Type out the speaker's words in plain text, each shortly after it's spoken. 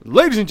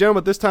Ladies and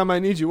gentlemen, this time I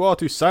need you all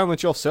to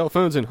silence your cell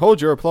phones and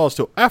hold your applause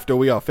till after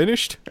we are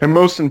finished. And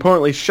most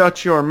importantly,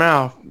 shut your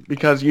mouth,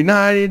 because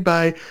United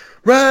by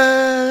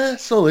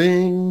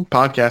Wrestling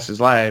Podcast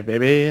is live,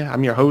 baby.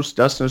 I'm your host,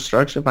 Dustin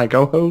Instruction, my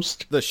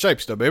co-host. The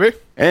Shapester, baby.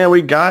 And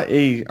we got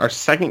our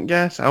second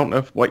guest. I don't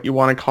know what you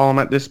want to call him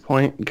at this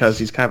point, because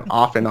he's kind of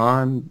off and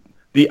on.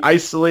 The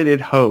isolated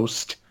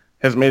host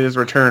has made his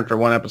return for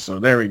one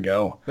episode. There we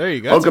go. There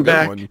you go. Welcome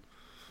back,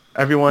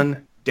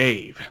 everyone.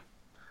 Dave.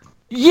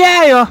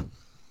 Yeah!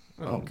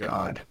 Oh,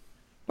 God.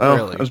 Well,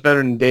 really? It was better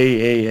than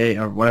Day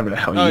or whatever the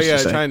hell you used to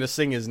say. Trying to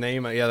sing his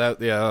name.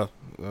 Yeah.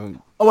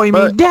 Oh, you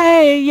mean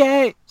Day,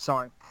 yeah.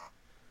 Sorry.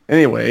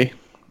 Anyway.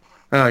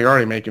 Oh, you're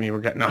already making me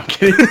regret. No, I'm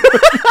kidding.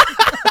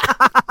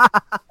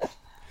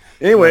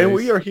 Anyway, nice.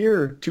 We are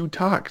here to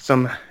talk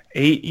some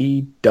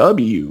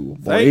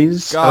AEW,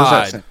 boys. Thank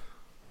God.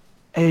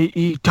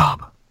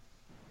 AEW.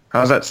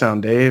 How's that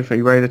sound, Dave? Are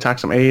you ready to talk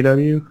some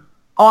AEW?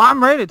 Oh,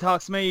 I'm ready to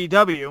talk some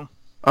AEW.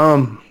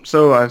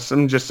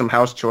 Some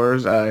house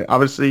chores.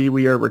 Obviously,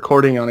 we are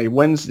recording on a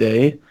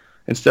Wednesday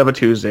instead of a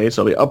Tuesday,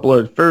 so we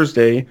uploaded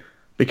Thursday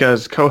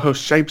because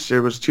co-host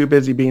Shapester was too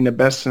busy being the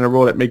best in the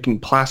world at making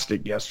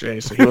plastic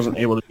yesterday, so he wasn't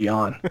able to be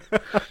on.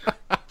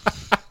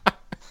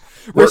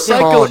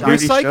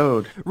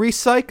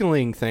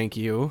 Recycling, thank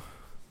you.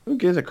 Who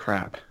gives a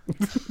crap?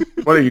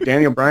 What are you,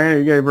 Daniel Bryan? Are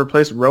you going to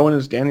replace Rowan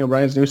as Daniel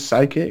Bryan's new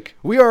sidekick?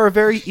 We are a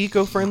very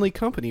eco-friendly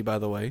company, by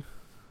the way.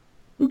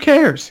 Who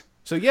cares?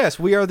 So yes,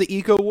 we are the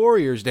Eco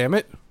Warriors, damn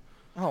it.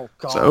 Oh,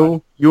 God.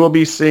 So you will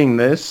be seeing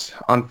this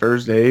on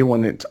Thursday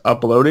when it's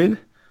uploaded.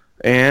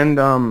 And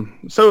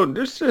so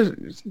there's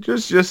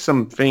just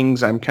some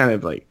things I'm kind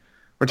of like,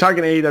 we're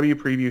talking AEW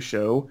preview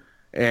show,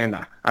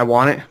 and I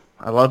want it,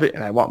 I love it,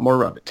 and I want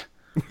more of it.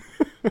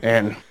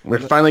 And we're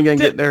finally going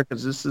to get there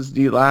because this is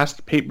the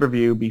last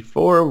pay-per-view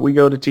before we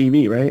go to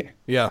TV, right?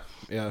 Yeah.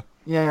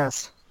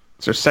 Yes.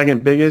 It's our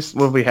second biggest.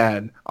 What we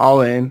had?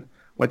 All In,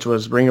 which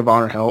was Ring of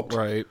Honor helped.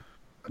 Right.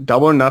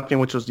 Double or Nothing,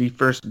 which was the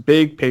first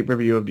big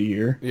pay-per-view of the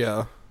year.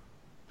 Yeah.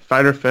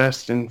 Fighter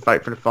Fest and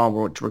Fight for the Fallen,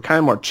 which were kind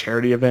of more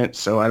charity events,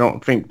 so I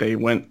don't think they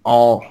went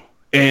all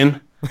in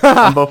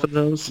on both of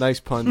those. Nice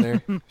pun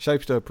there.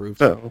 Shapester approved.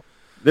 So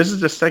this is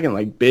the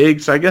second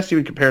big. So I guess you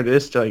would compare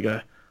this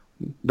to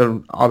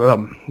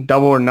the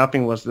Double or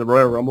Nothing was the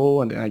Royal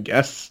Rumble, and then I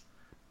guess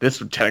this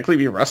would technically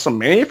be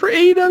WrestleMania for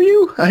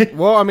AEW.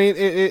 Well, I mean,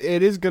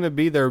 it is going to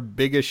be their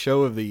biggest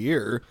show of the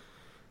year.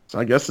 So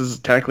I guess this is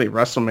technically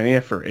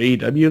WrestleMania for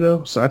AEW,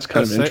 though. So that's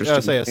kind of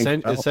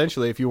interesting.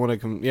 Essentially, if you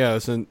want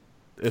to,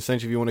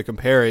 essentially, if you want to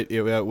compare it,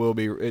 it will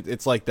be.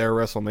 It's like their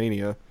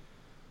WrestleMania.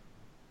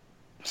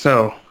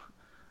 So,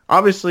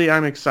 obviously,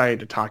 I'm excited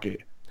to talk it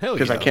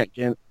because I can't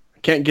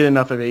get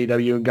enough of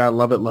AEW. Gotta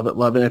love it, love it,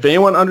 love it. If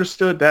anyone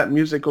understood that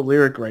musical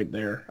lyric right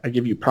there, I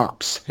give you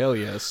props. Hell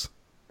yes.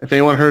 If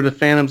anyone heard of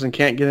Phantoms and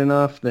can't get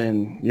enough,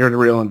 then you're the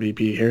real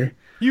MVP here.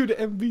 You the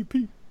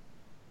MVP.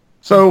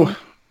 So.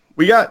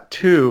 We got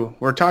two.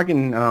 We're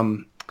talking,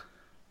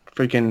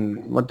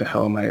 freaking, what the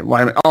hell am I?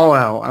 Why am I? All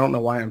Out. I don't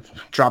know why I'm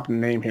dropping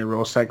the name here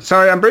real second.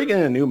 Sorry, I'm breaking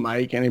in a new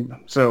mic,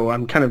 so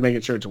I'm kind of making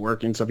sure it's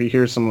working. So if you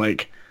hear some,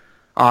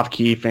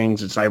 off-key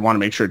things, I want to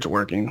make sure it's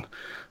working.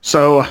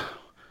 So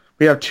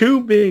we have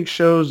two big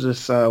shows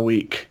this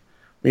week.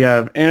 We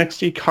have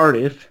NXT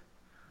Cardiff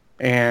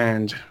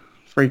and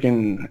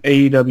freaking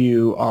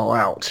AEW All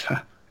Out.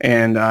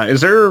 And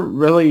is there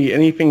really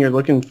anything you're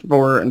looking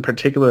for in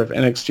particular of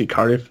NXT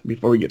Cardiff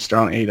before we get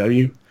started on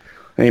AEW?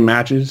 Any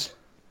matches?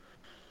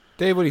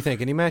 Dave, what do you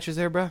think? Any matches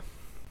there, bro?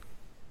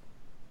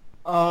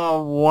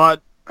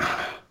 What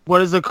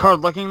is the card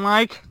looking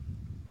like?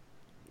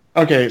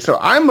 Okay, so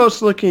I'm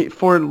most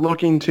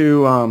looking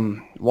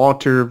to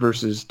Walter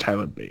versus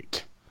Tyler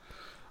Bate.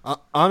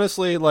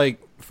 Honestly,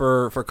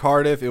 for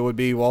Cardiff, it would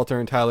be Walter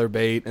and Tyler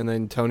Bate, and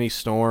then Tony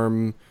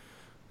Storm's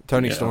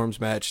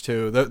match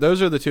too.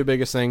 Those are the two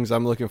biggest things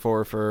I'm looking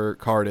for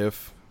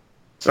Cardiff.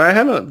 So I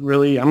haven't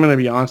really, I'm going to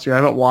be honest here, I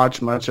haven't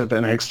watched much of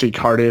NXT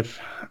Cardiff,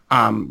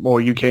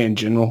 UK in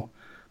general,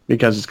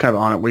 because it's kind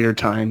of on at weird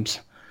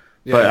times.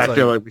 Yeah, but I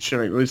feel like we should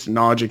at least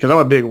acknowledge it, because I'm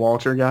a big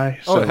Walter guy.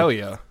 So hell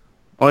yeah.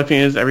 Only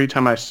thing is, every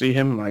time I see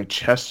him, my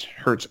chest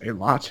hurts a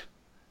lot,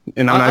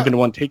 and I'm not even the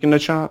one taking the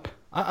chop.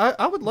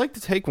 I would like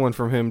to take one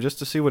from him just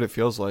to see what it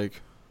feels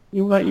like.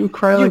 You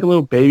cry like a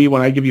little baby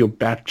when I give you a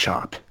back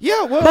chop.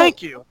 Yeah, well...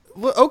 Thank you.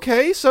 Well,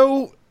 okay,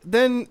 so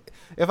then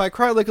if I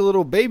cry like a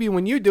little baby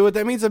when you do it,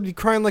 that means I'd be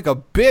crying like a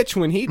bitch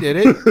when he did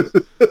it.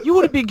 You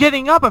wouldn't be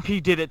getting up if he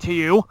did it to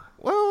you.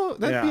 Well,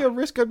 that'd be a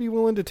risk I'd be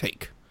willing to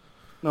take.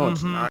 No,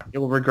 it's not.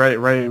 You'll regret it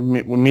right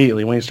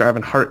immediately when you start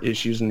having heart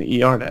issues in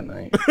the ER that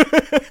night.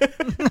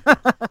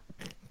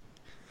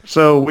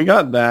 So we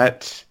got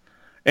that.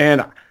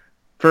 And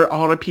for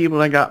all the people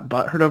that got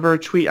butthurt over a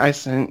tweet I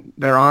sent,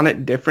 they're on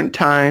at different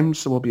times,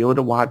 so we'll be able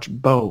to watch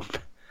both.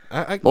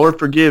 Lord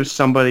forgive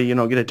somebody,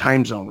 get a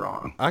time zone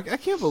wrong. I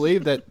can't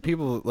believe that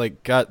people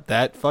got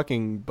that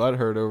fucking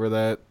butthurt over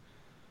that.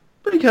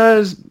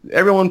 Because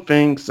everyone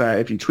thinks that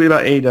if you tweet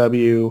about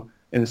AEW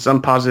in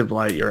some positive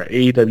light, you're an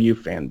AEW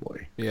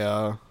fanboy.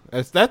 Yeah.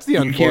 That's the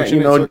You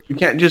unfortunate. can't, you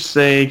can't just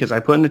say, because I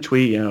put in the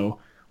tweet,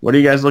 what are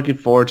you guys looking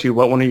forward to?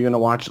 What one are you going to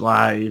watch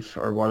live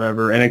or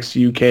whatever,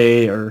 NXT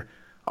UK or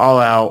All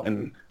Out?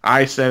 And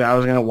I said I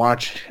was going to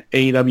watch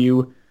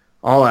AEW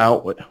All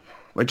Out,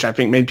 which I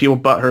think made people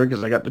butthurt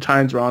because I got the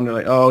times wrong. They're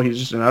like, oh, he's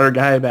just another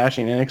guy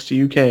bashing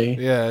NXT UK.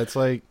 Yeah, it's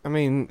like, I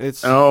mean,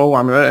 it's... Oh,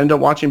 I'm going to end up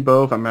watching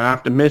both. I'm going to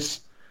have to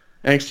miss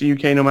NXT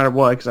UK no matter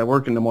what because I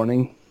work in the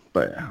morning.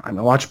 But I'm going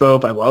to watch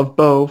both. I love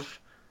both.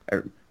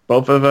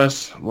 Both of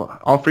us,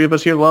 all three of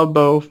us here love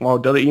both. While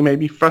WWE may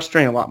be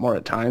frustrating a lot more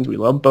at times, we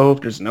love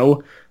both. There's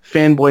no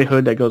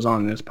fanboyhood that goes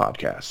on in this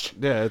podcast.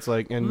 Yeah, it's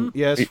like, and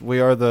yes, we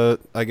are the,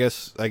 I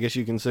guess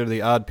you consider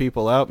the odd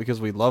people out because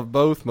we love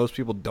both. Most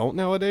people don't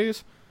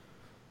nowadays.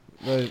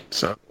 But...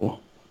 So,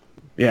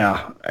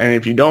 yeah. And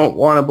if you don't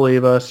want to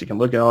believe us, you can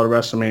look at all the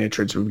WrestleMania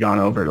trips we've gone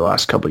over the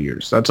last couple of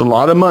years. That's a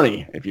lot of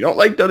money. If you don't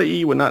like WWE,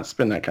 you would not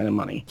spend that kind of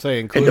money. Say,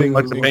 including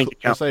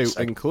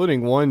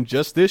one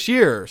just this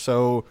year.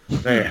 So,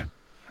 yeah.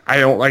 I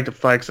don't like to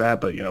flex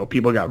that, but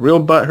people got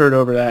real butthurt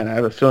over that, and I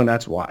have a feeling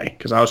that's why.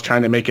 Because I was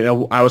trying to make it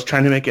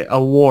a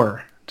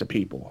war to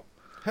people.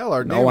 Hell,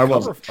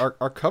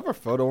 our cover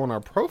photo on our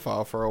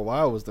profile for a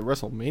while was the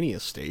WrestleMania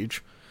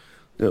stage.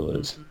 Still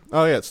is.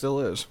 Oh yeah, it still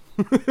is.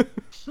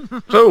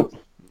 So,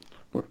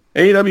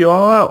 AEW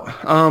All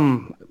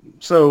Out.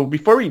 So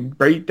before we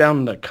break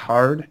down the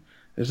card,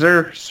 is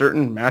there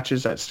certain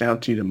matches that stand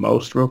out to you the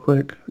most, real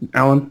quick,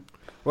 Alan?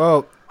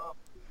 Well,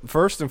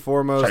 first and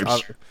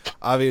foremost,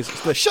 obviously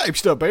the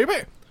Shapester,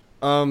 baby.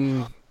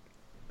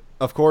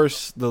 Of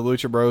course, the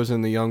Lucha Bros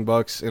and the Young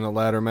Bucks in a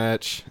ladder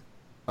match.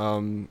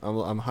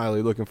 I'm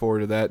highly looking forward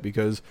to that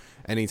because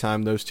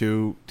anytime those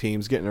two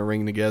teams get in a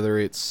ring together,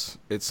 it's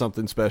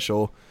something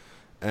special.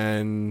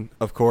 And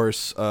of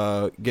course,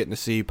 getting to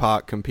see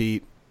Pac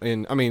compete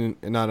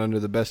not under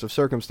the best of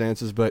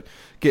circumstances, but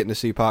getting to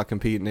see Pac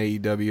compete in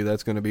AEW,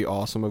 that's going to be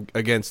awesome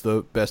against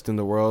the best in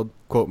the world.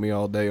 Quote me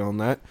all day on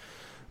that.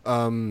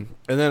 And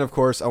then of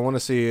course, I want to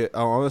see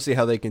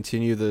how they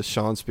continue the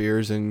Shawn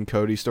Spears and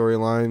Cody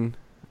storyline.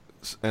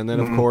 And then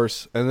of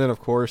course,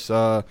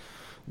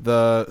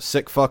 the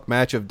sick fuck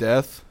match of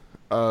death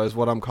is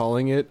what I'm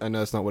calling it. I know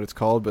that's not what it's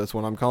called, but that's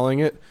what I'm calling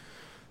it.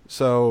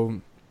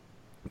 So,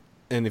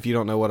 and if you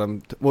don't know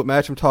what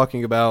match I'm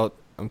talking about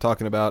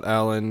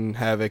Alan,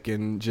 Havoc,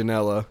 and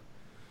Janela.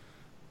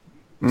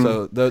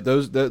 So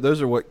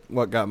those are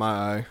what got my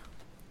eye.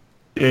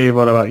 Dave,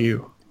 what about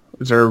you?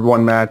 Is there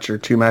one match or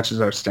two matches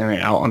that are standing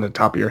out on the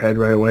top of your head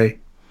right away?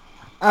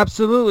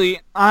 Absolutely.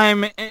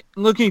 I'm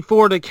looking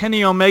forward to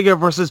Kenny Omega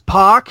versus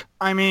Pac.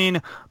 I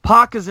mean,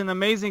 Pac is an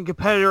amazing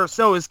competitor,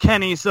 so is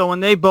Kenny, so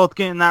when they both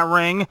get in that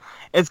ring,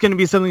 it's going to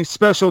be something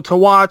special to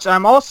watch.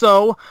 I'm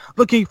also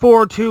looking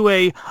forward to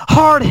a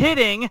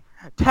hard-hitting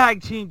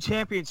tag team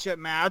championship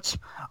match.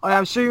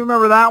 I'm sure you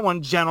remember that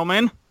one,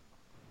 gentlemen.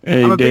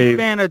 Hey, I'm a Dave,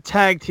 big fan of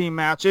tag team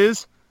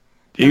matches.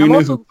 Do you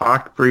know who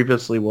Pac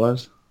previously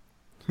was?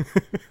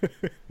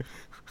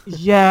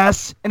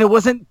 Yes, and it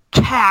wasn't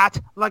Cat,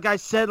 like I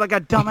said, like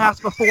a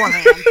dumbass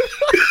beforehand.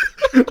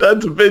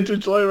 That's a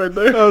vintage line right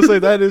there. I would say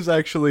that is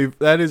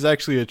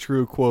actually a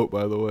true quote,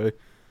 by the way.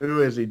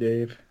 Who is he,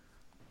 Dave?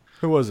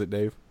 Who was it,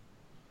 Dave?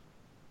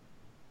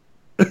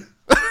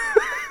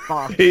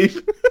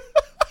 Dave?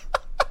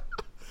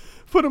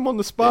 Put him on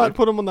the spot. Dave?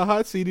 Put him on the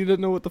hot seat. He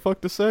didn't know what the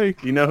fuck to say.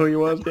 Do you know who he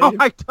was, Dave? No,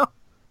 I don't.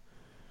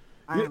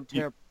 I am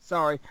terrible.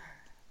 Sorry.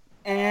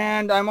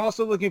 And I'm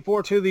also looking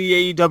forward to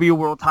the AEW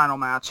World Title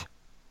match.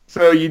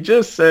 So you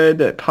just said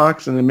that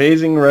Pac's an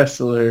amazing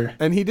wrestler.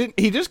 And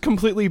he just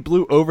completely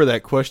blew over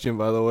that question,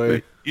 by the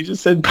way. You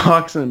just said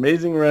Pac's an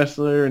amazing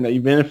wrestler and that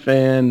you've been a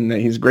fan and that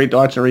he's great to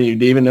watch and read. You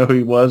didn't even know who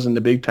he was in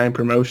the big time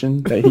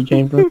promotion that he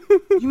came from?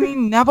 You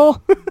mean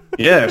Neville?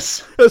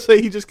 Yes. I would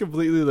say he just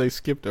completely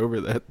skipped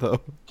over that, though.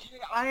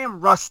 I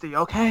am rusty,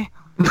 okay?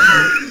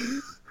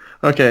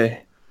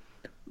 Okay.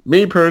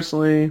 Me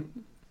personally,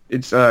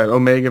 it's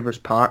Omega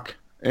versus Pac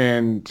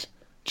and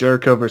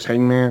Jericho versus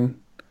Hangman.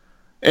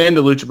 And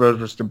the Lucha Bros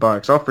versus the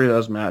Bucks. All three of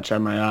those match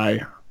had my eye.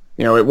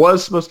 It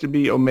was supposed to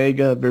be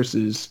Omega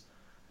versus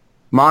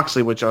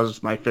Moxley, which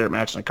was my favorite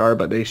match in the card,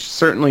 but they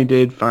certainly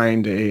did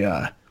find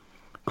a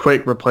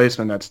quick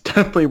replacement that's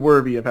definitely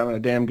worthy of having a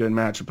damn good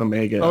match with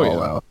Omega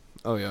all out.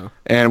 Oh, yeah.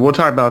 And we'll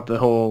talk about that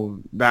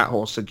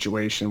whole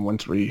situation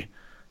once we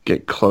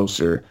get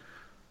closer.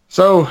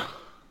 So,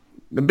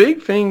 the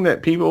big thing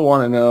that people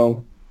want to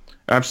know,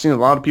 I've seen a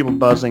lot of people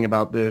buzzing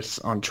about this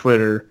on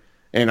Twitter,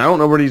 and I don't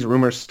know where these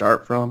rumors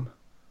start from.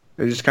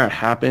 They just kind of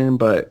happen,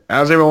 but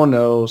as everyone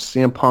knows,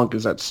 CM Punk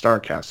is at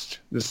StarCast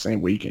this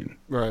same weekend.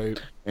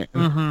 Right.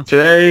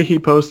 Today, he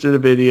posted a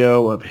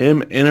video of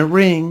him in a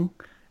ring,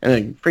 and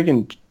a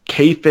freaking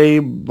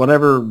kayfabe,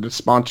 whatever the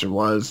sponsor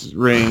was,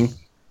 ring.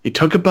 He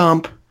took a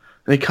bump,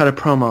 and he cut a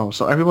promo.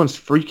 So everyone's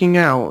freaking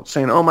out,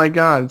 saying, oh my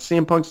god,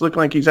 CM Punk's looking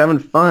like he's having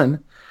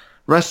fun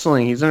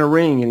wrestling. He's in a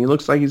ring, and he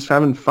looks like he's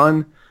having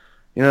fun,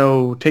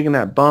 taking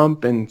that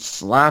bump and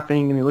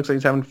slapping, and he looks like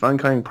he's having fun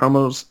cutting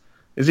promos.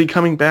 Is he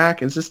coming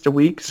back? Is this the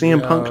week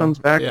CM Punk comes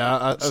back? Yeah,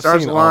 I've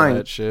starts seen the line. all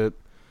that shit.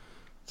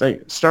 It's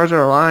like stars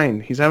are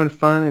aligned. He's having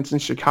fun. It's in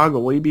Chicago.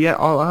 Will he be at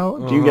All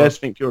Out? Do you guys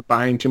think people are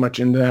buying too much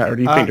into that, or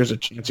do you think there's a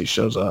chance he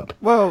shows up?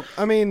 Well,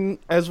 I mean,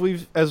 as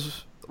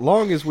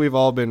long as we've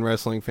all been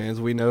wrestling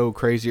fans, we know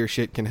crazier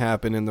shit can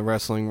happen in the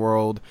wrestling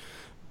world.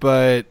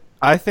 But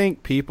I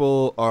think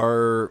people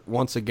are,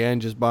 once again,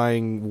 just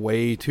buying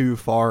way too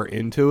far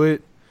into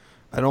it.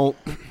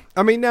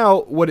 I mean,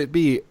 now, would it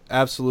be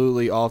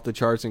absolutely off the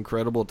charts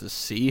incredible to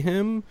see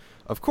him?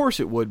 Of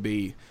course it would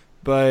be.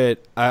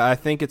 But I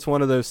think it's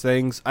one of those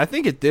things. I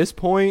think at this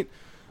point,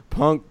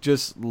 Punk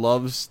just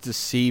loves to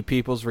see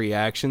people's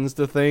reactions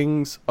to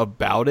things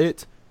about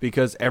it,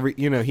 because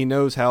he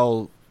knows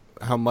how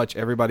much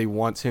everybody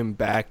wants him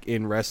back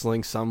in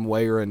wrestling some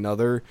way or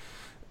another.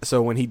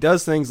 So when he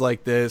does things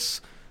like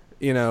this,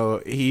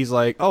 he's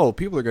like, oh,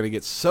 people are going to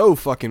get so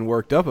fucking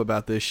worked up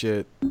about this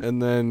shit.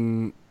 And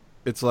then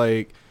it's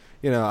like,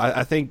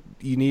 I think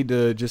you need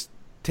to just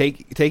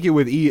take it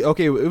with ease.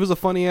 Okay, it was a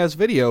funny ass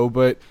video,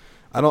 but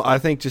I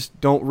think just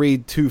don't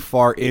read too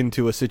far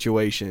into a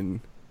situation.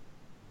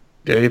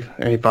 Dave,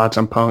 any thoughts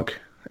on Punk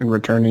and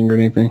returning or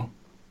anything?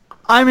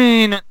 I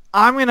mean,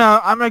 I'm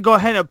gonna go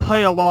ahead and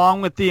play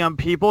along with the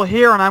people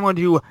here, and I'm going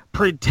to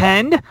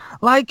pretend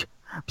like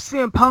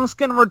CM Punk's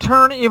gonna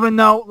return, even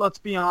though, let's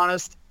be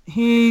honest,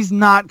 he's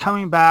not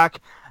coming back.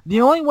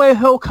 The only way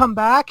he'll come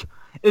back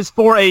is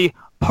for a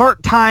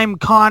part-time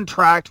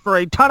contract for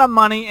a ton of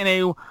money in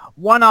a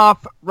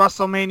one-off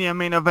WrestleMania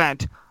main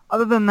event.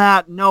 Other than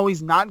that, no,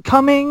 he's not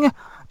coming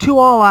to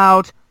All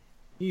Out.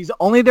 He's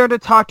only there to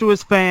talk to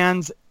his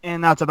fans,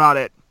 and that's about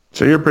it.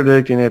 So you're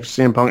predicting if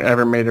CM Punk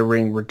ever made a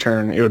ring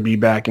return, it would be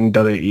back in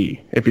WWE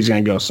if he's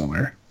going to go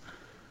somewhere?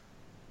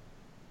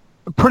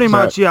 Pretty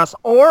much, yes.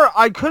 Or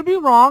I could be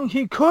wrong.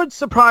 He could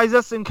surprise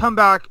us and come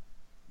back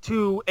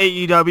to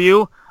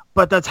AEW,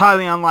 but that's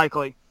highly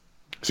unlikely.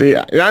 See,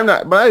 I'm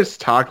not, but I just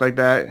talk like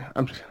that.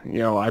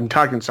 I'm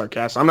talking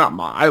sarcastic.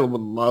 I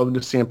would love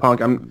to see him Punk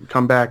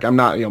come back. I'm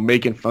not,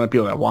 making fun of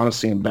people that want to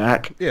see him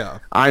back. Yeah.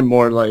 I'm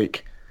more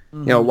like,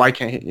 why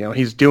can't he,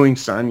 he's doing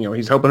something,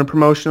 he's helping a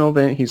promotional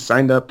event. He's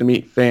signed up to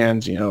meet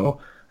fans,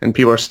 and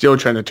people are still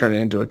trying to turn it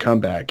into a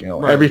comeback.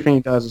 Right. Everything he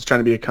does is trying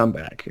to be a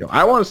comeback.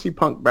 I want to see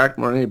Punk back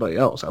more than anybody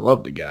else. I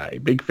love the guy.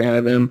 Big fan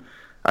of him.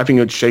 I think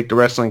it would shake the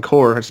wrestling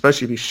core,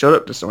 especially if he showed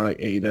up to somewhere like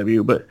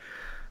AEW, but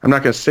I'm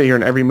not going to sit here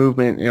in every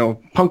movement.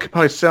 Punk could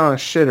probably sit on a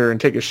shitter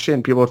and take a shit,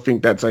 and people would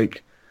think that's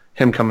like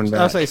him coming back.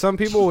 I'll say some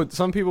people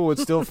would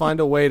still find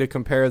a way to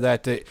compare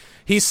that to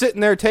he's sitting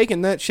there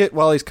taking that shit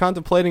while he's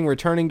contemplating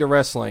returning to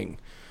wrestling.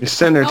 He's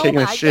sitting there taking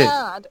a shit.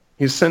 God.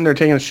 He's sitting there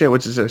taking a shit,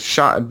 which is a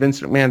shot at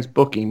Vince McMahon's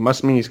booking.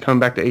 Must mean he's coming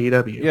back to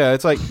AEW. Yeah,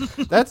 it's like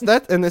that's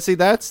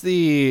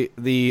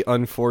the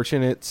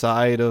unfortunate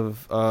side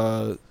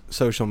of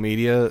social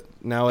media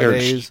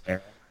nowadays,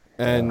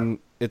 and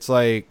it's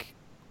like,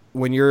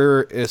 when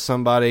you're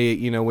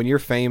somebody, when you're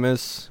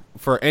famous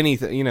for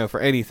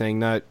anything,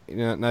 not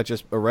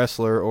just a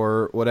wrestler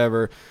or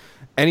whatever,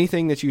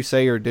 anything that you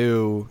say or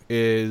do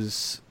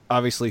is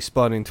obviously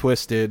spun and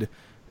twisted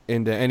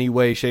into any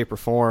way, shape, or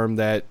form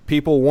that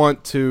people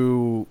want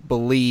to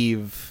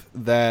believe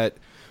that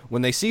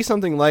when they see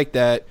something like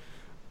that,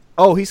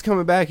 oh, he's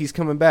coming back,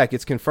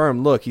 it's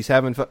confirmed, look, he's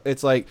having fun.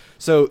 It's like,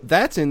 so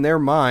that's in their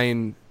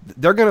mind,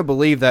 they're going to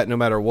believe that no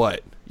matter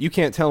what. You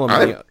can't tell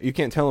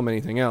them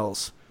anything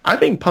else. I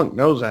think Punk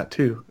knows that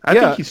too. I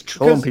think he's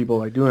trolling people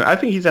like doing it. I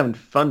think he's having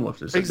fun with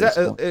this.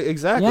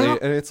 Exactly. Yeah.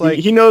 And it's like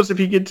he knows if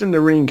he gets in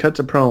the ring, cuts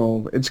a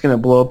promo, it's gonna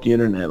blow up the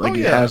internet like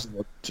it has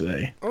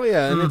today. Oh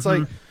yeah, and it's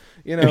like,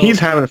 and he's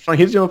having fun.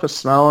 He's doing with a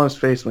smile on his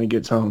face when he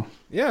gets home.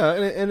 Yeah,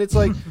 and it's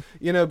like,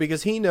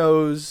 because he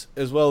knows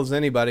as well as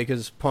anybody,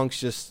 because Punk's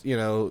just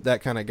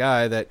that kind of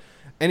guy, that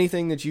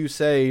anything that you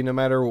say, no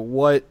matter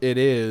what it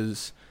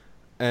is,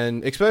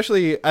 and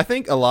especially I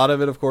think a lot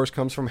of it, of course,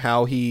 comes from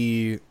how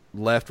he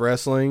left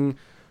wrestling,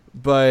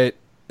 but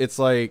it's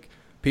like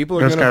people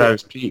are going to at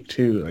his peak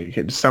too. Like he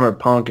hit Summer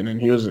Punk, and then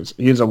he was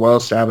a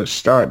well-established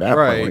star at that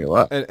point when he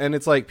left. And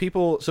it's like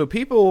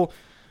people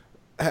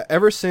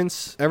ever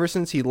since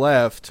he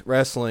left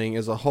wrestling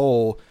as a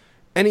whole,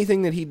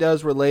 anything that he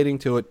does relating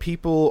to it,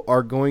 people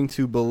are going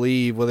to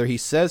believe, whether he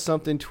says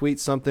something, tweets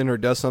something, or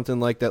does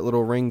something like that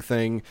little ring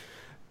thing.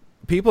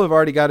 People have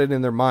already got it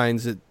in their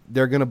minds that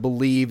they're going to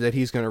believe that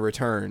he's going to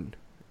return.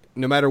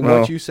 No matter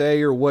what you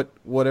say or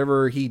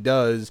whatever he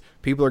does,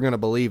 people are going to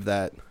believe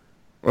that.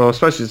 Well,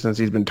 especially since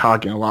he's been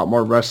talking a lot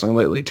more wrestling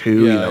lately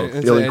too.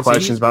 Fielding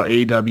questions about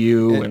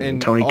AEW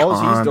and Tony Khan.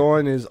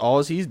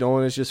 All he's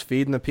doing is just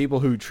feeding the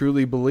people who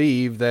truly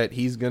believe that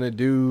he's going to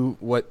do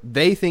what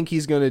they think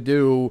he's going to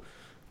do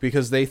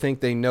because they think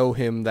they know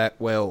him that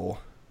well.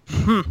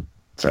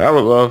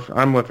 So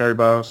I'm with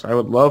everybody else. I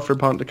would love for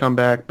Punk to come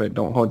back, but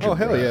don't hold your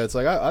breath. Hell yeah! It's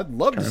like I'd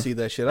love to see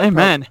that shit.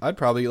 Amen. I'd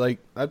probably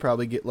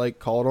get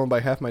called on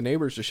by half my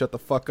neighbors to shut the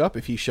fuck up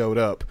if he showed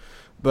up.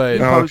 But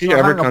no, if he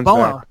ever comes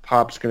back, the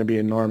pop's gonna be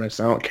enormous.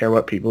 I don't care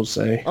what people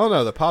say. Oh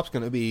no, the pop's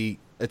gonna be.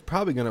 It's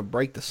probably gonna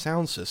break the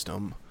sound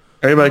system.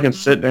 Everybody can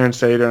sit there and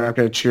say they're not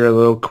going to cheer a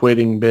little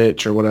quitting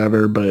bitch or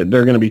whatever, but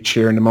they're going to be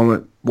cheering the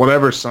moment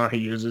whatever song he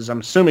uses. I'm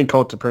assuming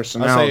Cult of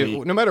Personality. I say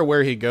no matter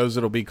where he goes,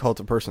 it'll be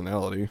Cult of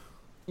Personality.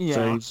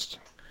 Yeah.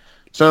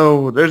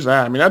 So there's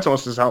that. I mean, that's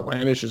almost as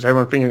outlandish as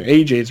everyone thinking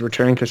AJ's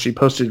returning because she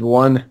posted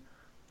one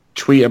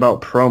tweet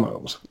about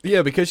promos.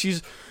 Yeah, because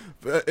she's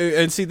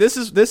and see this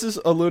is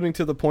alluding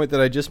to the point that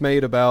I just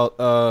made about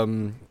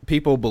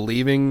people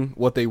believing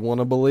what they want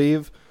to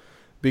believe,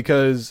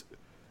 because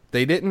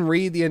they didn't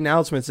read the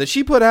announcements that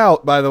she put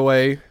out, by the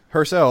way,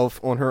 herself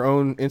on her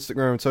own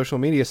Instagram and social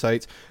media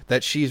sites,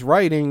 that she's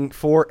writing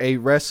for a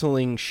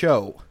wrestling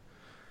show.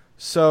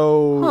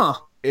 So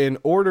in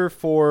order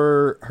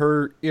for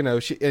her,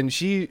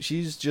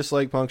 she's just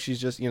like Punk.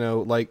 She's just,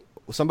 like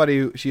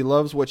somebody, she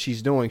loves what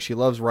she's doing. She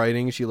loves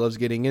writing. She loves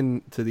getting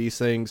into these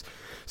things.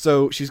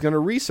 So she's going to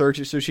research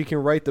it so she can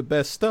write the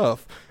best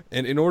stuff.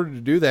 And in order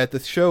to do that, the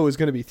show is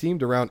going to be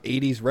themed around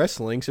 80s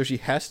wrestling. So she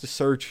has to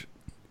search,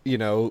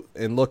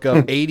 and look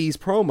up 80s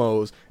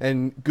promos.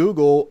 And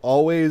Google,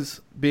 always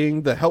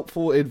being the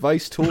helpful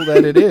advice tool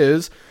that it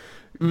is,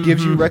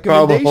 gives you recommendations.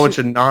 Probably a bunch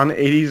of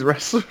non-80s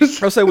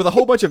wrestlers. I'll say with a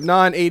whole bunch of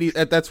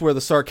non-80s, that's where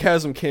the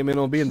sarcasm came in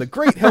on being the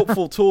great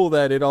helpful tool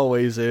that it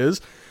always is.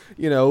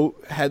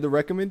 Had the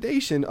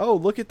recommendation,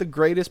 look at the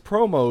greatest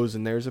promos,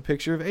 and there's a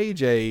picture of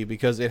AJ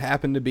because it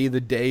happened to be the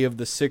day of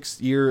the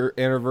 6-year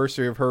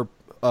anniversary of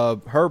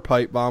her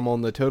pipe bomb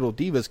on the Total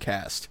Divas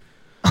cast.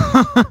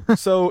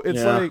 So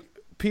it's like,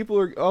 people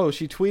are,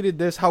 she tweeted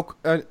this,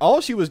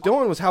 all she was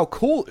doing was how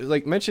cool,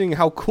 like mentioning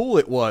how cool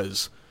it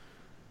was.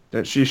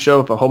 That she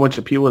showed up a whole bunch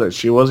of people that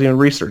she wasn't even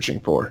researching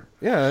for.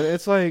 Yeah,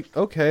 it's like,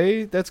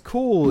 okay, that's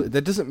cool.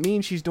 That doesn't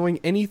mean she's doing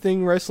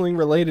anything wrestling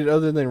related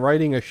other than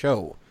writing a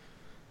show.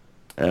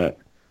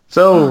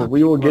 So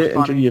we will get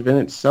into the event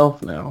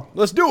itself now.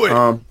 Let's do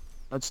it.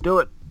 Let's do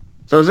it.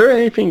 So is there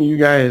anything you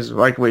guys,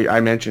 like I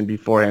mentioned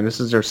beforehand, this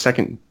is their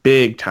second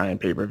big time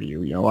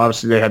pay-per-view.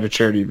 Obviously they had the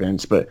charity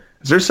events, but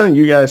is there something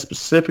you guys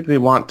specifically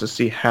want to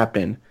see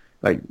happen?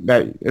 Like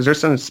that, is there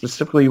something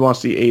specifically you want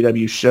to see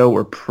AEW show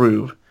or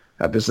prove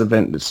at this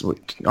event this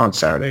week on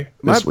Saturday?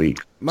 My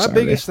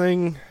biggest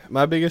thing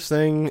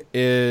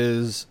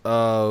is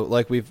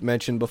like we've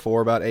mentioned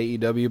before about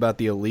AEW, about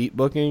the elite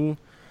booking.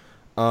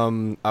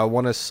 I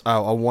want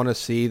to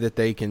see that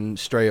they can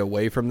stray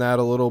away from that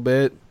a little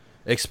bit,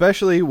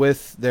 especially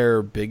with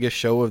their biggest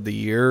show of the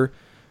year,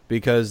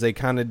 because they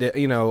kind of did,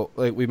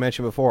 like we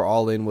mentioned before,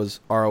 All In was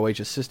ROH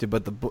assisted,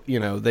 but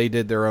they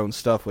did their own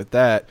stuff with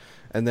that.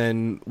 And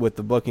then with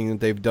the booking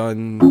that they've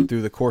done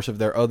through the course of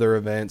their other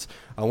events,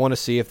 I want to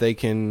see if they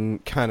can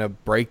kind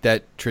of break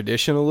that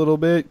tradition a little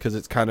bit, because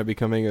it's kind of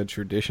becoming a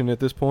tradition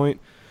at this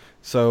point.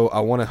 So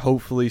I want to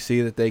hopefully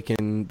see that they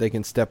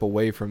can step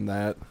away from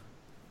that.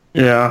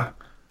 Yeah.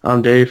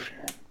 Dave,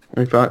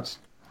 any thoughts?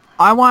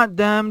 I want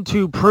them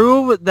to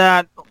prove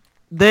that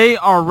they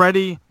are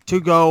ready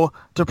to go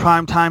to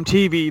primetime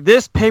TV.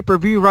 This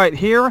pay-per-view right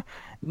here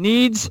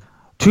needs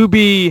to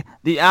be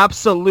the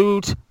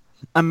absolute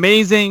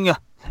amazing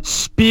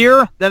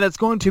spear that it's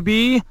going to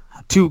be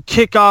to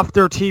kick off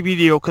their TV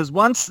deal. Because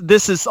once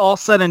this is all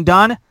said and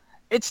done,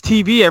 it's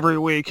TV every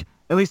week,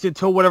 at least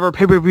until whatever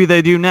pay-per-view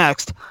they do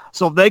next.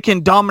 So if they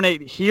can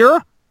dominate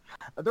here,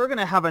 they're going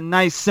to have a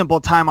nice, simple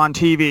time on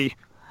TV.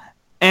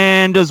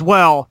 And as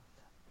well,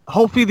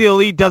 hopefully the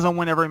Elite doesn't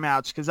win every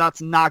match, because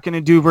that's not going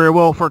to do very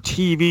well for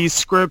TV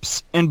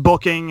scripts and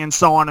booking and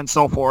so on and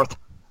so forth.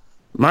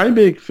 My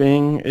big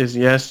thing is,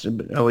 yes,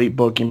 Elite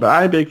booking, but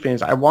my big thing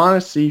is I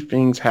want to see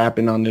things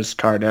happen on this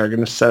card that are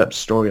going to set up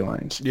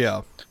storylines.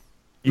 Yeah.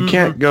 You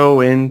can't go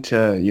into,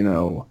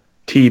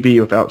 TV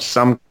without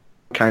some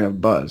kind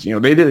of buzz.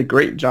 They did a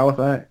great job with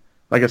that.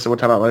 Like I said, we'll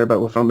talk about later, but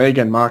with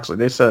Omega and Moxley,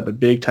 they set up a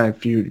big-time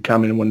feud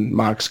coming when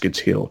Mox gets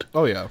healed.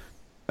 Oh, yeah.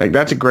 Like,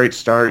 that's a great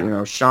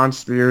start. Shawn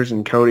Spears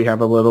and Cody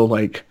have a little,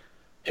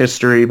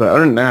 history, but other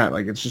than that,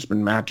 it's just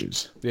been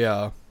matches.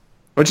 Yeah.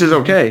 Which is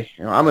okay.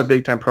 I'm a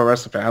big-time pro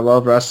wrestling fan. I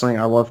love wrestling.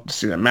 I love to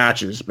see the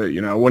matches. But,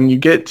 when you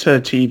get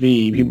to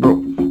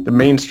TV, the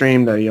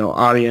mainstream,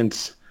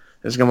 audience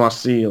is going to want to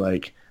see,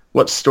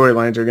 what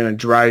storylines are going to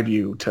drive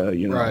you to,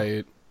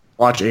 right.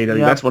 Watch AEW.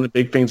 Yeah. That's one of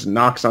the big things that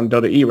knocks on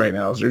WWE right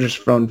now, is they're just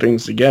throwing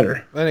things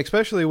together. And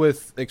especially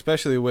with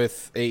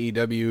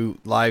AEW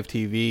live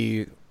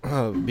TV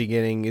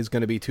beginning is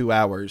going to be 2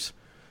 hours.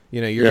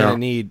 You're gonna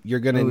need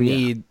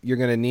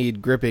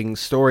gripping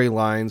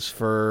storylines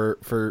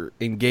for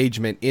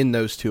engagement in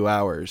those 2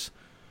 hours.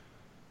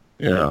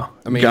 Yeah,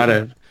 I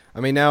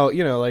mean, now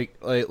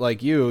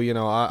like you,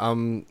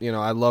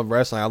 I love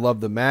wrestling. I love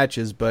the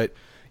matches, but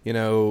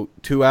 2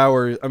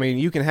 hours. I mean,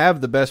 you can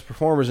have the best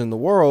performers in the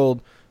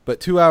world, but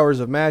 2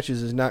 hours of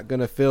matches is not going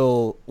to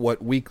fill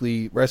what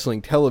weekly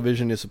wrestling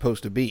television is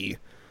supposed to be.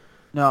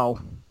 No.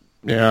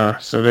 Yeah,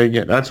 so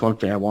that's one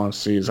thing I want to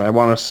see, is I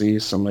want to see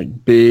some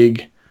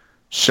big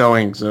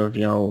showings of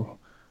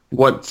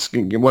what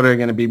are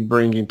going to be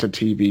bringing to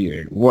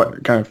TV,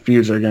 what kind of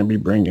feuds are going to be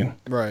bringing.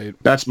 Right.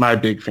 That's my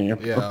big thing.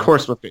 Yeah. Of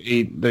course, with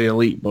the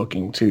Elite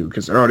booking too,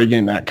 because they're already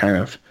getting that kind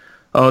of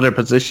they're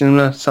positioning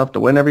themselves to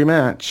win every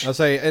match. I'll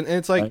say, and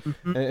it's like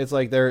it's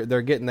like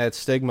they're getting that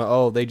stigma.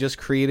 Oh, they just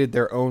created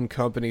their own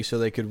company so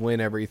they could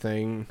win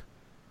everything.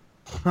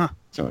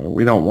 So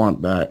we don't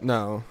want that.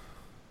 No.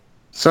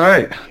 So, all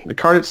right, the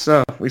card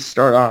itself, we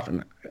start off,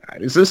 and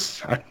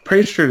I'm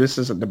pretty sure this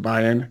isn't the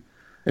buy-in.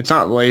 It's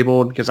not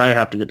labeled because I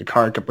have to get the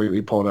card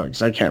completely pulled up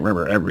because I can't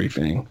remember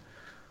everything.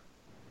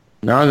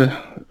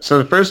 So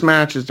the first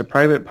match is the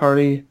Private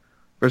Party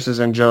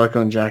versus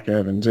Angelico and Jack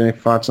Evans. Any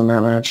thoughts on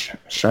that match,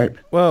 Shipe?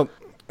 Well,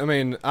 I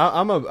mean,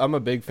 I'm a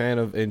big fan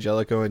of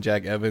Angelico and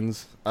Jack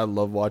Evans. I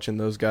love watching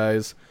those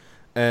guys.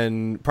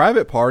 And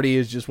Private Party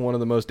is just one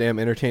of the most damn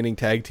entertaining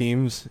tag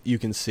teams you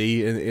can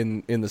see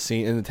in the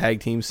scene, in the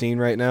tag team scene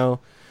right now.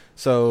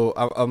 So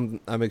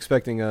I'm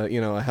expecting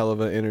a hell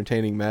of an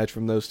entertaining match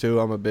from those two.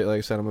 Like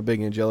I said, I'm a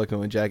big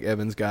Angelico and Jack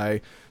Evans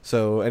guy.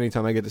 So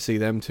anytime I get to see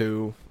them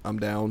two, I'm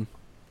down.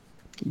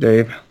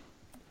 Dave?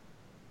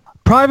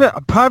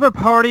 Private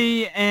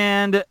Party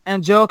and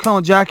Angelico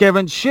and Jack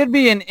Evans should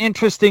be an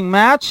interesting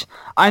match.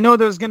 I know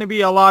there's going to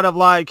be a lot of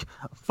like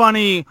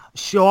funny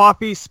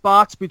show-offy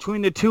spots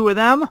between the two of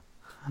them,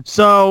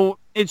 so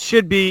it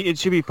should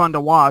be fun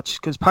to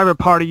watch because Private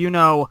Party,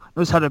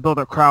 knows how to build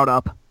a crowd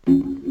up.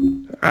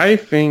 I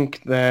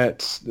think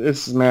that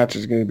this match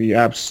is going to be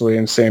absolutely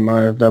insane.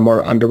 One of the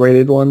more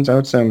underrated ones, I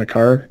would say, on the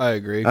card. I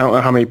agree. I don't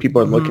know how many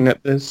people are looking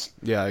at this.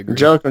 Yeah, I agree.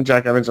 Angelico and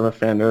Jack Evans, I'm a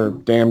fan. They're a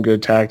damn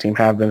good tag team,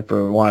 have been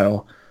for a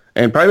while.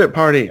 And Private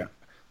Party,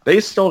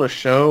 they stole a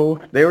show.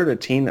 They were the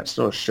team that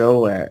stole a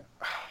show at,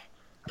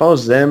 if it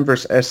was them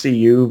versus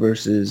SCU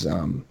versus,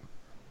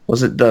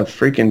 was it the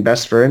freaking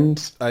Best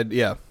Friends?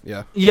 Yeah.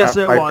 Yes,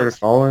 it Fight was.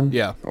 Fallen?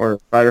 Yeah. Or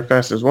Fighter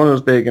Fest. It was one of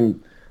those big,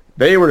 and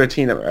they were the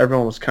team that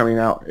everyone was coming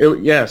out. It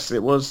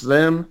was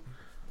them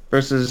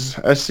versus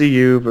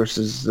SCU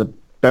versus the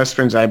Best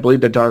Friends. I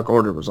believe the Dark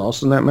Order was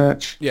also in that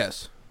match.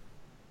 Yes.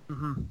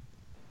 Mm-hmm.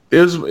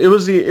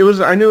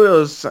 I knew it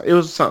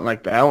was something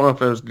like that. I don't know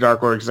if it was the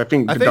Dark Order because I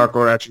think Dark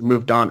Order actually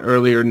moved on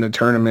earlier in the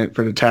tournament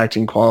for the tag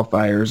team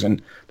qualifiers,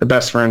 and the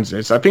Best Friends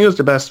did. So I think it was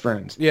the Best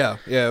Friends. Yeah,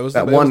 it was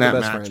that it won was that the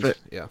Best match. Friends.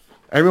 But yeah.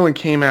 Everyone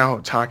came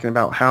out talking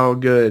about how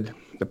good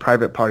the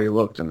Private Party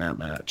looked in that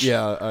match.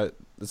 Yeah,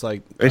 it's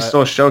like they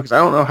still show because I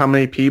don't know how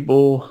many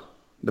people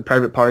the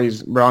Private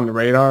Parties were on the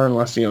radar,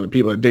 unless the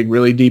people that dig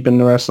really deep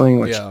into wrestling,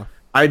 which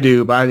I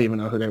do, but I didn't even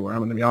know who they were. I'm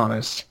going to be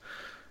honest.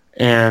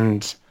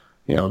 And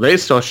they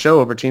still show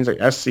over teams like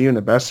SCU and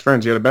the Best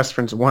Friends. The Best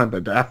Friends won,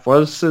 but the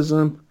athleticism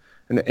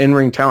and the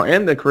in-ring talent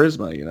and the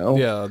charisma,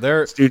 Yeah,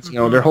 they're dudes,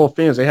 their whole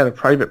thing is they had a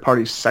Private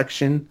Party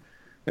section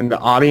in the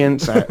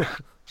audience at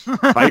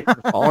Fight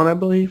for Fallen, I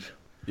believe.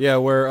 Yeah,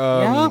 where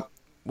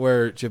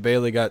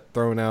Jabali got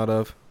thrown out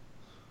of.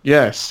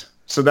 Yes.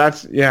 So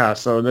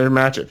so their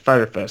match at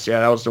Fighter Fest,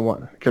 that was the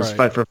one. Because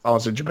Fight for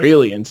Fallen's a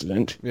Jabali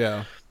incident.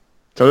 Yeah.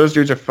 So those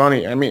dudes are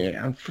funny. I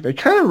mean, they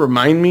kind of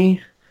remind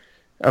me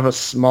of a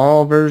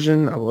small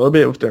version, a little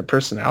bit with their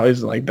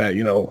personalities, like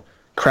that,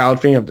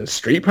 crowd thing of the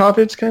Street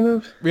Profits, kind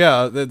of.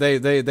 Yeah,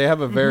 they have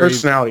a very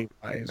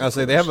personality-wise. I'll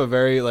say they have a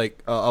very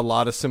a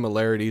lot of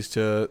similarities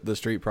to the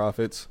Street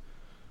Profits.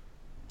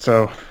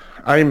 So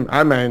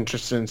I'm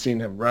interested in seeing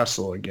them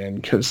wrestle again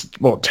because,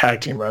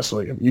 tag team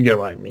wrestling, you get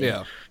what I mean.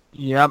 Yeah.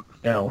 Yep.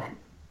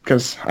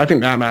 Because I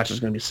think that match is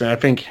going to be sad.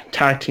 I think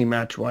tag team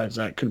match-wise,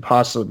 that could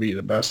possibly be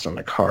the best on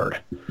the card.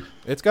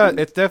 It's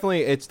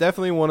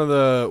definitely one of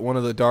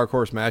the dark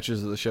horse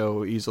matches of the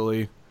show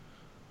easily.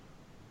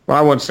 Well,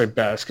 I wouldn't say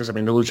best because the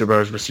Lucha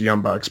Brothers versus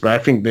Young Bucks, but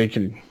I think they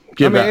can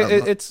give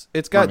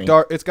it's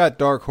got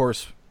dark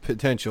horse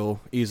potential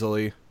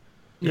easily.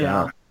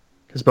 Yeah.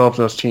 Because both of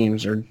those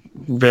teams are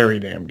very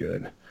damn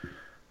good.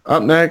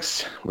 Up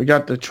next, we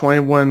got the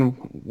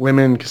 21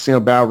 Women Casino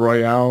Battle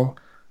Royale.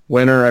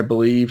 Winner, I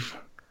believe,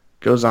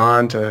 goes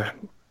on to...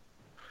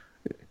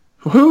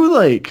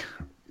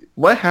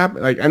 What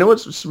happened? I know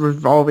it's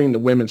revolving the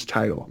women's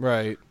title.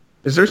 Right.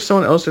 Is there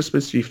someone else that's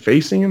supposed to be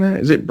facing in that?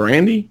 Is it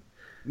Brandy?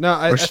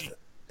 No,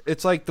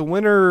 it's like the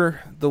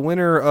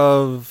winner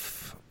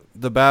of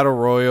the Battle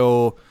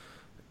Royal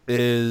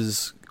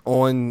is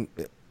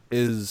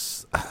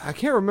I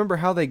can't remember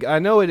how I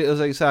know it is,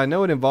 like I said, I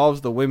know it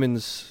involves the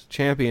women's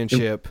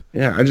championship.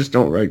 Yeah, I just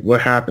don't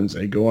what happens.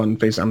 They go on and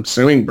face, I'm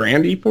suing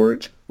Brandy for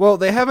it. Well,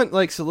 they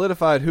haven't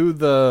solidified who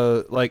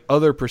the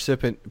other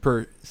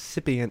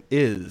recipient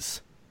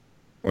is.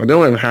 Well, they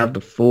don't even have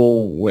the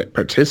full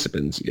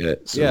participants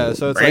yet. So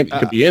so it's Brandy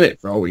could be in it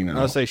for all we know.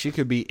 I'll say she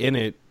could be in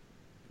it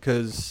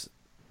because,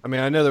 I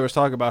mean, I know there was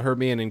talk about her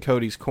being in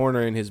Cody's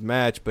corner in his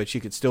match, but she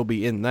could still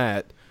be in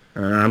that.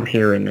 I'm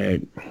hearing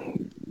it.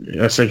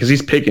 I say because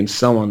he's picking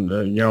someone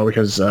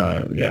because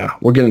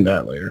we'll get into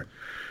that later.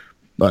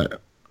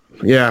 But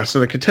yeah, so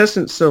the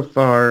contestants so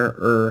far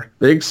are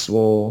Big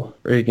Swole,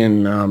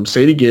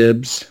 Sadie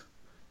Gibbs.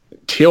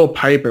 Teal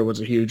Piper was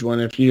a huge one.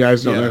 If you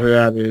guys don't know who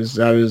that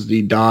is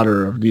the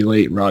daughter of the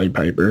late Roddy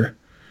Piper.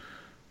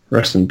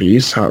 Rest in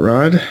peace, Hot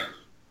Rod.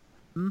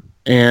 Mm-hmm.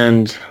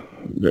 And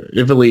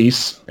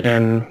Ivelisse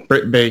and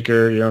Britt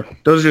Baker. You know,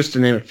 those are just to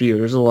name a few.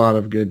 There's a lot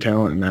of good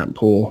talent in that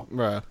pool.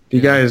 Right. Do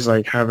you guys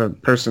like have a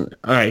person?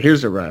 All right,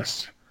 here's the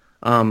rest.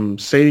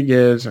 Sadie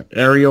Gibbs,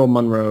 Ariel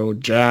Monroe,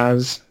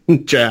 Jazz,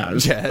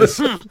 Jazz.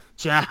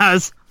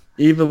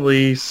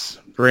 Ivelisse,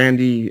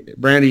 Brandy.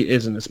 Brandy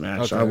is in this match.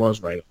 Okay. So I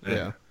was right on that.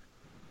 Yeah.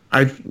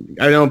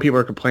 I know people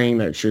are complaining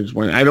that she's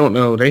winning. I don't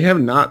know. They have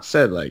not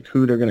said like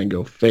who they're gonna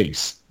go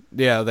face.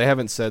 Yeah, they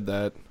haven't said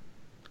that.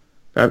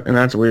 And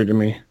that's weird to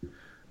me.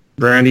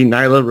 Brandy,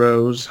 Nyla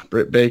Rose,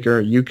 Britt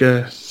Baker,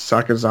 Yuka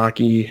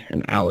Sakazaki,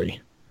 and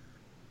Ali.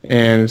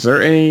 And is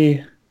there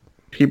any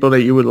people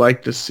that you would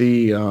like to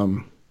see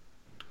enter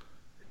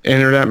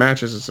that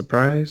match as a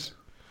surprise?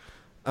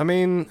 I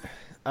mean,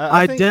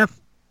 I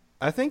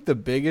think the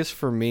biggest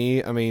for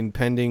me, I mean,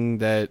 pending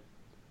that,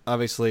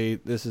 obviously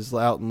this is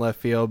out in left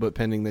field, but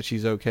pending that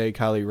she's okay,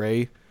 Kylie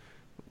Ray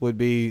would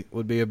be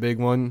a big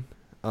one.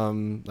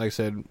 Like I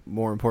said,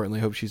 more importantly,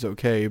 hope she's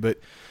okay. But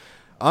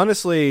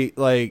honestly,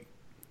 like,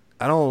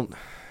 I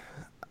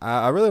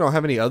really don't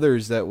have any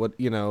others that would,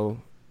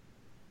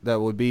 that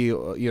would be,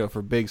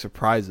 for big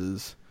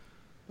surprises.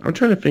 I'm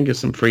trying to think of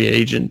some free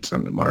agents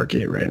on the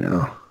market right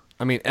now.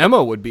 I mean,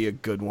 Emma would be a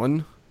good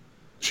one.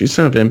 She's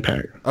son of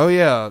Impact. Oh,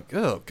 yeah.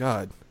 Oh,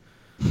 God.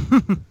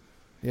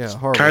 Yeah,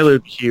 horrible. Kylie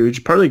would be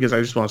huge, partly because I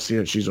just want to see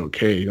that she's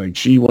okay. Like,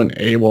 she went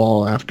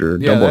AWOL after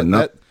Double or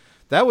Nothing.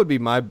 That would be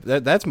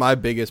that's my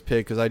biggest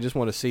pick, because I just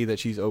want to see that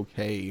she's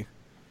okay.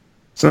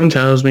 Something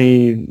tells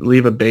me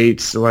Leva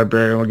Bates, the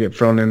librarian, will get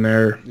thrown in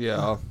there.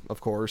 Yeah,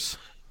 of course.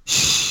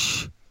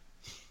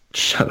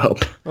 Shut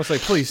up. I was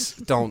like, please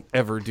don't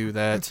ever do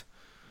that.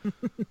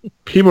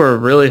 People are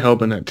really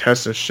hoping that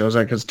Tessa shows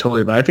that because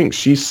totally, but I think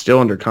she's still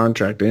under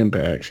contract to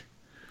Impact.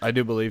 I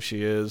do believe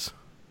she is.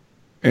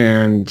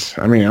 And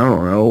I mean, I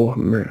don't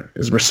know.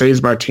 Is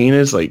Mercedes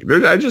Martinez like?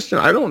 I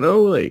don't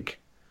know. Like,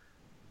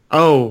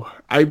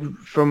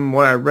 from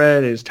what I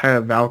read is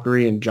Taya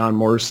Valkyrie and John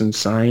Morrison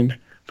signed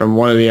from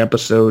one of the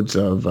episodes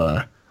of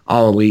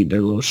All Elite,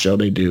 their little show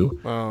they do.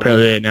 Oh.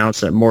 Apparently, they announced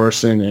that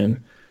Morrison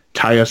and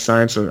Taya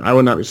signed, so I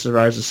would not be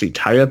surprised to see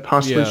Taya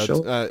possibly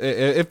show.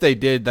 If they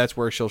did, that's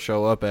where she'll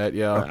show up at.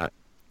 Yeah.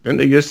 Didn't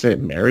they just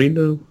get married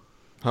though?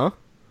 Huh?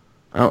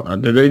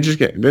 Didn't they just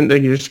get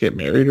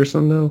married or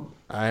something though?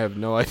 I have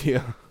no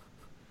idea.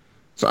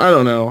 So I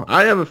don't know.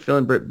 I have a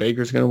feeling Britt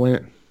Baker's gonna win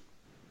it.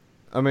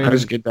 I mean, I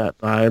just get that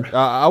vibe.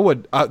 I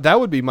would. That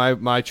would be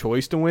my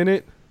choice to win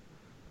it.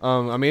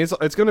 I mean,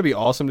 it's going to be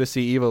awesome to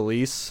see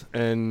Ivelisse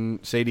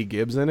and Sadie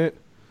Gibbs in it,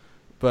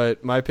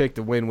 but my pick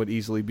to win would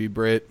easily be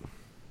Britt.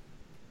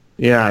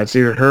 Yeah, it's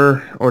either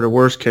her or the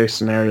worst case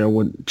scenario,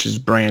 which is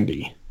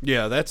Brandy.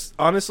 Yeah, that's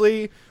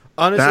honestly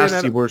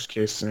that's the worst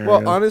case scenario.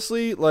 Well,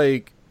 honestly,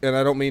 like, and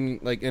I don't mean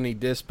like any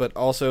diss, but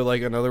also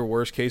like another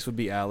worst case would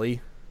be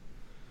Allie.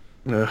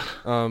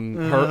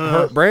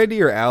 Her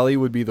Brandy or Allie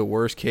would be the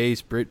worst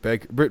case. Britt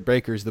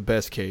Baker's the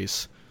best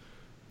case.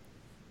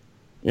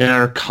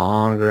 Yeah, or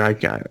Kong,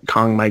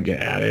 Kong might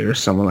get at it or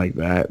something like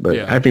that. But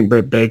yeah. I think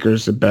Britt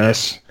Baker's the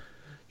best.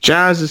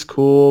 Jazz is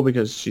cool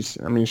because she's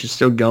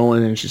still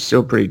going and she's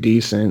still pretty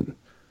decent.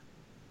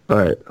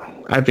 But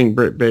I think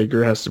Britt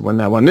Baker has to win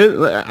that one.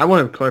 I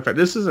want to clarify,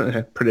 this isn't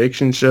a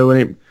prediction show.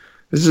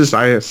 This is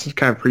just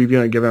kind of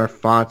previewing and giving our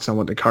thoughts on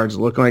what the cards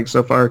look like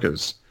so far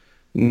because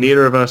none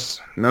of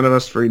us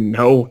really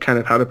know kind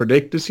of how to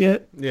predict this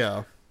yet.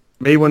 Yeah.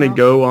 Maybe when they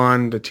go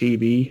on the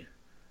TV,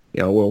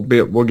 we'll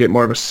get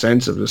more of a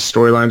sense of the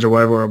storylines or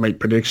whatever. We'll make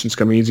predictions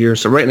come easier.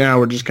 So right now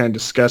we're just kind of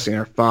discussing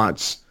our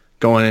thoughts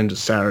going into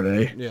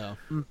Saturday. Yeah.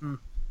 Mm-hmm.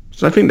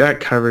 So I think that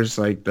covers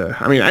I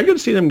could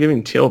see them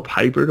giving Teal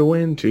Piper to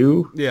win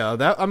too. Yeah,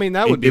 that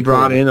would be. They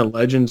brought in a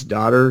legend's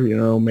daughter.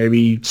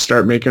 Maybe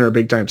start making her a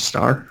big time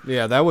star.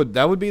 Yeah, that would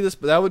be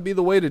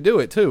the way to do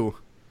it too.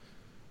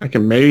 I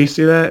can maybe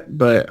see that,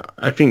 but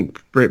I think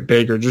Britt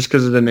Baker, just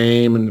because of the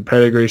name and the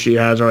pedigree she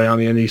has already on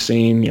the indie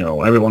scene,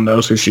 everyone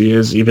knows who she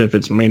is, even if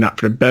it's maybe not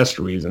for the best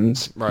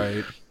reasons.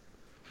 Right.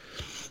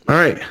 All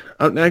right.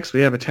 Up next,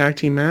 we have a tag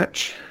team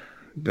match.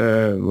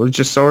 The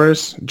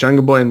Luchasaurus,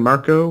 Jungle Boy and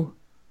Marco,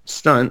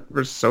 Stunt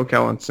versus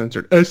SoCal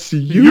Uncensored.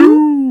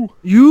 SCU!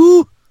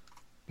 You?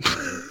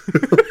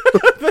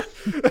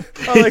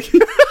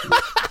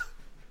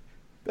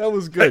 That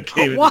was good.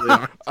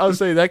 I was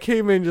saying that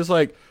came in just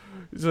like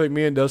it's like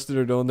me and Dustin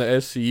are doing the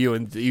SCU,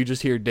 and you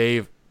just hear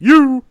Dave.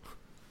 You.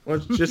 Well,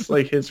 it's just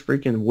like his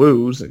freaking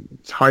woos.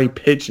 It's high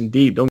pitched and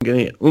deep. Don't get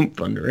any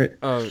oomph under it.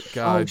 Oh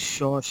God. Oh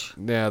shush.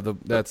 Yeah,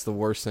 that's the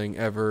worst thing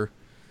ever.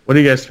 What do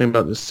you guys think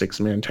about this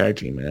 6-man tag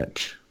team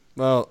match?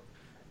 Well,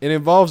 it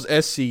involves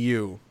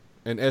SCU,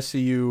 and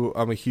SCU.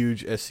 I'm a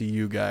huge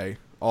SCU guy.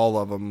 All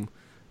of them.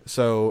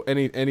 So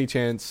any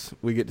chance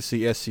we get to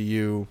see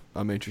SCU,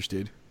 I'm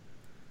interested.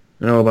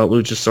 I know about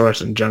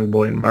Luchasaurus and Jungle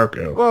Boy and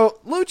Marco. Well,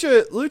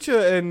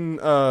 Lucha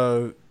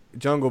and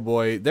Jungle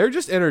Boy, they're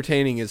just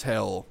entertaining as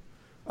hell.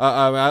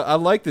 I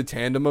like the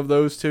tandem of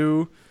those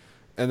two,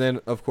 and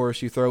then of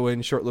course you throw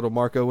in short little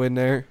Marco in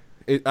there.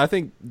 I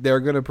think they're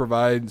going to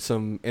provide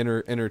some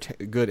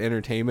good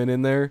entertainment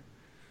in there.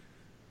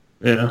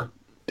 Yeah,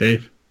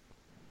 Dave.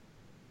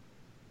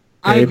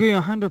 I agree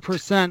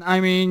 100%. I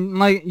mean,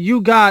 like,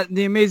 you got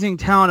the amazing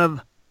talent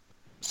of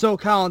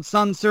SoCal and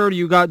Sunser,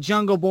 you got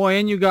Jungle Boy,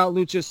 and you got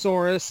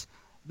Luchasaurus.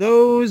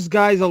 Those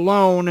guys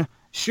alone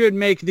should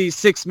make the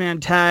 6-man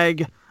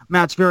tag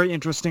match very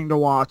interesting to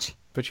watch.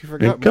 But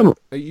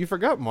you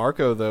forgot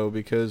Marco, though,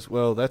 because,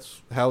 well,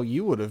 that's how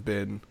you would have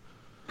been.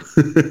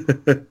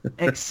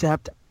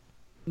 Except,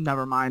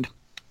 never mind.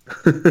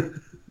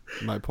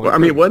 My point. Well, I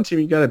mean, one team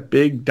you got a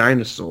big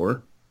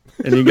dinosaur,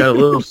 and you got a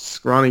little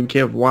scrawny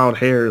kid with wild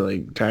hair,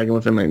 like tagging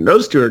with him. Like,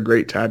 those two are a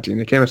great tag team.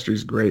 The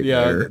chemistry's great.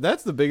 Yeah, there.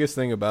 that's the biggest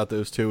thing about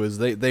those two is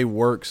they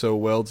work so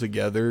well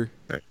together.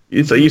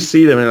 It's like you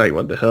see them and like,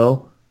 what the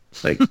hell?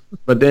 Like,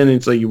 but then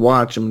it's like you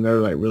watch them and they're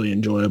like really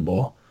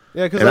enjoyable.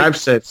 Yeah, because I've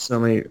said so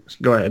many.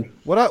 Go ahead.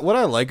 What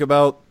I like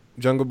about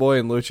Jungle Boy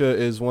and Lucha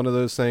is one of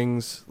those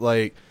things,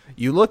 like,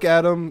 you look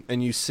at them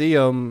and you see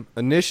them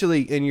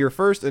initially, and your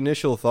first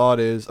initial thought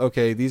is,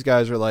 okay, these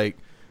guys are like,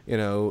 you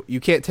know, you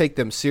can't take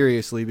them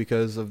seriously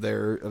because of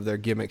their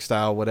gimmick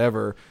style,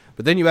 whatever.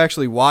 But then you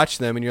actually watch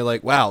them and you're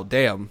like, wow,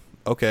 damn,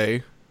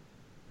 okay.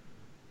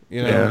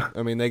 You know, yeah.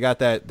 I mean, they got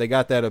that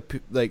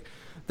like,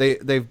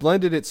 they've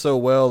blended it so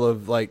well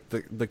of like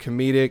the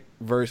comedic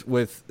verse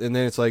with, and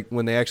then it's like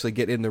when they actually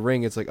get in the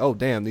ring, it's like, oh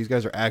damn, these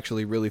guys are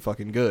actually really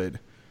fucking good.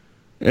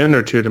 And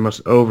they're two of the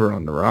most over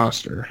on the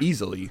roster.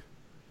 Easily.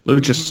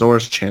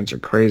 Luchasaurus chants are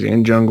crazy,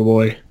 and Jungle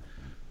Boy.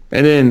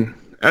 And then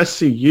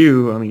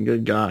SCU, I mean,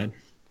 good God.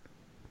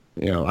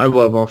 You know, I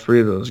love all three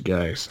of those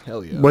guys.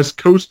 Hell yeah. West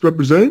Coast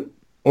represent,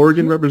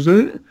 Oregon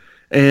represent,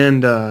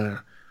 and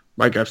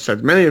like I've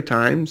said many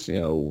times, you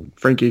know,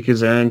 Frankie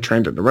Kazan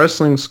trained at the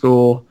wrestling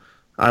school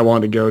I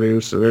want to go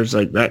to, so there's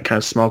like that kind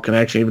of small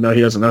connection, even though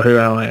he doesn't know who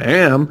I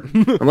am,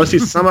 unless he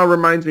somehow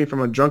reminds me from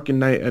a drunken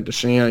night at the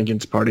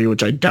Shenanigans party,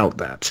 which I doubt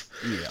that.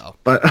 Yeah.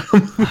 But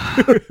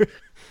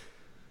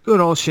Good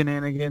old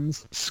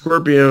Shenanigans.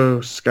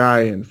 Scorpio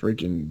Sky and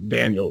freaking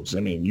Daniels. I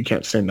mean, you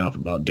can't say enough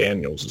about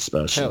Daniels,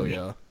 especially.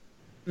 Hell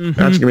yeah. Mm-hmm.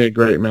 That's gonna be a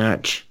great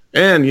match.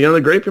 And you know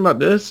the great thing about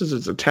this is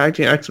it's a tag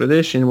team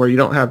expedition where you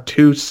don't have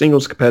two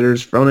singles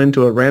competitors thrown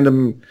into a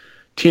random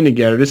team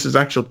together. This is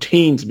actual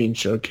teams being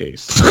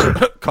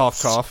showcased.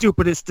 Cough, cough.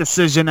 Stupidest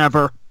decision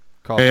ever.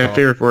 Cough, And I cough.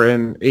 figure if we're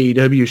in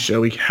AEW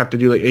show, we have to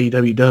do like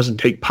AEW does and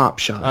take pop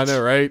shots. I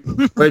know, right?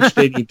 Which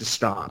they need to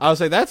stop. I'll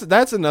say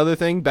that's another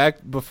thing. Back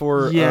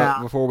before Yeah.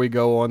 before we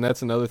go on,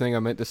 that's another thing I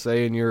meant to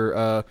say in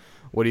your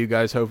what are you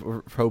guys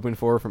hoping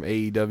for from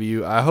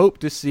AEW? I hope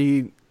to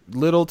see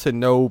little to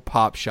no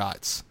pop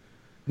shots.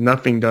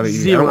 Nothing WWE. I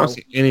Zero. don't want to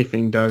see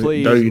anything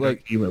Please, WWE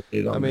like,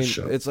 related on I mean, this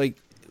show. it's like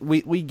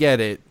we get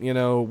it. You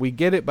know, we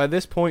get it. By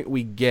this point,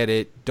 we get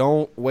it.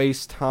 Don't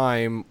waste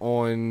time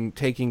on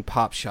taking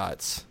pop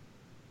shots.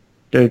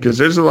 Okay, because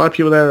there's a lot of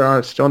people that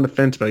are still on the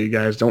fence about you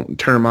guys. Don't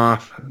turn them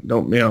off.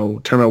 Don't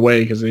turn them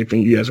away because they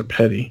think you guys are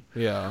petty.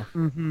 Yeah.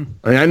 Mm-hmm.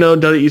 I mean, I know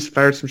WWE's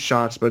fired some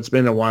shots, but it's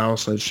been a while,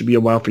 so it should be a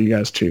while for you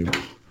guys too.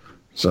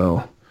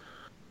 So,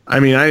 I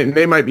mean,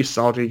 they might be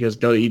salty because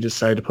WWE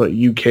decided to put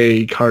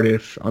UK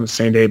Cardiff on the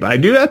same day, but I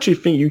do actually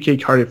think UK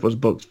Cardiff was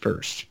booked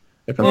first.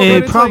 If I'm Well, It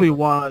but it's probably like-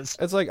 was.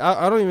 It's like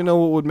I don't even know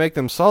what would make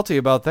them salty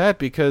about that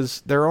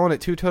because they're on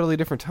at two totally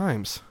different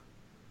times.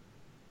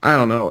 I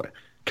don't know.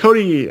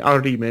 Cody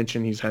already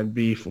mentioned he's had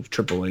beef with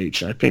Triple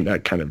H. I think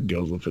that kind of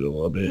deals with it a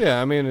little bit.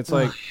 Yeah, I mean, it's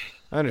like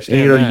I And understand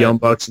you know, that. Young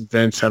Bucks and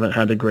Vince haven't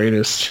had the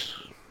greatest.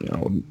 You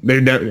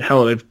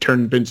know, they've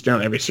turned Vince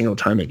down every single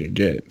time they could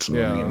get. So,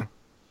 Yeah.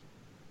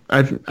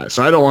 I mean,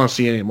 so I don't want to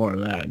see any more of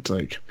that. It's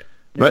like,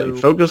 No. but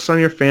focus on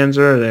your fans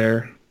that are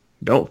there.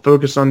 Don't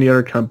focus on the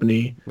other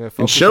company. Yeah, And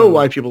focus show on-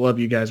 why people love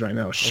you guys right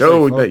now.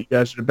 Show say that you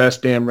guys are the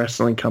best damn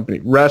wrestling company.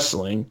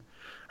 Wrestling.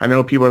 I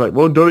know people are like,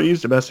 well,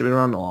 WWE's the best. They've been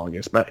around the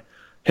longest. But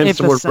hence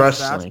the word Emphasize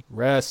that. wrestling.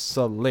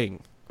 Wrestling.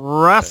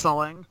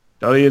 Wrestling.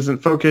 WWE isn't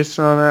focused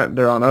on that.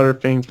 They're on other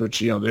things, which,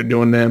 you know, they're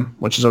doing them,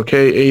 which is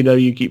okay.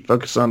 AEW keep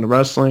focused on the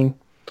wrestling.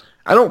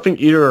 I don't think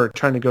either are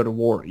trying to go to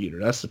war either.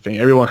 That's the thing.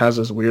 Everyone has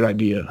this weird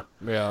idea.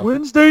 Yeah.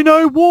 Wednesday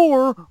Night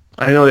War.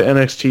 I know the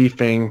NXT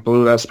thing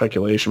blew that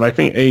speculation, but I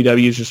think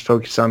AEW is just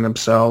focused on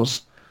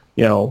themselves,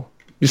 you know,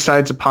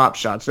 besides the pop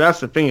shots.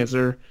 That's the thing is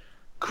they're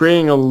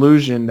creating an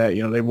illusion that,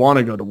 you know, they want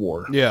to go to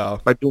war Yeah.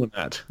 by doing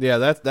that. Yeah,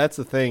 that's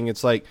the thing.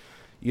 It's like,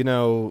 you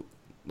know,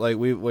 like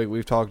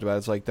we've talked about.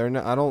 It's like they're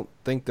not. I don't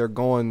think they're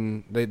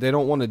going. They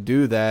don't want to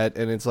do that.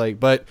 And it's like,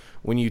 but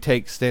when you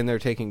stand there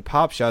taking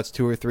pop shots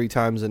 2 or 3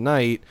 times a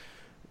night,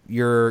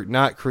 you're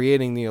not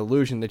creating the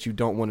illusion that you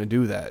don't want to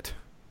do that.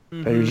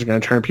 And you're just going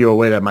to turn people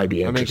away that might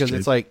be I mean, interested. because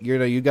it's like, you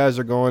know, you guys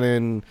are going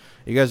in.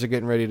 You guys are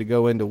getting ready to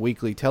go into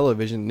weekly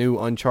television, new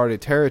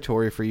uncharted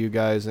territory for you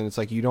guys, and it's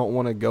like you don't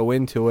want to go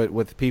into it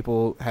with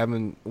people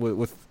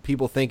with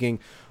people thinking,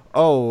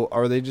 oh,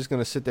 are they just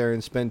going to sit there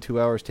and spend 2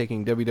 hours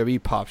taking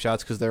WWE pop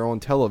shots because they're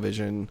on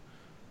television?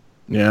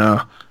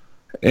 Yeah.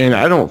 And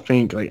I don't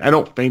think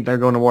they're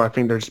going to war. I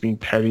think they're just being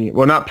petty.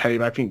 Well, not petty,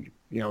 but I think,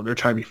 you know, they're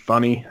trying to be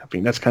funny. I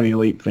think that's kind of the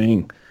elite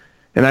thing.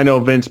 And I know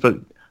Vince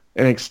put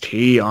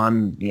NXT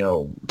on, you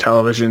know,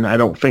 television. I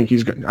don't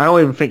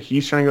even think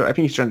he's trying to go. I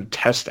think he's trying to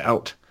test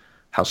out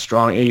how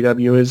strong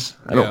AEW is.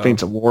 I don't think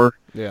it's a war.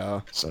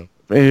 Yeah. So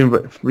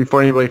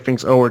before anybody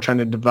thinks, oh, we're trying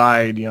to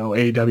divide,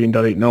 AEW and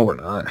WWE, no, we're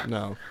not.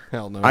 No,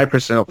 hell no. I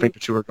personally don't think the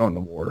two are going to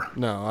war.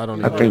 No, I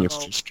don't I either. think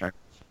it's just kind of...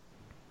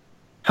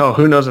 Hell,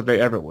 who knows if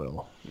they ever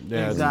will.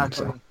 Yeah,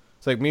 Exactly.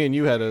 It's like me and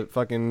you had a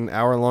fucking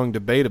hour-long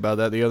debate about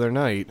that the other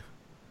night.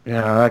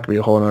 Yeah, that could be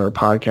a whole other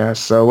podcast.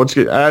 So what's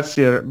good?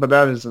 But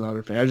that is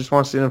another thing. I just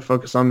want to see them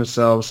focus on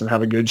themselves and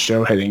have a good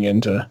show heading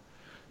into,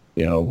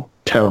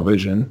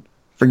 television.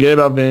 Forget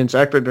about Vince.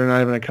 Act like they're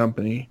not even a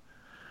company.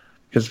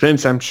 Because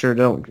Vince, I'm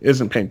sure,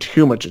 isn't paying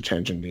too much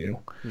attention to you.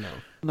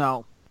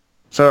 No.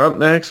 So up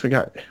next, we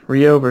got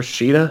Rio versus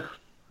Shida.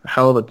 A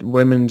hell of a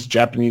women's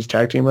Japanese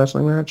tag team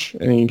wrestling match.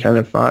 Any kind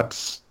of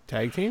thoughts?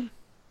 Tag team?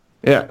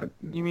 Yeah.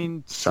 You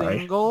mean Sorry.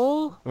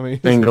 single? I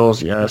mean,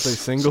 Singles, I yes. say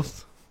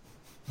singles.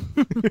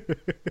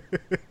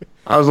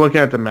 I was looking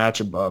at the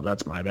match above.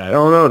 That's my bad.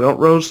 Oh, no, don't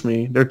roast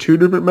me. They're two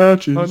different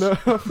matches. Oh,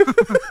 no.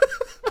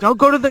 Don't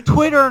go to the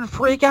Twitter and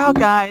freak out,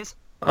 guys.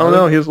 Oh,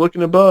 no, he was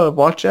looking above.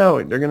 Watch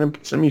out. They're going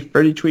to send me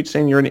 30 tweets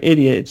saying you're an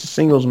idiot. It's a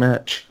singles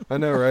match. I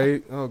know,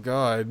 right? Oh,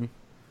 God.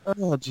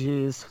 Oh,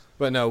 jeez.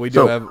 But no, we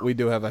do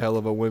have a hell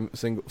of a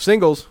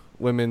singles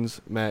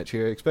women's match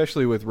here,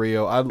 especially with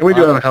Rio. We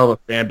do have a hell of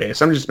a fan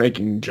base. I'm just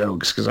making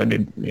jokes because I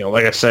did,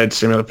 like I said,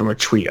 similar from a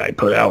tweet I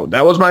put out.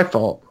 That was my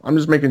fault. I'm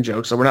just making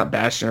jokes, so we're not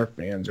bashing our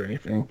fans or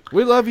anything.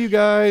 We love you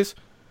guys.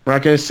 We're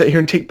not going to sit here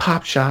and take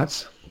pop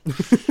shots.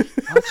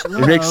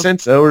 It makes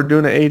sense, though. We're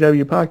doing an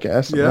AEW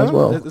podcast as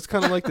well. It's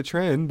kind of like the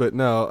trend, but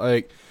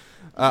no,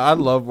 I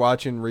love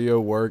watching Rio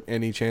work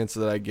any chance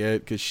that I get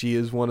because she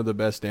is one of the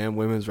best damn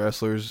women's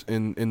wrestlers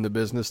in the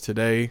business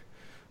today.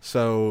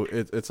 So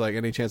it's like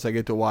any chance I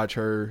get to watch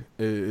her,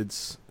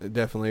 it's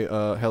definitely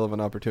a hell of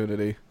an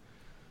opportunity.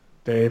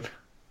 Dave?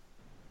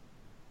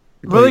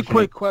 Really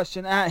quick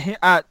question.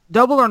 At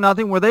Double or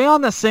Nothing, were they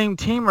on the same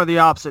team or the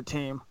opposite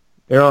team?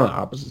 They're on the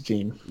opposite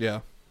team.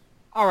 Yeah.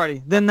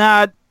 Alrighty, then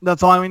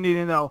that's all we need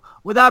to know.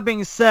 With that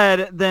being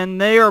said, then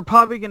they are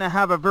probably going to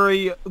have a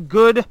very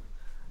good,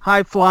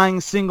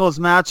 high-flying singles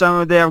match. I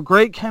mean, they have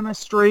great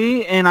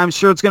chemistry, and I'm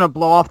sure it's going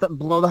to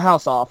blow the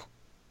house off.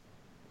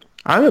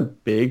 I'm a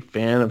big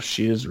fan of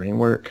Shida's ring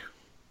work.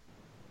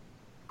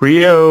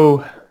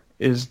 Rio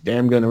is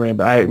damn good in the ring,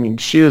 but I mean,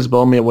 Shida's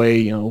blown me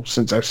away,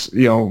 since I've,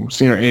 seen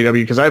her in AEW,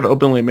 because I've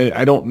openly admitted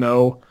I don't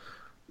know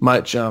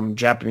much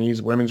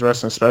Japanese women's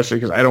wrestling, especially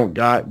because I don't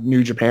got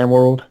New Japan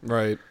World.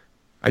 Right.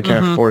 I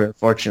can't afford it,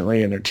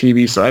 unfortunately, in their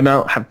TV, so I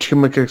don't have too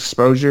much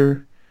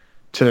exposure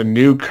to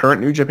the current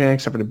New Japan,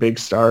 except for the big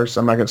stars.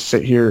 So I'm not going to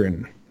sit here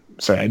and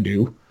say I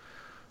do.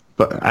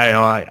 But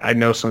I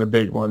know some of the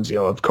big ones,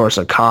 of course,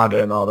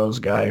 Okada and all those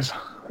guys,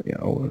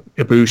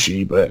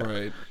 Ibushi. But,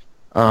 right.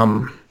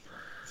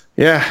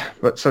 Yeah.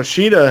 But so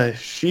Shida,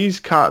 she's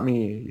caught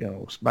me,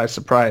 by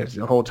surprise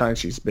the whole time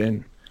she's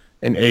been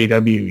in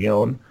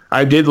AEW, and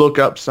I did look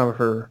up some of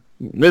her.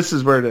 This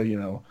is where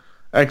the,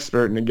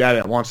 expert and the guy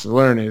that wants to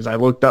learn is I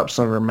looked up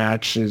some of her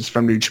matches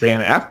from New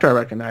Japan after I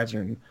recognized her,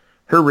 and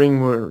her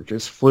ring work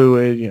is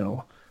fluid,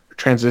 her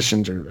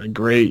transitions are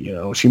great,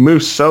 she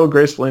moves so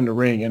gracefully in the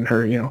ring, and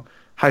her,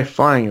 high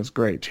flying is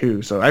great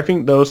too. So I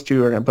think those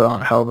two are going to put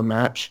on a hell of a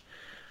match.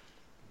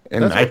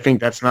 And I think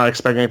that's not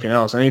expecting anything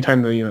else.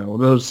 Anytime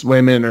those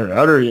women or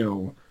other,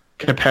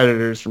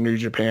 competitors from New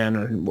Japan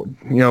or,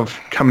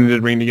 coming to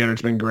the ring together,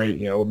 it's been great.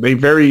 They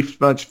very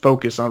much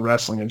focus on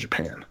wrestling in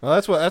Japan. Well,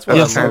 that's what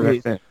Yes, I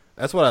love.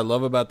 That's what I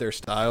love about their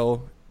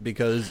style,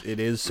 because it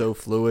is so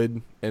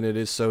fluid and it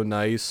is so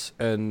nice.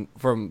 And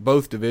from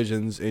both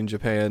divisions in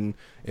Japan,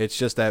 it's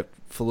just that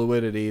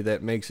fluidity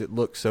that makes it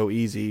look so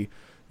easy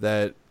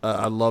that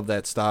I love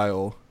that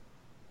style.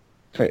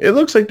 It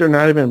looks like they're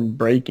not even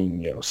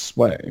breaking,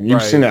 sweat. And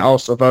you've seen it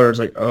also with others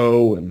like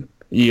O and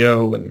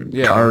Io and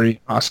Kari,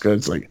 Asuka.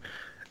 It's like,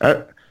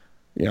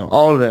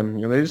 all of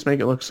them, they just make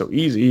it look so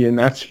easy. And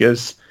that's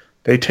because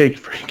they take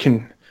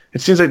it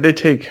seems like they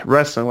take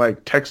wrestling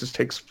like Texas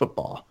takes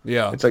football.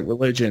 Yeah. It's like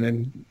religion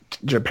in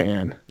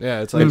Japan.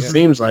 Yeah, it's like... It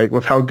seems like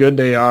with how good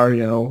they are,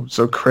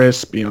 so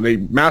crisp, they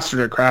master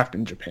their craft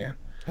in Japan.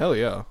 Hell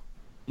yeah.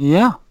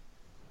 Yeah.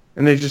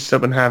 And they just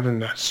have been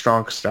having a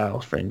strong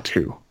style thing,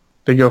 too.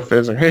 They go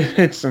physical.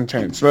 It's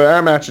intense. But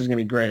that match is going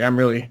to be great. I'm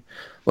really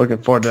looking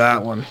forward to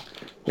that one.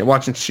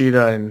 Watching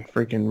Shida and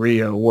freaking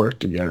Rio work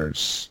together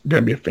is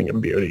going to be a thing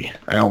of beauty.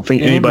 I don't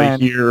think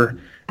anybody here,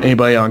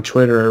 anybody on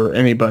Twitter, or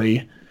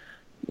anybody...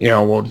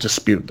 will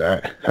dispute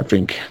that. I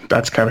think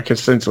that's kind of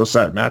consensus.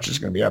 That match is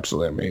going to be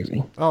absolutely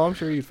amazing. Oh, I'm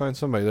sure you'd find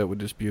somebody that would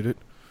dispute it.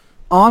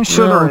 Oh, I'm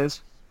sure there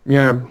is.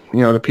 Yeah,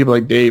 the people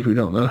like Dave who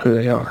don't know who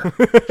they are.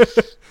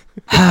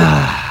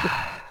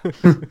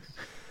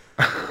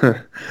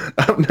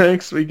 Up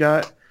next, we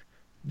got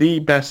the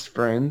Best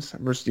Friends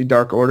versus the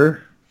Dark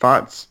Order.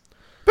 Thoughts?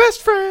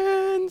 Best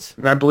Friends!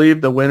 And I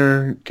believe the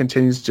winner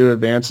continues to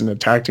advance in the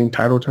tag team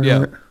title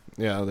tournament.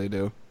 Yeah, they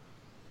do.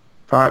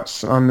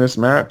 Thoughts on this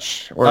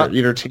match, or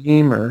either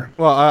team, or?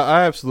 Well,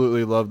 I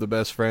absolutely love the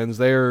Best Friends.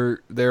 They're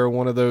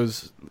one of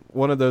those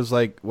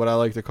like what I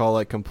like to call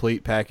like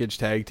complete package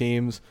tag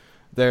teams.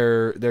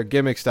 Their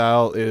gimmick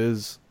style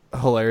is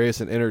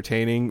hilarious and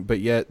entertaining, but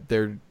yet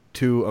they're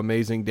two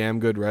amazing, damn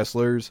good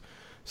wrestlers.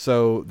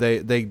 So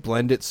they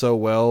blend it so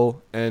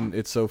well, and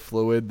it's so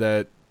fluid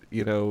that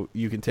you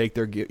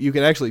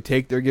can actually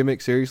take their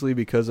gimmick seriously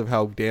because of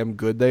how damn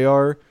good they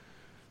are.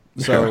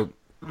 So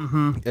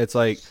it's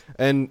like,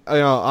 and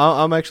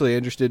I'm actually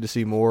interested to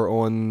see more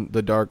on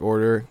the Dark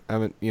Order. I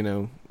haven't,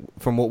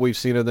 from what we've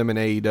seen of them in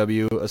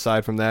AEW.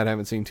 Aside from that, I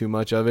haven't seen too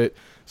much of it.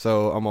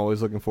 So I'm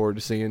always looking forward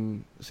to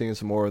seeing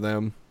some more of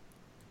them.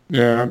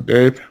 Yeah,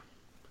 Dave.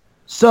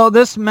 So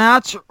this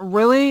match,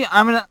 really,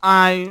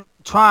 I'm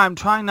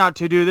trying not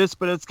to do this,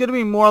 but it's gonna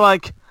be more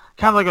like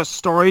kind of like a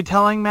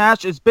storytelling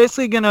match. It's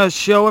basically gonna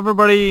show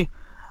everybody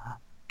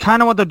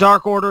kind of what the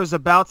Dark Order is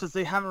about, since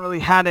they haven't really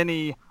had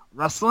any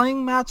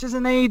wrestling matches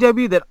in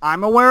AEW that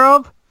I'm aware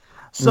of.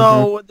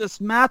 So this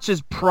match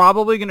is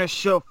probably going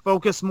to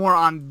focus more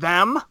on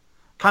them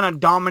kind of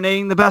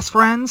dominating the Best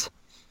Friends.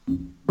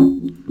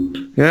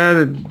 Yeah,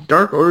 the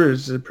Dark Order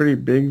is a pretty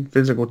big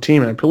physical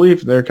team. I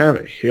believe they're kind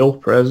of a heel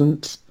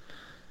presence.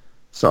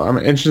 So I'm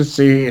interested to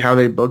see how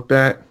they book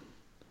that.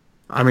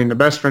 I mean, the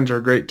Best Friends are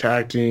a great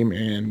tag team,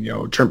 and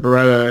Trent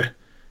Beretta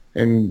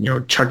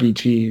and Chucky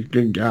T.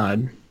 Good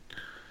God.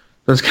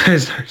 Those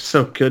guys are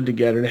so good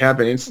together to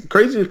happen. It's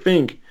crazy to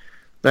think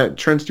that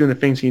Trent's doing the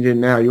things he did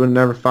now. You would have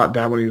never thought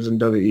that when he was in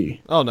WWE.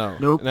 Oh no,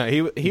 nope. No,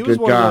 he was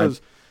one of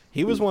those.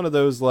 He was one of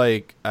those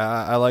like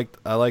I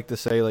like to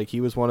say like he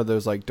was one of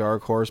those like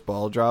dark horse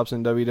ball drops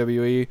in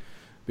WWE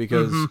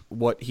because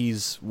what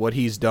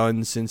he's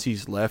done since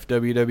he's left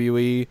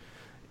WWE.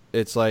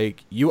 It's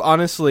like you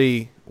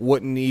honestly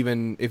wouldn't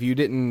even, if you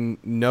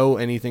didn't know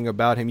anything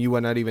about him, you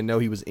would not even know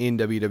he was in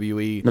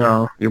WWE.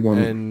 No, you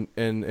wouldn't.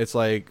 And it's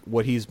like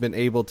what he's been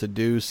able to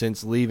do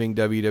since leaving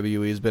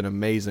WWE has been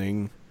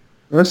amazing.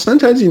 Well,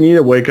 sometimes you need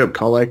a wake-up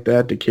call like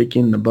that to kick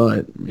in the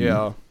butt.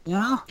 Yeah.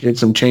 Get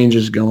some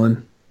changes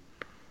going.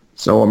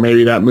 So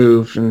maybe that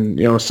move, and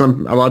a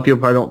lot of people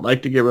probably don't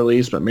like to get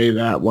released, but maybe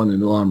that one in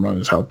the long run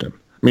has helped him.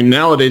 I mean,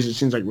 nowadays it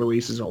seems like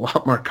releases are a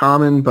lot more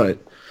common, but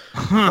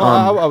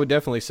well, I would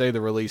definitely say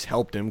the release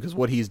helped him because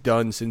what he's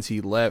done since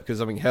he left. Because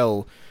I mean,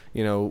 hell,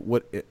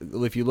 what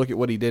if you look at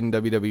what he did in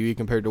WWE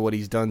compared to what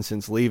he's done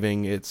since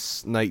leaving,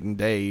 it's night and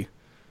day.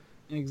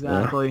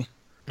 Exactly. Yeah.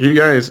 You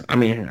guys, I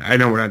mean, I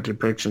know we're not doing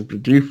predictions, but who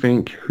do you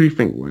think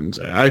wins?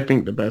 I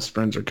think the Best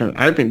Friends are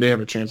I think they have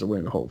a chance of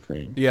winning the whole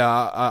thing. Yeah,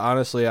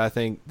 honestly, I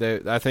think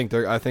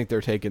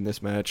they're taking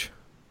this match.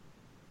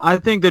 I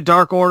think the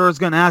Dark Order is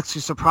going to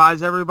actually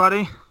surprise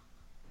everybody.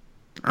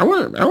 I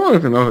want to know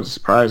if it's a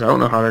surprise. I don't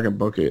know how they're going to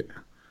book it.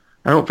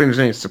 I don't think there's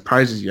any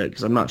surprises yet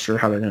because I'm not sure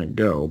how they're going to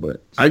go.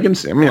 But I can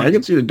see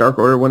the Dark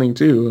Order winning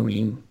too. I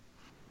mean,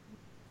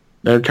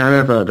 they're kind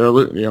of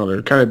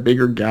they're kind of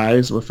bigger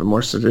guys with a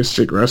more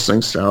sadistic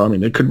wrestling style. I mean,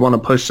 they could want to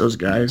push those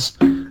guys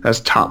as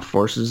top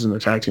forces in the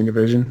tag team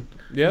division.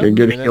 Yeah,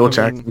 get a heel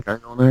tag team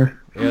kind of on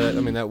there. Yeah,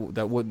 I mean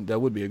that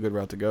would be a good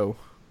route to go.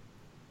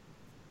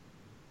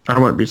 I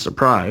wouldn't be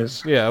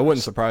surprised. Yeah, it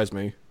wouldn't surprise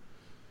me.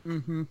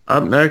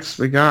 Up next,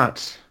 we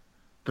got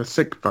the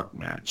sick fuck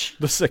match.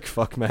 The sick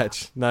fuck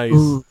match. Nice.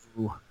 Ooh.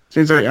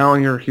 Seems like,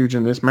 Alan, you're huge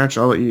in this match.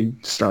 I'll let you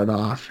start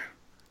off.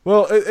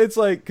 Well, it's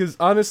like, because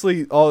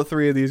honestly, all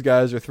three of these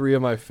guys are three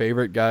of my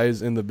favorite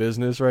guys in the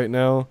business right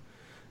now.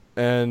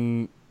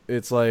 And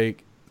it's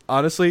like,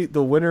 honestly,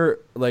 the winner,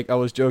 like I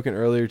was joking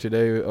earlier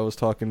today, I was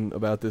talking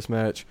about this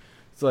match.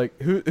 It's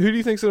like, who do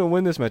you think's going to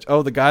win this match?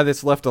 Oh, the guy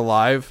that's left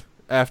alive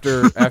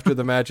after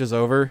the match is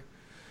over.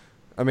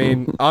 I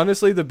mean,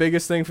 honestly, the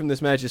biggest thing from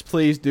this match is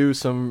please do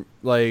some,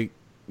 like,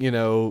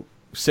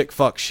 sick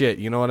fuck shit.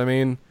 You know what I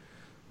mean?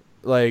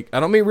 Like,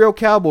 I don't mean real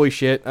cowboy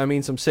shit. I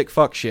mean some sick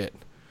fuck shit.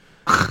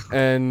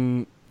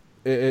 And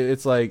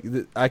it's like,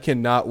 I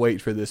cannot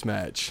wait for this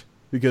match.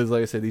 Because,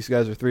 like I said, these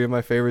guys are three of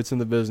my favorites in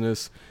the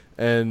business.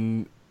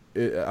 And,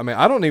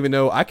 I don't even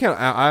know. I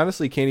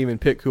honestly can't even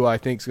pick who I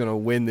think's going to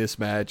win this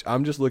match.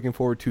 I'm just looking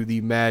forward to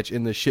the match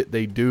and the shit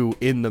they do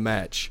in the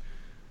match.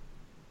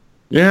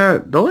 Yeah,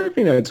 the only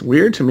thing that's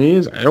weird to me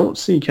is I don't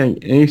see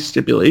any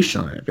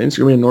stipulation on it. I think it's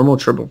going to be a normal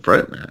triple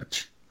threat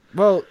match.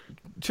 Well,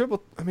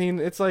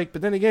 it's like,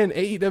 but then again,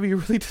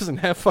 AEW really doesn't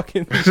have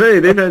fucking...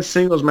 They've had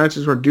singles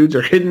matches where dudes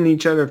are hitting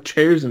each other with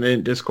chairs and they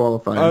didn't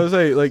disqualify them. I would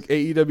say, like,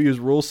 AEW's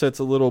rule set's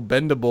a little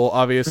bendable,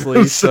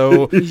 obviously,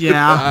 so...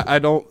 Yeah. I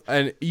don't...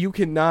 And you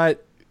cannot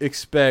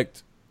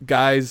expect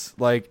guys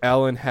like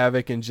Alan,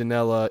 Havoc, and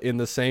Janela in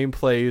the same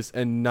place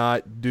and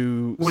not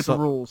do... With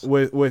rules.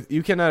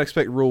 You cannot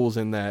expect rules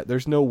in that.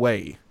 There's no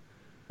way.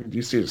 Do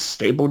you see a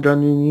staple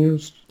gun you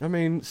used? I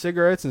mean,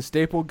 cigarettes and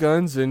staple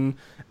guns and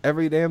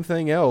every damn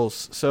thing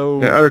else.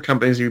 So yeah, other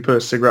companies, if you put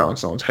a cigarette on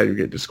someone's head, you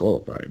get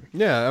disqualified.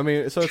 Yeah, I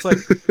mean, so it's like,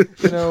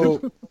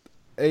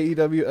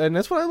 AEW, and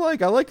that's what I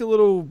like. I like the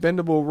little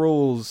bendable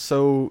rules.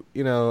 So,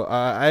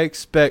 I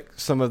expect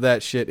some of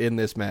that shit in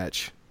this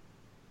match.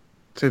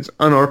 So it's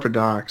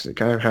unorthodox. It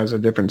kind of has a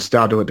different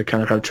style to it to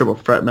kind of have triple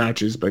threat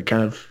matches, but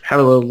kind of have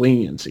a little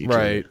leniency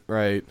to it.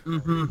 Right.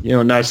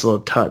 Mm-hmm. Nice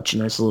little touch,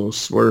 nice little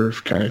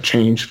swerve kind of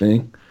change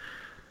thing.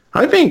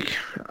 I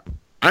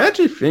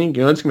actually think,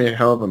 it's going to be a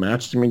hell of a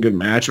match. It's going to be a good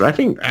match, but I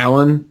think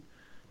Allen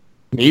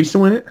needs to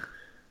win it.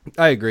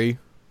 I agree.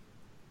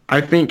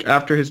 I think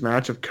after his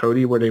match of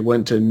Cody, where they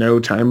went to no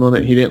time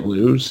limit, he didn't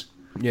lose.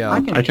 Yeah.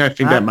 I kind of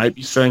think that might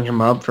be setting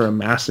him up for a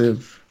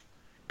massive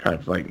kind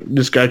of like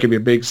this guy could be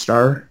a big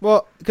star.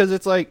 Well, because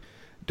it's like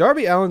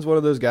Darby Allin's one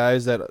of those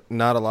guys that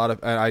not a lot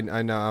of I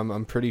know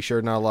I'm pretty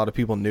sure not a lot of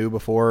people knew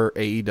before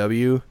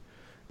AEW.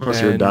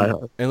 Unless you're a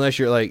diehard.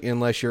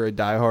 Unless you're a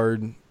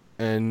diehard,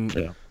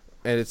 and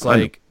it's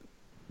like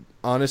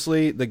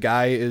honestly, the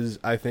guy is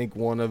I think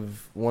one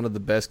of the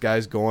best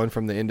guys going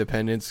from the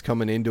independents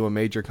coming into a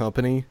major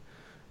company.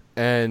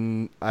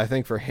 And I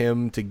think for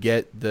him to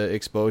get the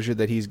exposure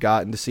that he's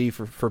gotten to see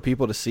for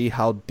people to see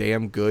how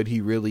damn good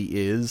he really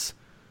is.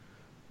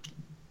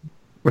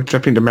 Which I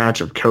think the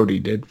match of Cody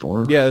did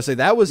for him. Yeah, so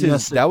that was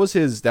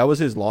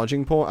his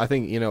launching point. I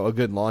think, a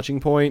good launching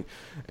point,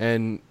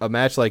 and a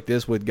match like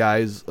this with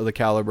guys of the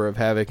caliber of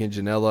Havoc and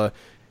Janela,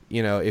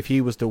 if he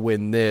was to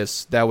win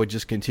this, that would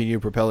just continue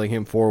propelling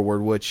him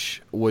forward,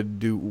 which would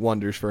do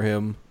wonders for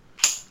him.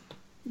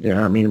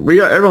 Yeah, I mean,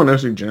 everyone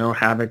knows who Janela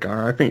Havoc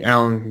are. I think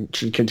Allen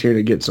should continue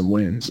to get some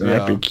wins, and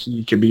I think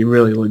he could be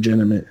really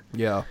legitimate.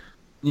 Yeah.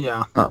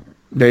 Yeah.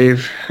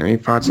 Dave, any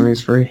thoughts on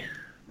these three?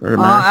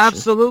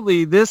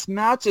 Absolutely. This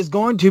match is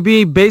going to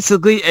be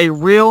basically a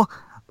real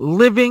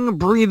living,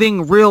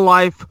 breathing,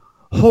 real-life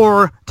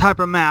horror type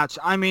of match.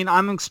 I mean,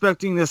 I'm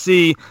expecting to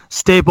see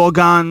staple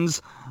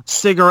guns,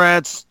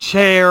 cigarettes,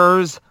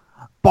 chairs,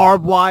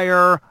 barbed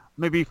wire,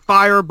 maybe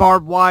fire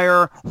barbed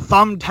wire,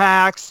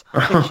 thumbtacks,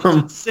 the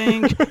kitchen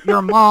sink,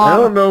 your mom. I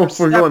don't know if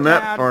we're going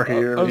that far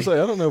here. I was like,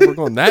 I don't know if we're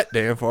going that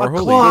damn far.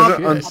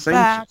 Holy Holy shit.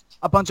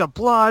 A bunch of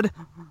blood.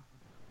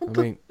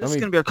 This is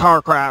going to be a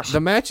car crash. The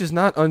match is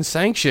not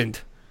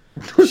unsanctioned.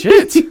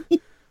 Shit.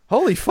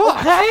 Holy fuck.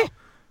 Okay.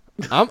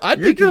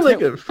 You're doing like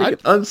a freaking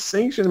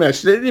unsanctioned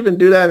match. They didn't even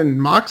do that in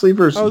Moxley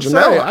versus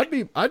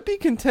Janela. I'd be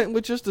content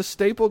with just a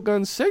staple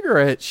gun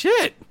cigarette.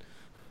 Shit.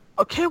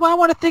 Okay, well, I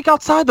want to think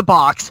outside the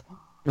box.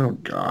 Oh,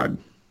 God.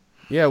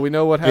 Yeah, we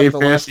know what happened the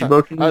last time.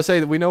 I would say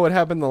that we know what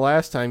happened the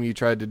last time you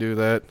tried to do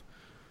that.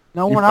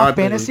 No, we're not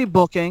fantasy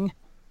booking.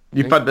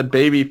 You thought the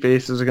baby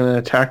faces are going to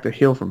attack the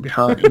heel from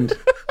behind.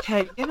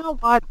 Okay, you know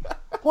what?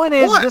 Point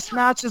is, this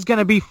match is going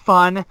to be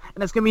fun,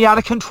 and it's going to be out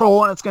of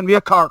control, and it's going to be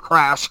a car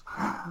crash.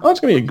 Oh, it's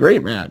going to be a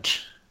great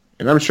match.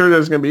 And I'm sure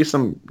there's going to be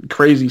some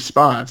crazy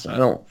spots. I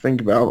don't think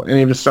about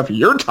any of the stuff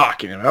you're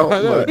talking about.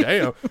 I know,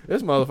 damn.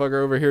 This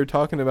motherfucker over here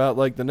talking about,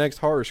 like, the next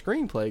horror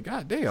screenplay.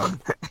 God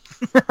damn.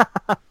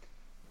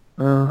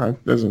 That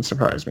doesn't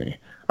surprise me.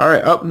 All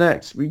right, up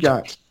next, we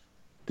got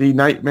the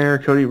Nightmare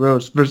Cody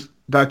Rhodes versus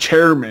the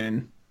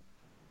chairman,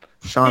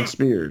 Sean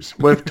Spears,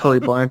 with Tully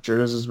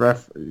Blanchard as his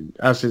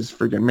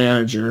freaking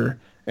manager,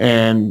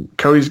 and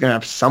Cody's gonna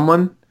have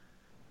someone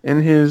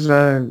in his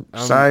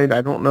side.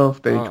 I don't know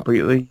if they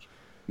completely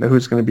know who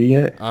it's gonna be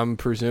yet. I'm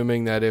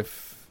presuming that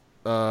if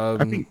I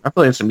feel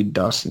like it's gonna be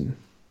Dustin.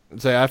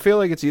 I feel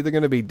like it's either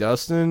gonna be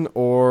Dustin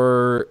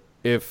or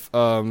if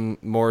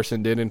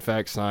Morrison did in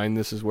fact sign,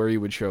 this is where he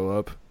would show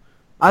up.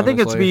 I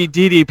think it's be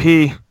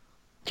DDP.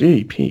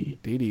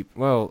 DDP.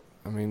 Well,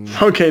 I mean...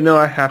 Okay, no,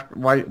 I have...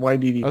 Why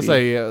DDP? I'll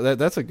say, yeah,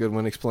 that's a good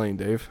one. Explain,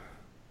 Dave.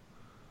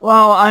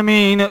 Well, I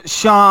mean,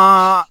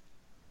 Sean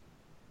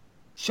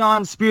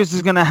Spears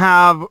is going to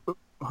have...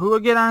 Who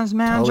again on his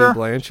manager? Tully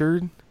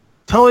Blanchard.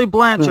 Tully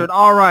Blanchard,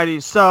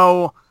 alrighty.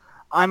 So,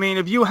 I mean,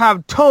 if you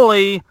have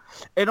Tully,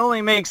 it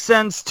only makes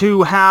sense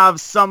to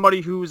have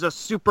somebody who's a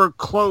super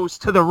close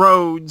to the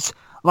Rhodes,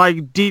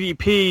 like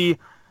DDP,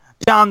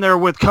 down there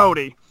with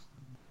Cody.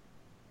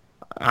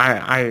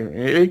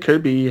 It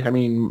could be. I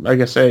mean,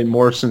 like I said,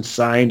 Morrison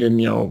signed, and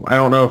I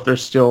don't know if they're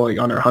still like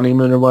on their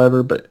honeymoon or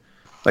whatever. But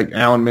like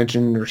Alan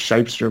mentioned, or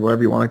Shipes or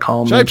whatever you want to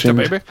call him, Shipester,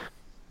 baby.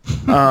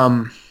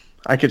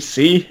 I could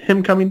see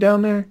him coming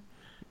down there.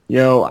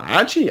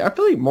 Actually, I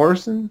feel like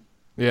Morrison.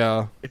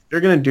 Yeah. If they're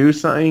gonna do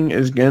something,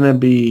 is gonna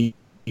be.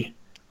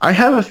 I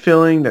have a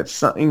feeling that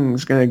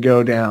something's gonna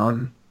go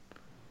down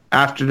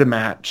after the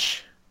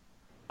match.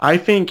 I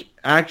think,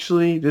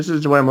 actually, this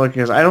is the way I'm looking,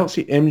 because I don't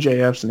see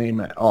MJF's name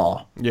at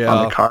all on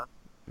the card.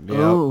 Yeah.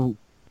 Oh.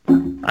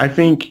 I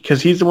think,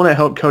 because he's the one that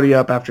helped Cody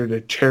up after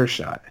the chair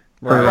shot.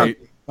 Right,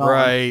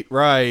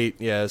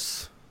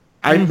 yes.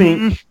 I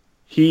think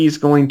he's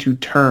going to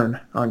turn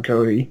on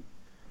Cody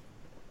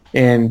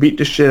and beat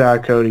the shit out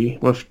of Cody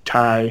with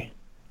Ty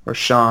or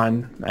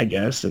Sean, I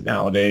guess,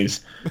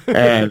 nowadays.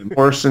 And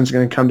Morrison's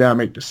going to come down and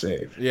make the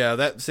save. Yeah,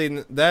 that's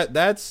the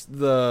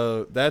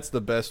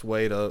best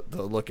way to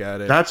look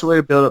at it. That's the way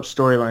to build up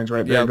storylines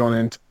right there going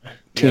into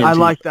TNT. I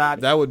like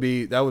that. That would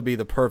be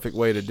the perfect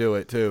way to do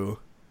it too.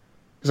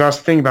 Because I was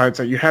thinking about it, it's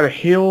like you had a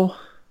heel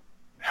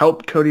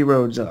help Cody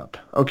Rhodes up.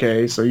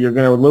 Okay, so you're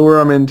going to lure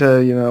him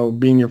into,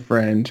 being your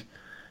friend,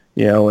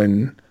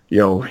 and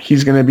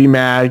he's going to be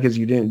mad because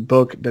you didn't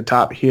book the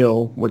top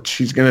heel, which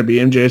he's going to be.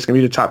 MJ is going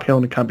to be the top heel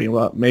in the company,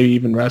 well, maybe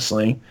even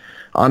wrestling,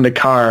 on the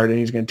card, and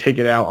he's going to take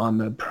it out on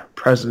the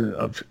president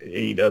of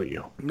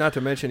AEW. Not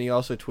to mention, he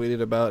also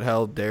tweeted about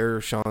how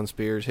dare Sean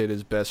Spears hit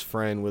his best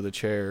friend with a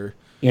chair.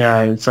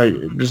 Yeah, it's like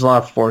there's a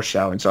lot of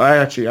foreshadowing. So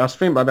I was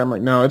thinking about that. I'm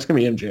like, no, it's gonna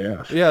be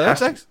MJF. Yeah,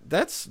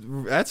 that's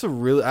a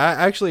really. I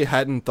actually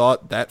hadn't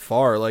thought that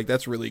far. Like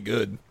that's really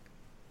good.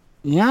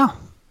 Yeah,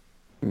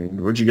 I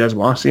mean, would you guys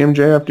want to see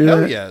MJF do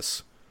Hell that?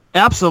 yes.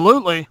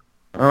 absolutely.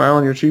 Oh,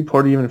 Alan, you're too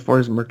poor to even afford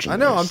his merchandise. I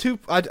know.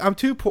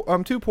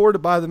 I'm too poor to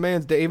buy the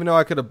man's day. Even though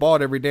I could have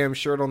bought every damn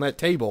shirt on that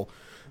table,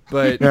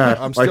 but Yeah,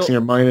 I'm flexing still.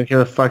 your money. Here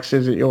the flex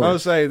is it yours? I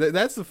would say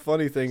that's the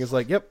funny thing is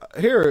like, yep,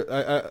 here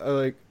I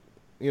like,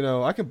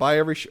 I can buy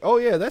every. Oh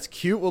yeah, that's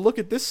cute. Well, look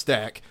at this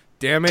stack.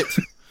 Damn it.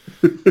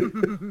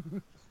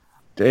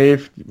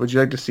 Dave, would you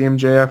like to see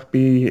MJF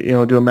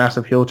do a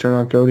massive heel turn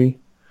on Cody?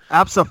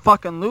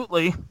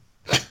 Abso-fucking-lutely.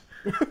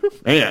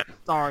 Man,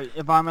 Sorry,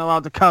 if I'm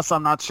allowed to cuss,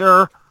 I'm not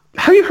sure.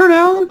 have you heard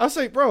Alan? I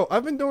say, bro,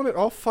 I've been doing it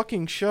all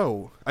fucking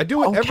show. I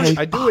do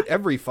it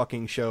every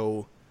fucking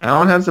show.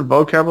 Alan has the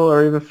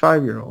vocabulary of a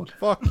 5-year-old.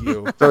 Fuck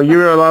you. So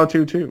you're allowed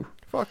to too.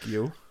 Fuck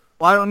you.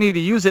 Well, I don't need to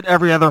use it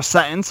every other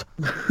sentence.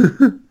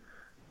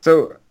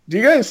 So, do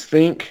you guys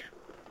think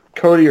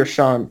Cody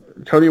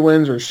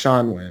wins or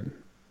Sean win?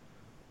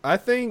 I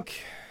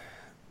think.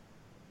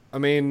 I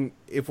mean,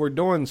 if we're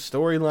doing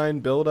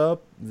storyline build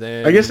up,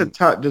 then I guess does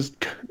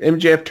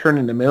MJF turn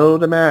in the middle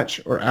of the match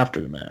or after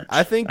the match?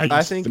 I think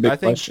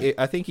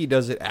he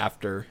does it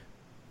after.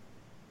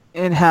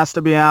 It has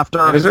to be after.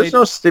 Because there's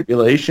no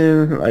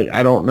stipulation. Like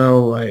I don't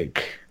know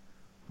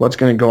what's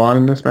going to go on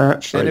in this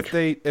match. And like, if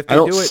they I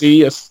don't do it,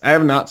 see I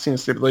have not seen a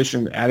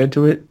stipulation added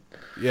to it.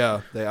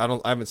 yeah, I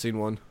haven't seen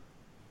one.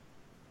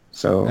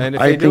 So And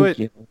if I they do think,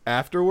 it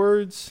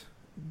afterwards,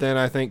 then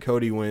I think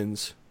Cody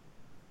wins.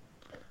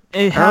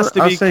 It has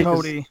to I'll be say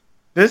Cody.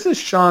 This is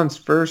Sean's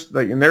first,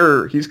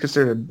 and he's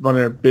considered one of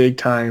their big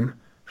time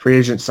free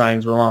agent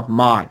signings off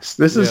Mox.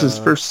 This is his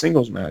first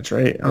singles match,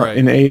 right? Right.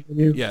 In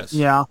AEW? Yes.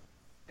 Yeah.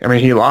 I mean,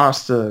 he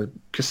lost the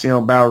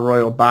Casino Battle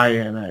Royal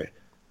buy-in at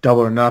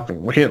Double or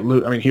Nothing. Well, he didn't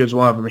lose. I mean, he was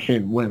one of them. He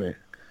didn't win it.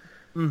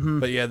 Mm-hmm.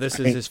 But yeah, this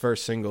is his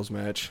first singles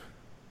match.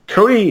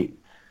 Cody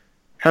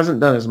hasn't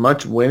done as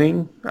much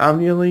winning out of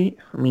the Elite.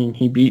 I mean,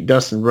 he beat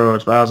Dustin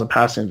Rhodes, but I was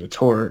passing the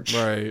torch.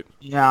 Right.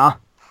 Yeah.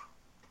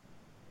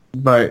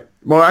 But,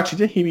 well, actually,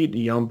 did he beat the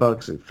Young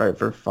Bucks at Fight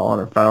for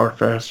Fallen or Fire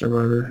Fest or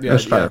whatever? Yeah.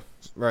 Yeah.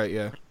 Right.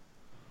 Yeah.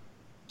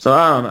 So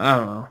I don't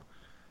know.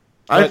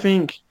 I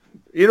think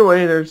either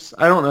way,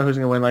 I don't know who's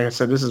going to win. Like I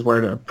said, this is where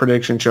the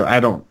prediction show.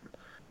 I don't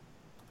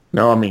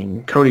know. I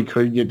mean, Cody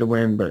could get the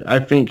win, but I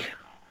think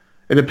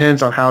it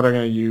depends on how they're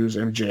going to use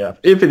MJF.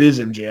 If it is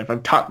MJF,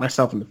 I've talked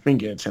myself into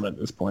thinking it's him at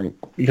this point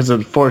because of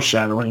the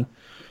foreshadowing.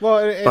 Well,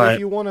 and if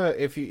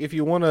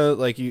you wanna,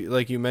 like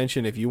you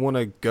mentioned, if you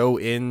wanna go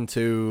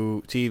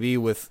into TV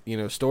with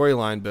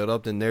storyline build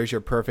up, then there's your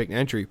perfect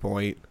entry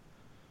point.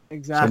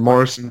 Exactly. So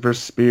Morrison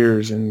versus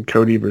Spears and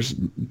Cody versus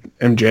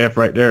MJF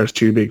right there is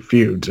two big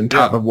feuds, on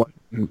top of what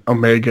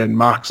Omega and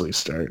Moxley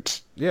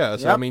starts. Yeah,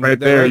 so I mean, right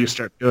there you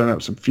start building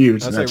up some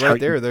feuds. I and say that's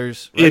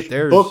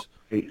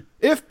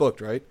if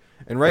booked right,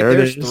 and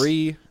there's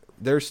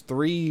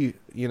three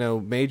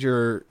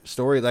major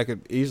story that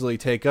could easily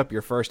take up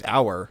your first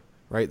hour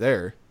right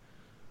there.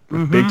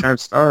 Big time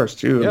stars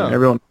too. Yeah, I mean,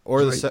 everyone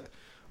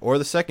or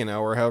the second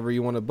hour, however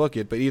you want to book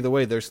it. But either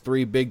way, there's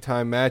three big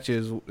time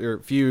matches or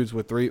feuds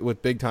with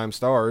big time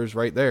stars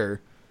right there.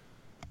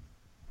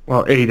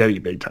 Well,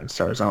 AEW big time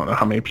stars. I don't know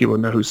how many people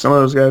know who some of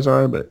those guys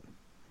are, but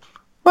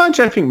I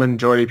think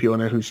majority of people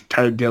know who's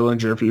Ty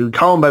Dillinger. If you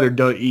call them by their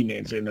WWE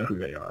names, they know who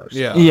they are. So.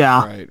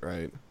 Yeah.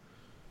 Right.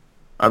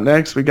 Up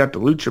next, we got the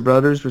Lucha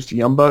Brothers versus the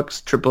Young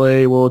Bucks,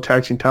 AAA World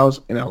Tag Team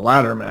titles in a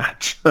ladder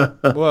match. Well,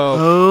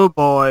 oh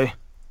boy.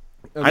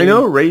 I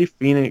know Ray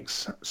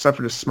Phoenix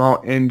suffered a small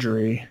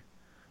injury,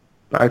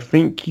 but I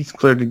think he's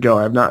cleared to go.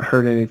 I've not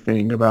heard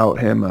anything about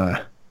him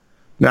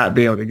not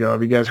being able to go.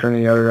 Have you guys heard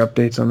any other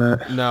updates on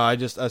that? No,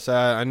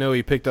 I know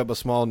he picked up a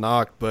small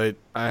knock, but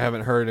I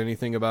haven't heard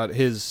anything about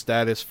his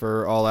status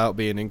for All Out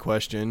being in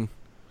question.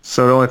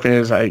 So the only thing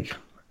is,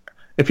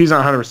 if he's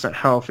not 100%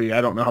 healthy, I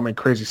don't know how many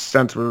crazy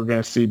stunts we were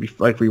going to see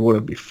like we would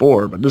have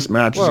before, but this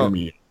match is going to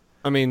be...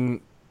 I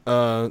mean,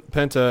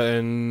 Penta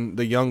and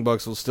the Young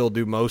Bucks will still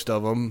do most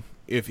of them,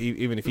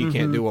 even if he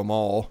can't do them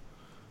all.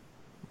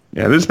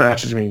 Yeah, this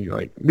match is going to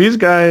be these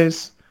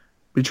guys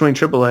between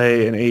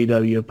AAA and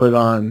AEW put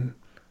on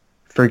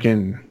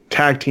freaking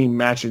tag team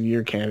match of the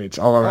year candidates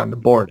all around the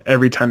board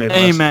every time they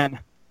Amen.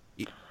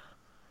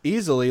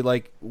 Easily,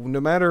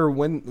 no matter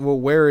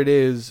where it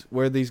is,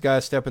 where these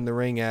guys step in the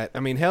ring at.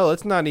 I mean, hell,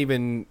 it's not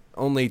even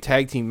only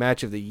tag team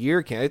match of the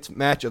year it's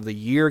match of the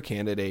year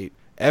candidate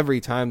every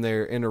time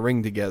they're in a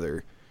ring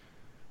together.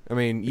 I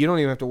mean, you don't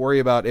even have to worry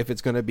about if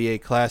it's going to be a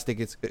classic.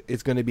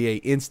 It's going to be a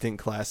instant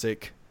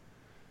classic.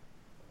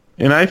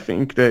 And I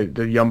think that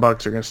the Young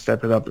Bucks are going to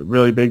step it up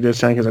really big this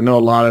time because I know a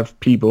lot of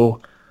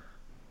people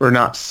were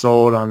not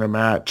sold on the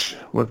match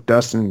with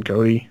Dustin and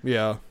Cody.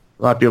 Yeah.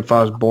 A lot of people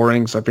thought it was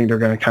boring, so I think they're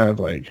going to kind of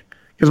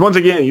because once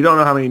again, you don't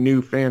know how many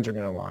new fans are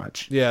going to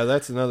watch. Yeah,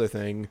 that's another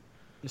thing.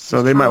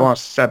 So they might want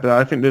to step it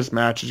up. I think this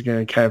match is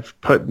going to kind of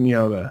put,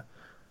 the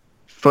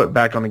foot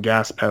back on the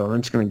gas pedal, and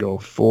it's going to go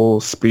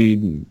full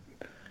speed.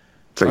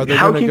 It's like, Are they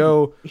going to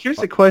go? Here's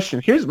the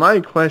question. Here's my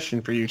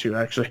question for you two,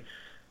 actually.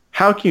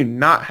 How can you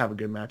not have a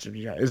good match if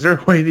you guys? Is there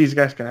a way these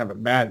guys can have a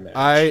bad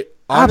match?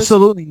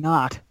 Absolutely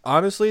not.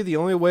 Honestly, the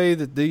only way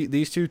that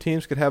these two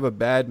teams could have a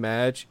bad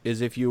match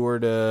is if you were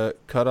to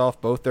cut off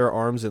both their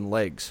arms and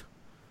legs.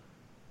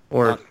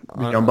 Or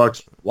the Young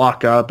Bucks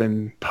walk up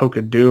and poke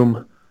a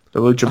Doom, the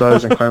Lucha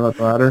Brothers, and climb up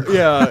the ladder.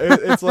 Yeah,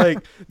 it's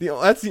like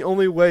that's the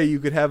only way you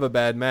could have a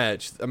bad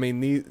match. I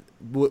mean,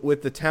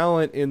 with the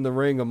talent in the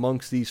ring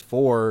amongst these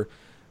four,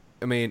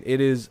 I mean,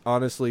 it is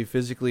honestly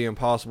physically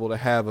impossible to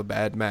have a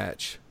bad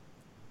match.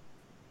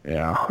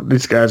 Yeah,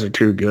 these guys are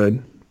too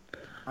good.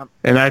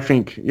 And I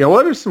think,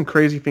 what are some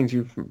crazy things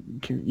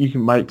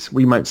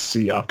we might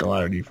see off the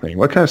ladder, do you think?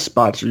 What kind of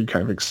spots are you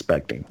kind of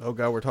expecting? Oh,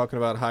 God, we're talking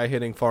about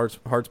high-hitting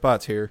hard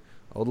spots here.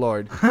 Oh,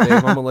 Lord. Dave,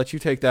 I'm going to let you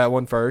take that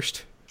one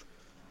first.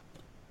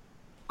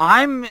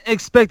 I'm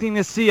expecting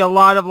to see a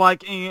lot of,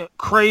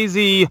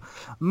 crazy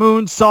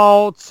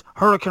moonsaults,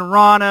 hurricane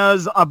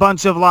ranas, a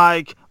bunch of,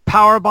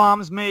 power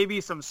bombs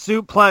maybe, some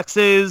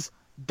suplexes,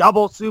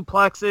 double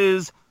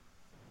suplexes,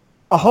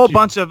 a whole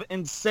bunch of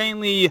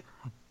insanely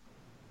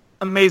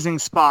amazing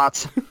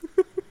spots.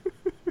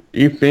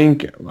 You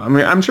think? I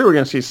mean, I'm sure we're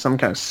gonna see some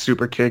kind of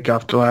super kick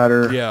off the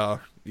ladder. Yeah.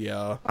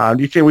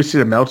 Do you think we see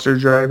the Meltzer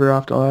driver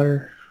off the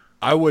ladder?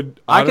 I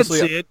could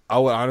see it. I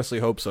would honestly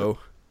hope so.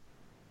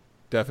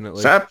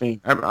 Definitely. Something.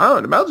 I don't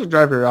know. The Meltzer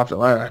driver off the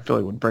ladder, I feel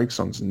like would break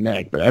someone's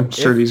neck, but I'm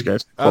sure these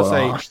guys pull it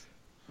off.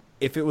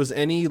 If it was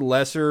any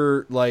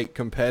lesser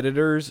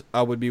competitors,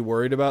 I would be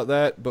worried about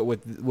that. But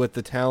with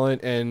the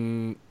talent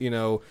and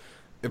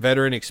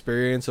veteran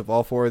experience of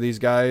all four of these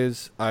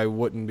guys, I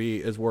wouldn't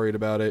be as worried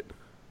about it.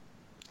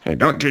 Hey,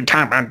 don't you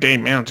talk about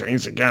Dave Meltzer.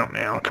 He's a goat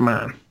now. Come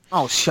on.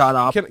 Oh, shut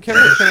up.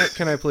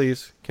 Can I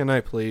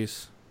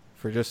please,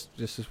 for just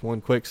this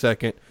one quick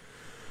second,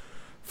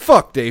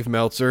 fuck Dave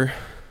Meltzer.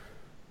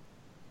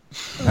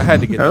 I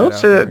had to get that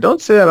out.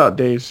 Don't say that about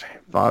Dave's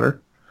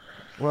father.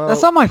 Well,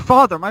 that's not my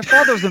father. My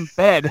father's in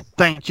bed.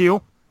 Thank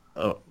you.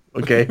 Oh,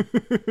 okay.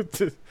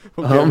 Okay,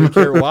 I don't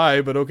care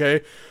why, but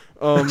okay.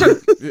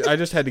 I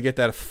just had to get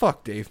that.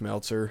 Fuck Dave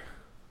Meltzer.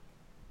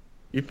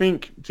 You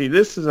think? See,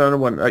 this is another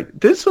one.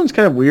 This one's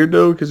kind of weird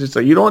though, because it's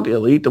you don't want the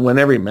Elite to win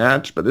every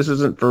match, but this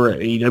isn't for an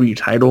AEW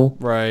title,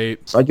 right?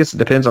 So I guess it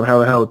depends on how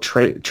the hell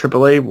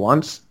AAA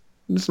wants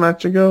this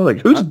match to go.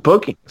 Who's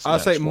booking this I'll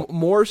match say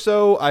more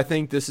so. I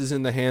think this is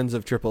in the hands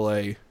of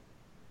AAA.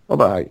 What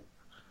about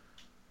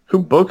who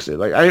books it?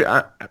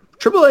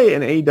 AAA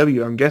and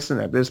AEW, I'm guessing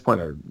at this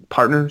point are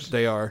partners.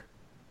 They are.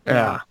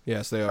 Yeah.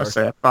 Yes, they are.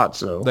 I thought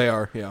so. They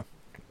are. Yeah.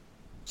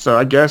 So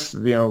I guess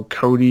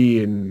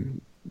Cody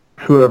and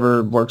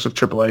whoever works with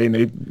AAA, and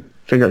they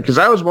figure out, because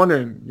I was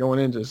wondering going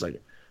into this,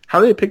 how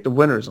do they pick the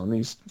winners on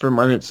these for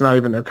money? It's not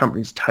even their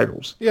company's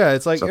titles. Yeah,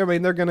 it's I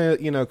mean, they're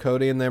gonna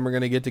Cody and them are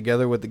gonna get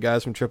together with the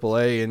guys from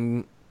AAA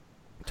and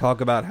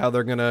talk about how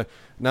they're gonna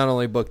not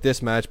only book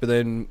this match, but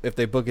then if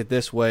they book it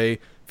this way,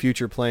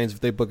 future plans. If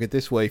they book it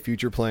this way,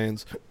 future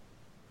plans.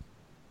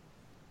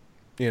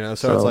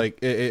 So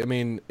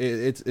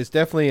it's it's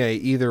definitely a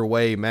either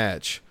way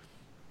match.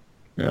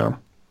 Yeah.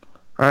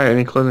 All right,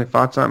 any closing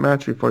thoughts on that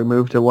match before we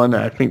move to one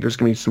that I think there's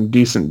going to be some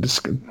decent,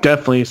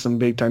 definitely some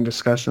big-time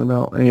discussion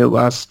about? Any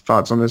last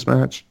thoughts on this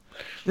match?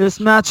 This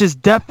match is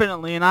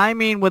definitely, and I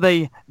mean with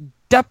a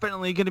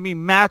definitely going to be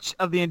match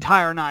of the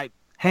entire night,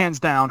 hands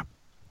down.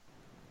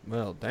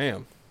 Well,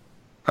 damn.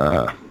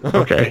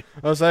 Okay.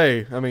 I'll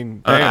say, I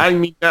mean,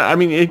 damn. I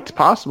mean, it's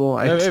possible.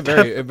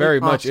 It very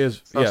much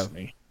is, yeah.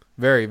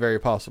 Very, very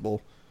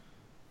possible.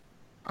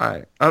 All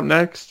right, up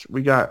next,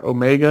 we got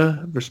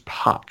Omega versus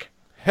Pac.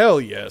 Hell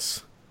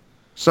yes.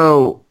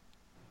 So,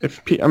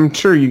 I'm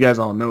sure you guys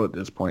all know at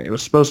this point, it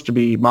was supposed to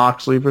be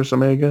Moxley versus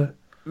Omega.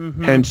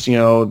 Mm-hmm. Hence,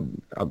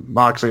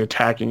 Moxley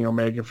attacking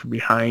Omega from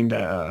behind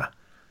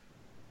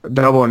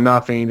Double or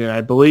Nothing. And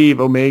I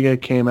believe Omega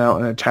came out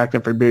and attacked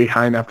him from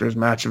behind after his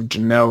match of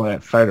Janela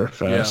at Fyter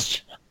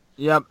Fest.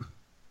 Yeah. Yep.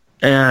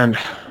 And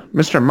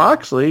Mr.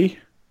 Moxley,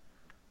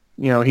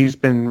 he's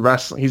been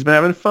wrestling. He's been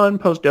having fun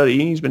post-WWE.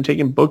 He's been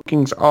taking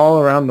bookings all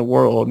around the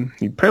world.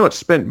 He pretty much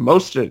spent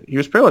most of it. He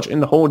was pretty much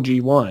in the whole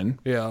G1.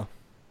 Yeah.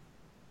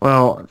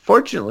 Well,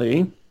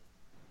 unfortunately,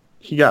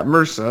 he got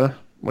MRSA,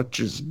 which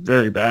is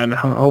very bad.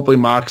 Hopefully,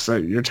 Mox,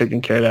 you're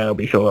taking care of that. It'll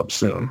be healed up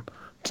soon.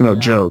 It's no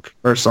joke.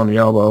 MRSA on the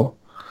elbow.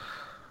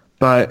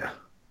 But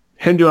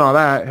him doing all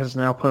that has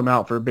now put him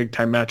out for a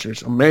big-time match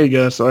against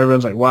Omega, so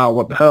everyone's like, wow,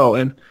 what the hell?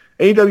 And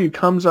AEW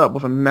comes up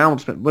with an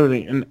announcement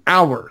literally an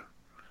hour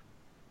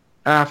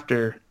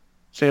after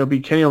saying it'll be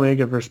Kenny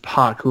Omega versus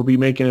Pac, who will be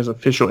making his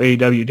official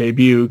AEW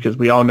debut, because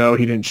we all know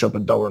he didn't show up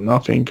at Double or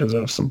Nothing because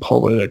of some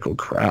political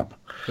crap.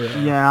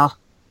 Yeah.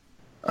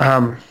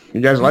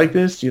 You guys like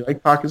this? Do you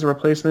like Pac as a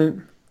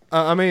replacement?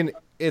 I mean,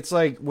 it's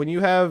like when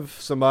you have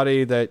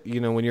somebody that,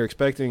 when you're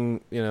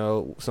expecting,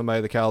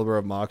 somebody the caliber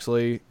of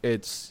Moxley,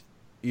 it's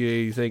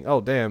you think,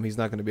 oh, damn, he's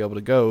not going to be able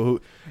to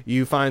go.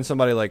 You find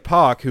somebody like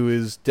Pac who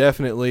is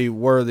definitely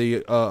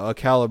worthy a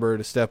caliber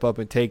to step up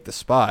and take the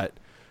spot.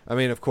 I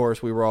mean, of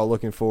course, we were all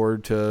looking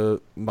forward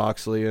to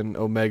Moxley and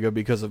Omega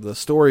because of the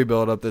story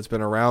build-up that's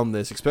been around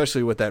this,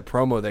 especially with that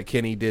promo that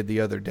Kenny did the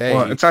other day.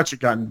 Well, it's actually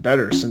gotten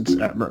better since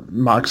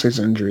Moxley's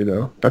injury,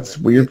 though. That's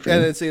weird.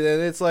 And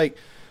it's like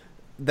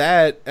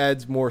that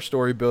adds more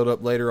story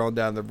build-up later on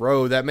down the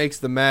road. That makes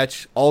the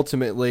match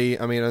ultimately,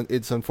 I mean,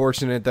 it's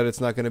unfortunate that it's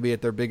not going to be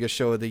at their biggest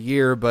show of the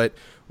year, but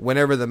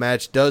whenever the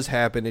match does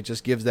happen, it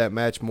just gives that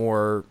match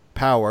more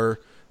power.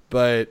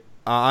 But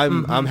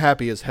I'm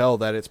happy as hell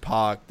that it's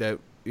Pac, that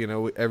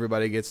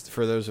everybody gets,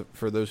 for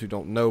those who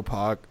don't know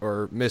Pac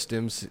or missed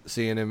him,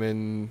 seeing him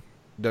in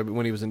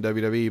when he was in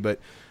WWE, but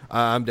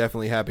I'm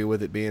definitely happy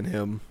with it being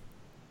him.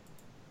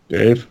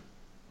 Dave?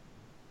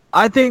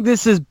 I think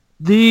this is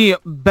the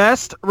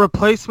best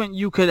replacement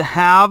you could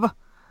have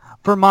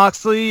for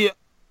Moxley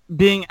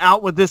being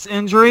out with this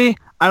injury.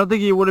 I don't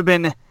think it would have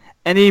been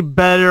any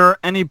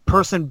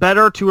person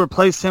better to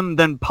replace him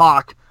than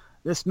Pac.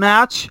 This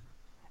match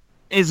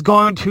is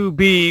going to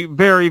be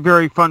very,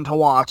 very fun to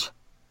watch.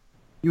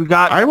 You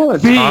got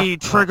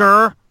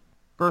V-Trigger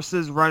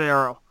versus Red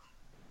Arrow.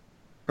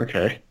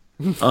 Okay.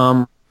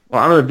 Well,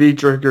 I'm going to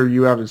V-Trigger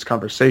you out of this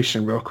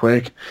conversation real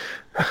quick.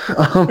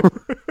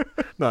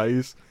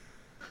 Nice.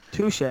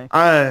 Touche.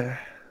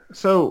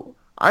 So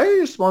I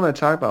just want to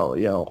talk about,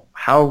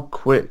 how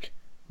quickly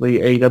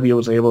AEW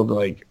was able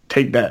to,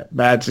 take that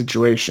bad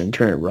situation and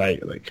turn it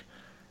right.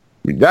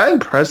 That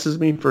impresses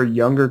me for a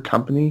younger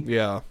company.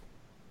 Yeah.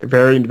 A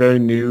very, very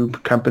new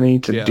company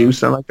to do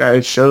something like that.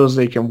 It shows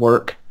they can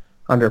work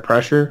under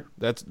pressure.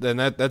 That's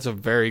a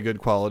very good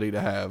quality to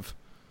have.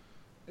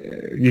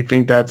 You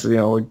think that's,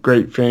 a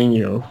great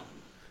thing,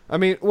 I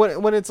mean,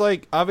 when it's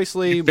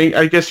obviously,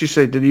 I guess you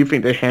say, did you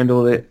think they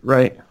handled it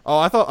right? Oh,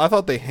 I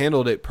thought they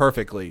handled it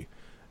perfectly.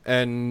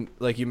 And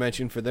like you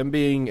mentioned, for them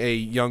being a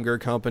younger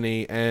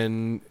company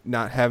and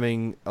not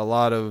having a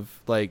lot of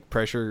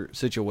pressure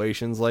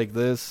situations like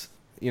this,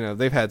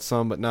 they've had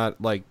some, but not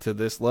to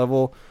this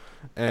level.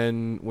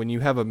 And when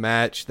you have a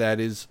match that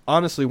is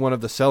honestly one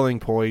of the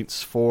selling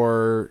points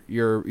for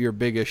your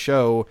biggest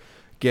show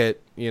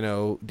get,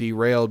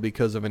 derailed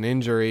because of an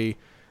injury,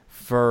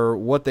 for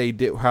what they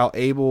did, how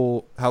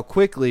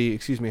quickly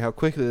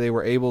they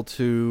were able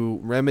to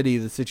remedy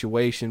the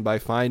situation by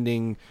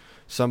finding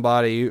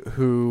somebody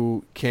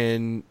who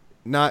can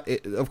not.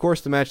 Of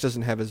course, the match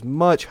doesn't have as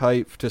much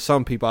hype to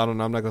some people. I don't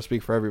know. I'm not going to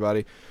speak for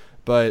everybody,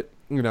 but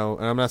and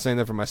I'm not saying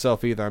that for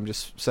myself either. I'm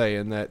just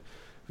saying that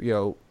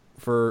to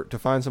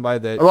find somebody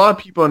that a lot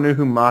of people knew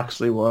who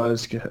Moxley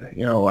was. I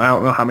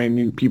don't know how many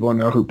new people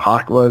know who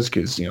Pac was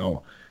because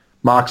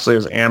Moxley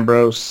as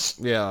Ambrose.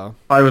 Yeah.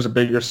 Probably was a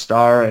bigger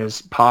star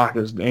as Pac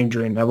as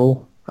Adrian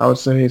Neville, I would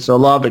say. So a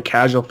lot of the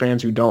casual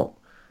fans who don't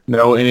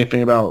know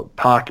anything about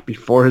Pac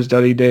before his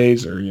Dudley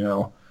days or,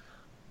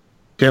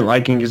 didn't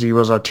like him because he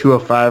was a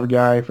 205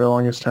 guy for the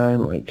longest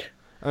time.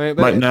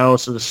 Might know.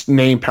 So the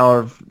name power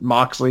of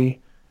Moxley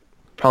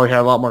probably had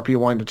a lot more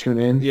people wanting to tune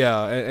in.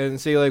 Yeah.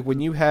 And see,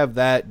 when you have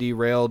that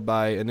derailed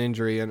by an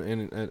injury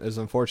and as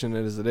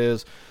unfortunate as it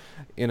is,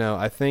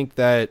 I think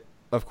that,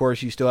 of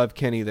course, you still have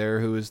Kenny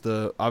there, who is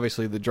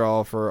obviously the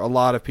draw for a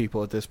lot of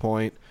people at this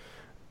point,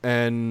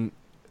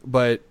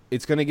 but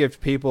it's going to give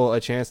people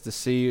a chance to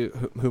see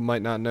who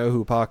might not know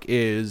who Pac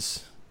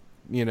is,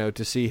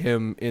 to see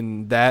him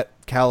in that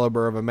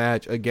caliber of a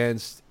match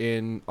against,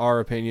 in our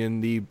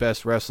opinion, the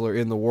best wrestler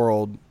in the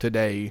world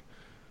today.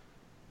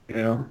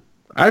 Yeah,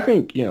 I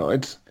think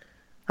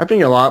I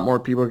think a lot more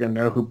people are going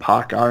to know who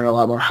Pac are, and a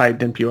lot more hype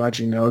than people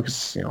actually know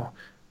because a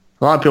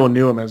lot of people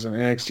knew him as an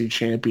NXT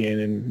champion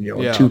and,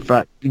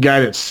 205, the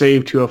guy that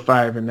saved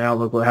 205, and now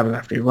look what happened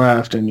after he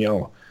left. And,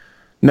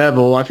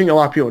 Neville, I think a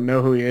lot of people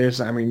know who he is.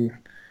 I mean,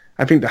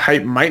 I think the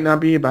hype might not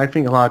be, but I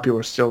think a lot of people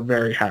are still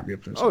very happy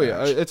with this match.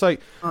 Yeah.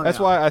 It's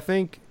why I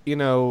think,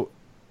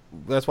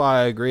 that's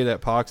why I agree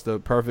that Pac's the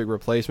perfect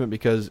replacement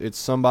because it's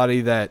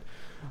somebody that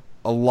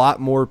a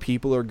lot more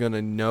people are going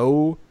to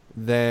know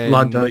than a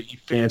lot of WWE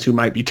fans who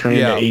might be turning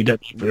to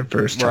AEW for the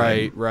first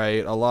time.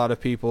 Right. A lot of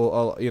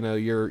people,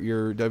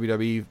 your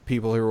WWE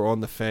people who are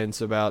on the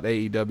fence about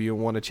AEW and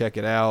want to check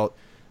it out.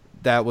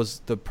 That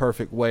was the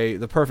perfect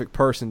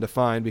person to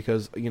find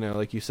because,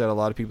 like you said, a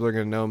lot of people are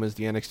going to know him as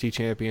the NXT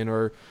champion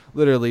or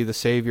literally the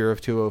savior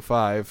of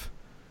 205.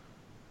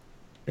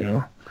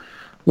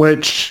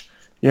 Which,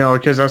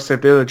 because I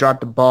said they would have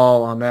dropped the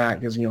ball on that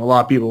because, a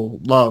lot of people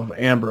love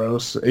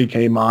Ambrose,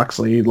 a.k.a.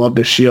 Moxley, love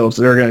the Shield,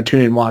 so they're going to tune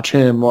in and watch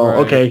him.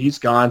 Well, okay, he's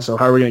gone, so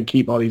how are we going to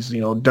keep all these,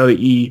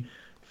 WWE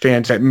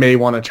fans that may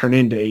want to turn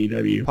into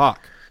AEW?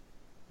 Pac.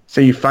 So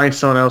you find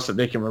someone else that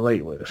they can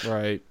relate with.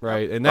 Right.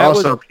 And that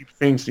also,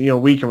 things,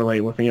 we can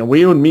relate with.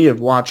 We and me have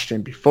watched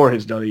him before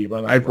his WWE,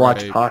 but I've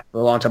watched Pac for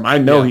a long time. I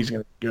know he's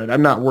going to be good.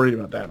 I'm not worried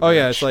about that. Oh,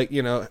 yeah, it's I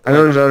know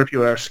there's other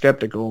people that are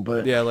skeptical,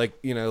 but... Yeah, like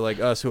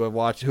us who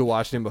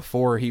watched him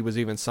before he was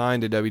even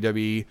signed to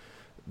WWE,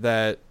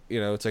 that,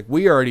 it's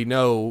we already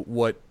know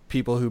what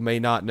people who may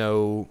not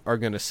know are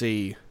going to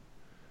see.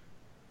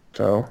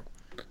 So,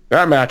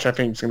 that match, I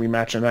think, is going to be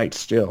match of the night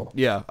still.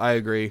 Yeah, I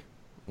agree.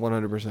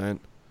 100%.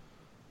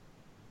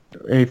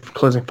 Any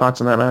closing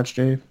thoughts on that match,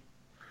 Dave?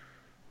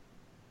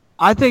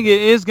 I think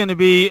it is going to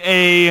be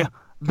a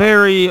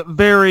very,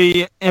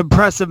 very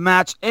impressive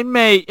match. It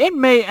may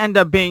end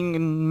up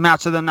being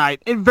match of the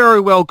night. It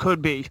very well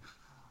could be.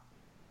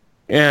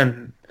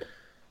 And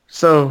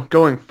so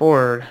going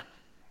forward,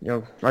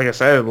 like I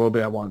said a little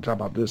bit, I want to talk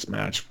about this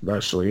match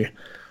especially.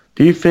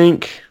 Do you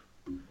think,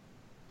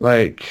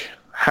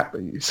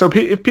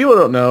 if people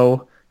don't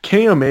know,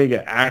 Kenny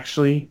Omega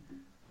actually,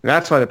 and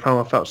that's why the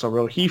promo felt so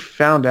real, he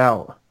found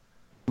out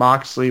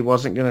Moxley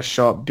wasn't going to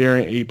show up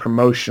during a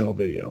promotional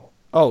video.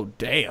 Oh,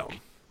 damn.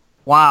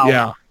 Wow.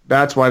 Yeah,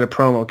 that's why the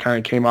promo kind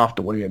of came off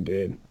the way it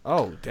did.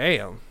 Oh,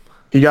 damn.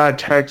 He got a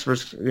text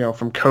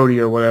from Cody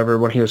or whatever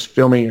when he was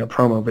filming a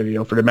promo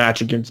video for the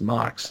match against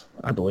Mox,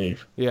 I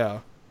believe. Yeah.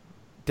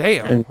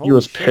 Damn. And he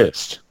was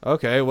pissed.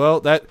 Okay, well,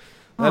 that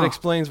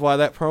explains why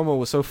that promo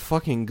was so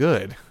fucking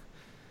good.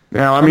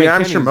 Now, I mean,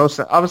 I'm sure most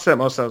of that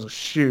was a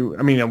shoot.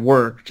 I mean, it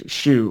worked,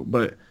 shoot,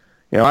 but,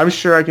 I'm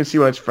sure I can see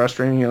why it's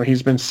frustrating.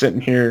 He's been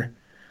sitting here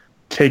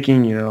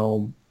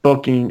taking,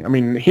 booking. I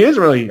mean, he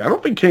isn't really, I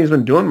don't think Kenny's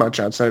been doing much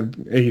outside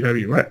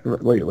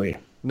AEW lately.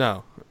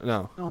 No.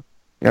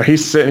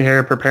 He's sitting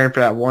here preparing for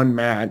that one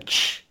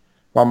match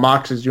while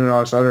Mox is doing all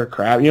this other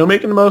crap.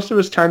 Making the most of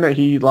his time that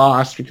he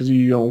lost because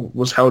he,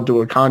 was held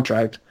to a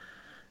contract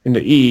in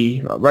the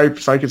E, right?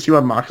 So I can see why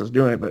Mox is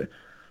doing it, but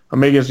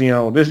Omega's,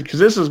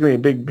 this is going to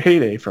be a big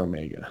payday for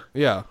Omega.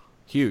 Yeah,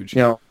 huge.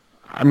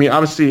 I mean,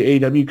 obviously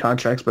AEW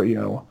contracts, but,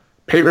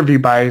 pay-per-view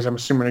buys, I'm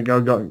assuming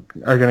are going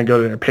to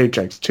go to their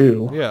paychecks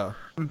too. Yeah.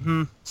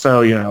 Mm-hmm.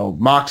 So,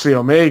 Moxley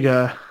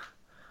Omega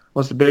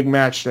was the big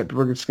match that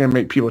we're just going to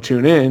make people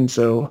tune in,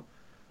 so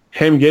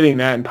him getting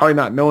that and probably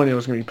not knowing it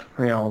was going to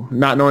be,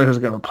 not knowing who was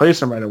going to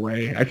replace him right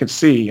away, I could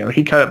see,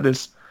 he cut up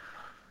this,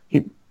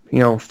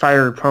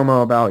 fire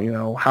promo about,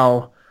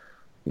 how,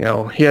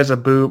 he has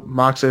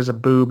Mox has a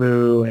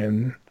boo-boo,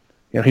 and,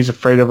 he's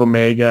afraid of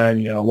Omega,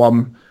 and,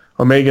 while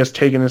Omega's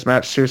taking this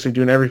match seriously,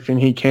 doing everything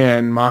he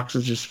can, Mox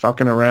is just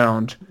fucking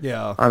around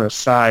on his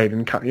side,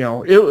 and,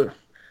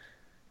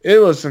 it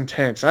was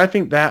intense. I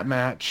think that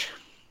match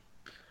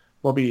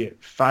will be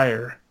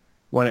fire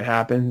when it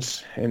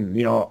happens, and,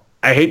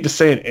 I hate to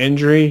say an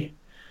injury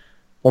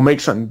will make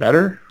something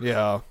better.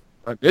 Yeah.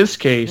 But in this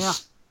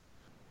case,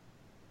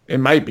 it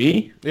might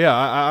be. Yeah,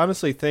 I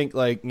honestly think,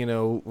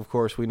 of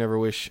course, we never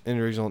wish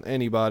injuries on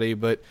anybody,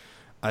 but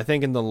I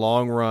think in the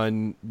long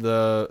run,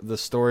 the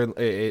story,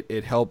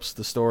 it helps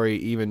the story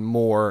even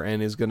more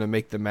and is going to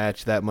make the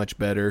match that much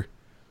better.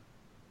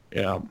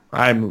 Yeah,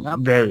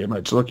 I'm very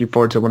much looking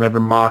forward to whenever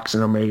Mox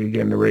and Omega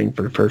get in the ring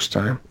for the first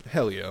time.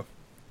 Hell yeah.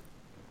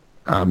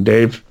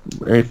 Dave,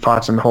 any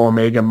thoughts on the whole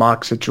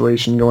Omega-Mox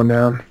situation going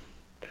down?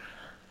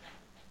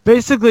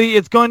 Basically,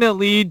 it's going to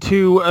lead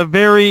to a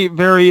very,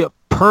 very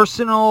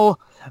personal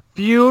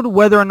feud,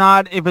 whether or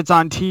not if it's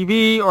on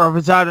TV or if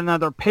it's at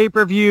another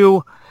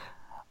pay-per-view.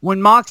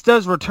 When Mox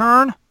does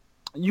return,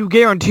 you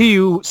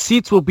guarantee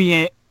seats will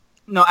be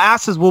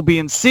asses will be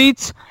in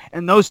seats,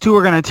 and those two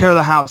are going to tear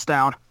the house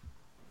down.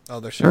 Oh,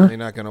 they're certainly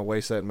not going to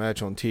waste that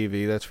match on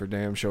TV. That's for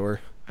damn sure.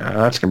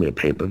 That's going to be a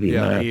pay-per-view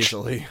match. Yeah,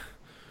 easily.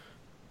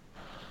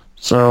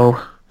 So,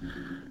 all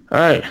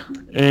right.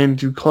 And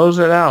to close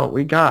it out,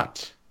 we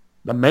got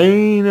the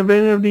main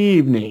event of the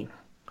evening.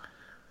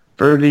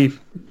 For the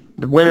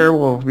winner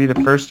will be the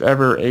first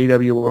ever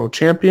AEW World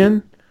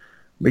Champion.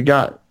 We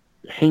got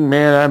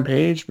Hangman Adam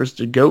Page versus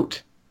the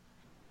GOAT,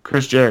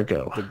 Chris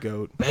Jericho. The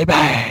GOAT.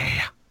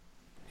 Baby!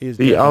 He's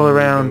the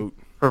all-around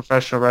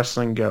professional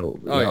wrestling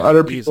GOAT. Oh, yeah,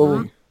 other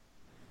people,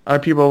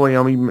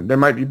 there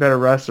might be better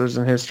wrestlers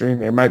in history,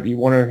 and there might be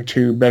one or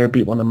two better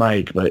people on the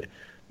mic, but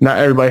not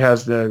everybody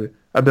has the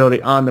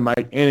ability on the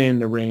mic and in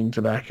the ring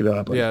to back it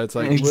up. It's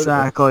like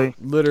exactly.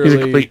 He's a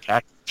complete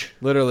package.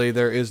 Literally,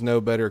 there is no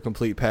better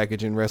complete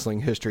package in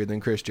wrestling history than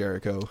Chris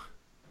Jericho.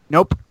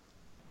 Nope.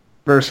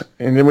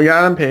 And then we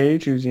got Adam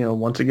Page, who's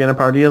once again a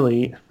part of the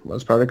Elite,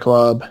 was part of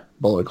Club,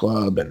 Bullet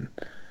Club, and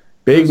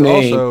big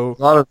name. Also,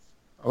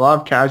 a lot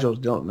of casuals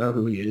don't know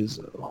who he is,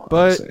 though.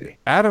 But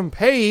Adam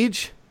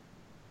Page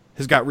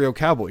has got real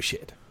cowboy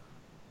shit.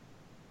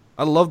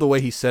 I love the way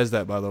he says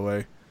that, by the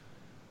way.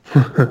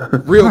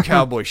 Real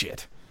cowboy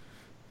shit.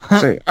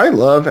 I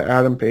love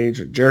Adam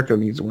Page. Jericho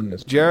needs to win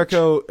this.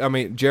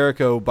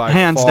 Jericho by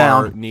hands far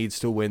down needs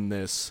to win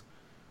this.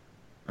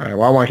 All right,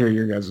 well, I want to hear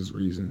your guys'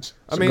 reasons.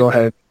 So go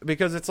ahead.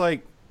 Because it's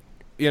like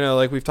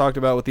we've talked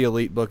about with the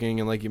Elite booking,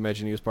 and like you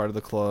mentioned, he was part of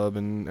the Club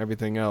and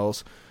everything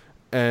else.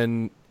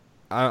 And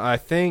I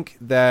think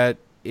that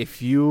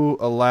if you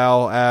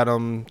allow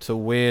Adam to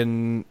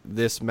win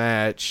this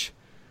match,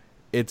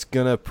 it's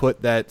going to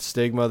put that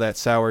stigma, that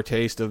sour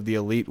taste of the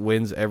Elite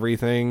wins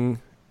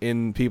everything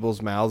in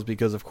people's mouths,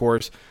 because, of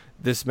course,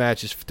 this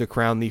match is to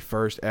crown the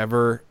first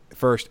ever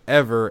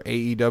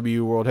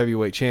AEW World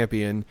Heavyweight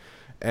Champion.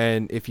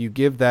 And if you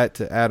give that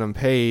to Adam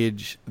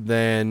Page,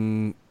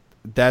 then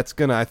that's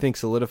going to, I think,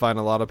 solidify in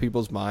a lot of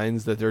people's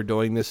minds that they're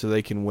doing this so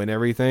they can win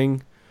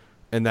everything.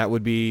 And that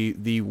would be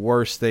the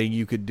worst thing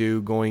you could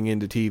do going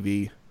into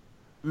TV.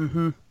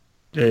 Mm-hmm.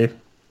 Dave?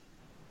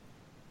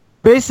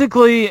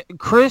 Basically,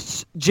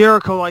 Chris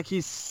Jericho, like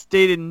he's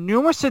stated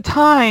numerous of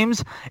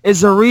times,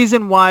 is the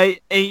reason why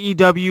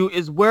AEW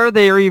is where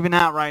they are even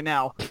at right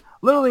now.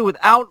 Literally,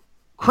 without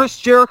Chris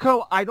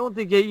Jericho, I don't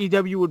think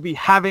AEW would be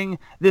having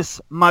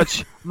this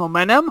much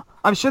momentum.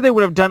 I'm sure they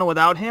would have done it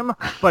without him,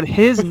 but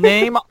his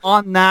name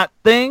on that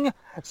thing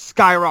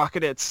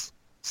skyrockets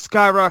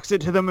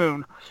it to the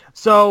moon.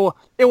 So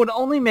it would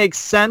only make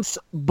sense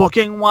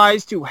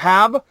booking-wise to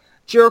have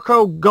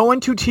Jericho go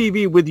into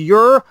TV with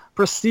your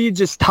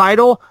prestigious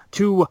title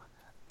to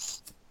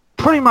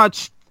pretty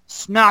much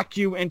smack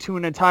you into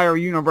an entire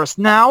universe.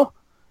 Now,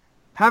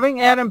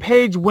 having Adam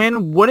Page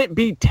win wouldn't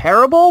be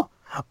terrible,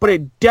 but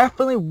it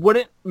definitely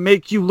wouldn't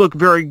make you look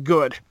very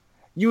good.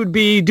 You would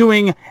be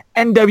doing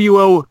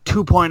NWO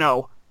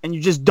 2.0, and you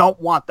just don't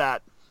want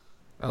that.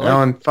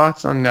 Alan,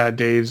 thoughts on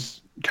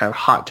Dave's kind of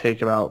hot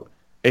take about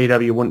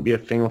AEW wouldn't be a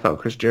thing without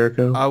Chris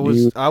Jericho? I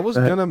was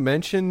gonna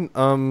mention,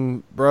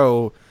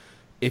 bro,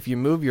 if you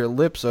move your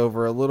lips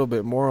over a little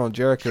bit more on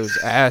Jericho's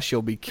ass,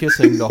 you'll be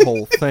kissing the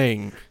whole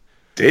thing.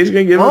 Dave's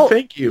gonna give him a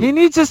thank you. He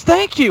needs his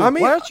thank you. I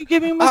mean, why don't you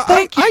give him his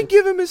thank you? I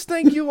give him his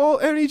thank you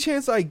any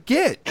chance I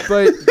get,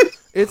 but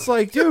it's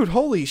like, dude,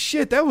 holy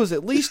shit, that was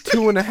at least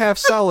 2.5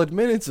 solid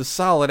minutes of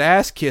solid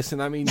ass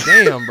kissing. I mean,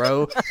 damn,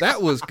 bro,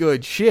 that was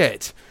good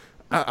shit.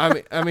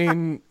 I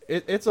mean,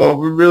 it's. Well,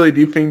 really,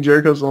 do you think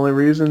Jericho's the only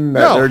reason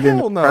that they're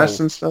getting press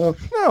and stuff?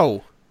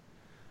 No,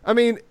 I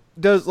mean,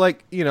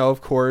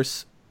 of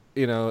course.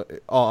 All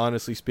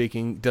honestly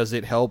speaking, does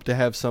it help to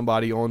have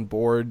somebody on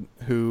board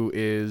who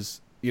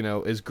is,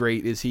 as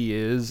great as he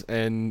is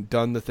and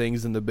done the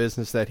things in the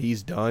business that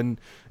he's done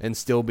and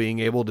still being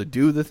able to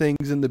do the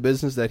things in the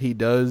business that he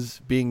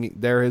does, being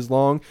there as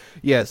long?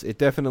 Yes, it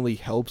definitely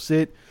helps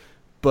it,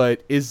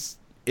 but is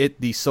it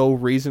the sole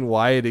reason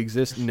why it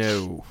exists?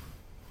 No.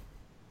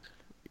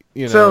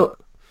 So,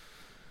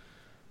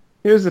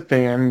 here's the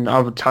thing, and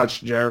I'll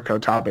touch Jericho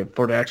topic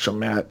for the actual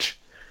match.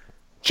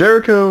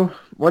 Jericho,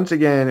 once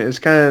again, is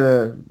kind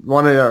of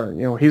one of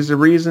the, he's the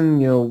reason,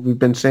 we've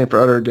been saying for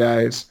other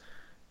guys,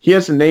 he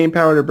has the name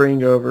power to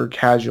bring over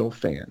casual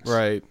fans.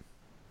 Right.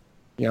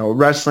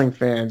 Wrestling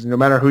fans, no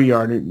matter who you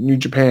are, New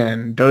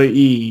Japan,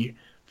 WWE,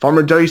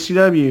 former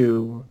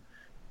WCW,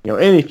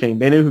 anything.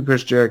 They know who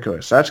Chris Jericho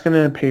is. So that's going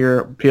to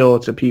appeal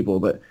to people.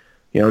 But,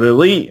 the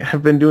Elite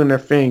have been doing their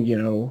thing,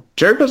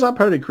 Jericho's not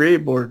part of the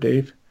creative board,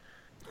 Dave.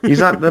 He's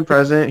not the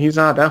president. He's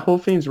not. That whole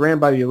thing's ran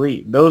by the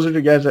Elite. Those are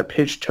the guys that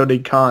pitched Tony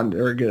Khan.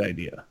 They're a good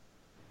idea.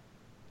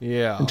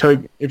 Yeah.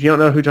 And if you don't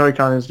know who Tony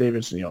Khan is,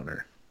 David's the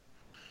owner.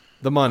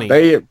 The money.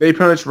 They pretty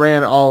much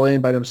ran all in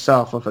by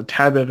themselves with a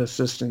tad bit of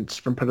assistance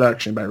from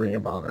production by Ring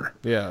of Honor.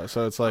 Yeah,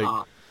 so it's like...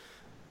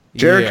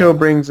 Jericho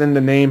brings in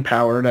the name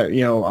power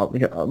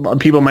that,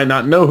 people might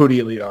not know who the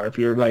Elite are. If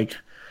you're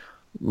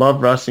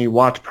love wrestling, you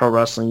watch pro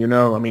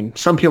wrestling,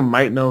 some people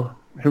might know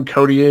who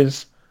Cody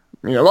is.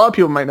 A lot of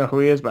people might know who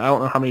he is, but I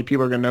don't know how many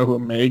people are going to know who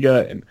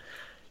Omega and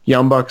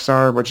Young Bucks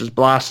are, which is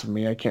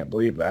blasphemy. I can't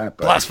believe that.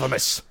 But,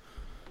 blasphemous.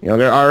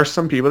 There are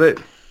some people that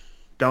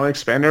don't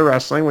expand their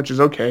wrestling, which is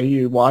okay.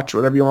 You watch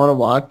whatever you want to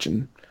watch,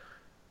 and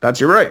that's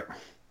your right.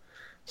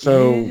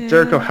 So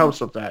Jericho helps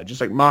with that, just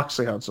like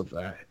Moxley helps with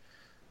that.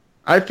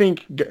 I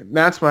think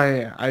that's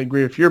why I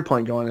agree with your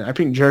point going in. I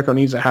think Jericho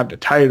needs to have the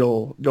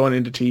title going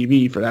into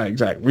TV for that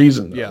exact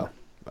reason, though. Yeah.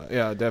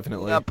 Yeah,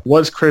 definitely. Yep.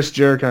 What's Chris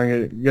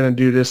Jericho going to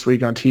do this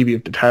week on TV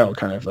with the title?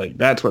 Kind of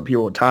that's what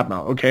people would talk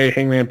about. Okay,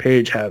 Hangman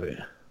Page have it.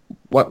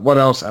 What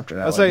else after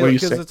that? I'll say,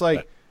 because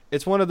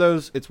it's one of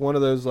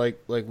those like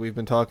we've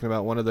been talking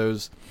about, one of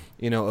those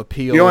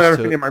appeals. The only other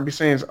thing they might be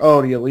saying is,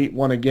 the Elite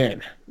won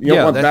again. You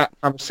don't want that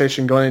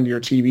conversation going into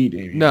your TV,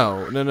 Davey.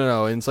 No.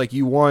 And it's like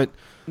you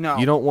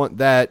don't want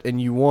that,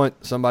 and you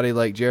want somebody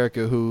like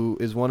Jericho who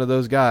is one of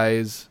those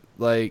guys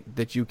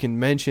that you can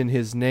mention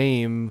his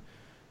name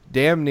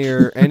damn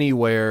near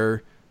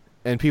anywhere,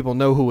 and people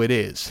know who it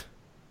is.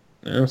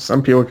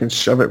 Some people can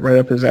shove it right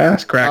up his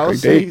ass crack.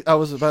 I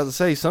was about to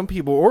say some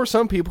people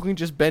can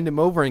just bend him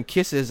over and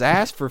kiss his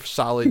ass for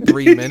solid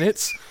 3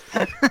 minutes.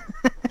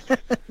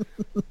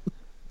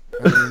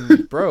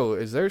 Bro,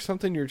 is there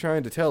something you're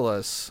trying to tell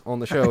us on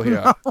the show here?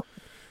 No.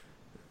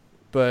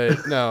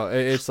 But no,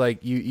 it's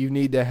like you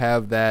need to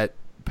have that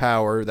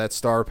power, that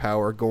star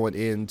power going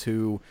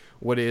into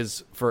what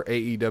is for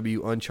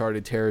AEW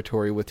uncharted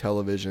territory with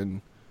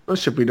television.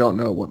 Especially if we don't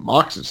know what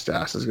Mox's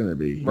status is going to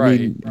be.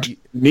 Right.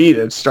 Need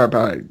a star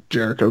power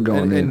Jericho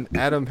going in. And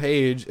Adam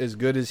Page, as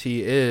good as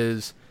he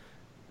is,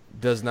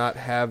 does not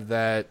have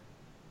that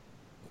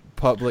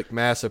public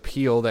mass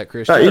appeal that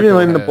Chris Jericho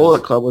even in has. the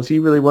Bullet Club, was he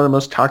really one of the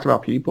most talked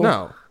about people?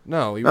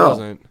 No, he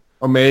wasn't.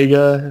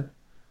 Omega,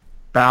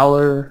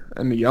 Balor,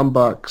 and the Young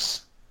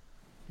Bucks,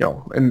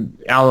 and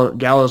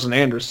Gallows and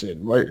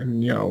Anderson, right?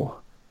 And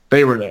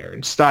they were there,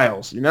 and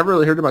Styles. You never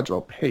really heard much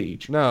about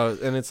Page. No,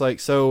 and it's like,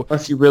 so...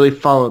 Unless you really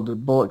followed the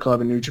Bullet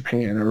Club in New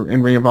Japan or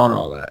in Ring of Honor,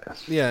 all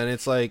that. Yeah, and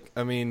it's like,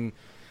 I mean,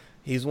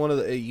 he's one of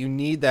the... You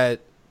need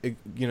that,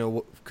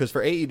 because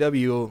for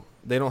AEW,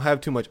 they don't have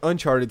too much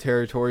uncharted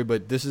territory,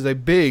 but this is a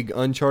big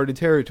uncharted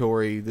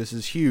territory. This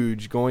is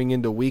huge. Going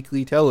into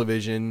weekly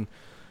television,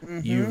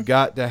 you've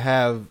got to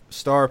have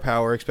star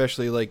power,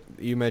 especially like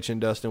you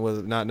mentioned, Dustin,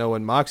 with not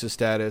knowing Mox's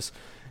status.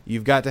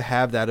 You've got to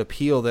have that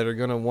appeal that are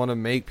going to want to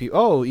make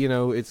people,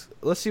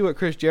 let's see what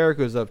Chris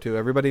Jericho's up to.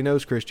 Everybody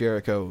knows Chris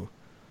Jericho.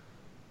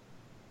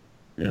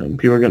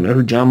 People are going to know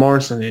who John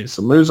Morrison is.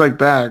 So moves like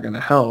that are going to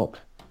help.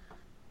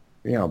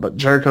 But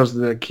Jericho's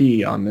the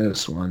key on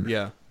this one.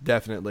 Yeah,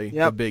 definitely.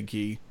 The big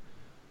key.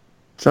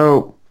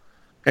 So,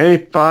 any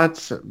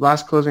thoughts,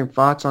 last closing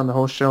thoughts on the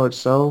whole show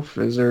itself?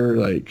 Is there,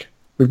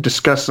 we've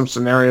discussed some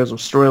scenarios of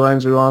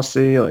storylines we want to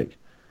see. Is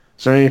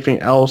there anything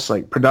else,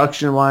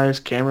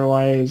 production-wise,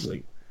 camera-wise?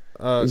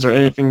 Is there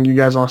anything you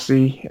guys want to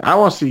see? I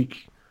want to see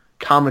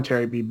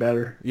commentary be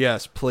better.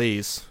 Yes,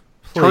 please.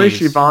 Tony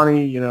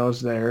Schiavone,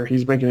 is there.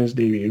 He's making his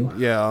debut.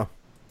 Yeah.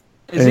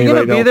 Is he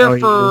going to be there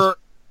for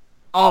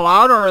All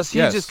Out, or is he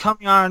just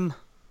coming on?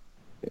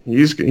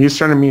 He's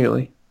starting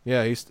immediately.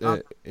 Yeah, he's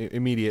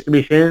immediate. It's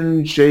going to be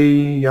him,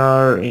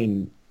 JR,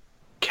 and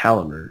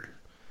Caliber.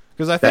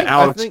 Because I think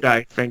Alex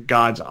guy, thank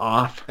God's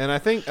off. And I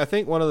think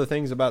one of the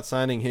things about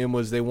signing him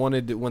was they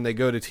wanted to, when they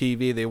go to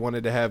TV, they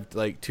wanted to have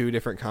two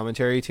different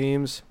commentary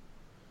teams.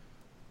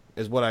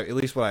 Is at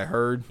least what I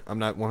heard. I'm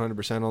not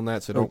 100% on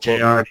that, so don't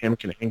JR and him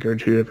can anchor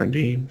 2 different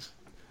teams.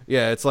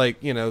 Yeah, it's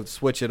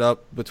switch it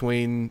up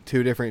between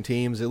 2 different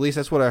teams. At least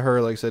that's what I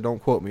heard. Like I said,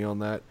 don't quote me on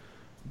that.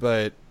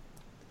 But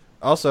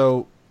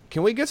also,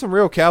 can we get some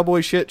real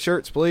cowboy shit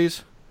shirts,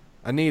 please?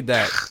 I need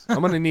that.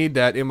 I'm going to need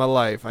that in my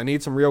life. I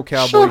need some real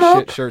cowboy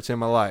shit shirts in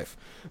my life.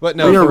 But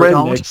no, you're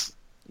rednecks.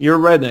 You're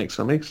a redneck,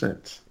 so it makes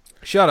sense.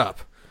 Shut up.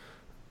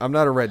 I'm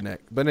not a redneck.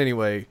 But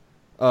anyway.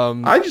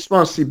 I just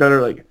want to see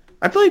better,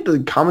 I feel like the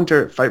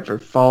commentary at Fight for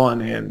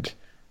Fallen and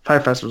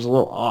Fight Fest was a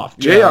little off.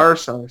 JR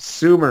sounds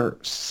super,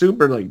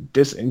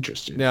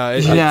 disinterested.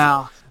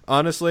 Yeah.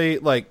 Honestly,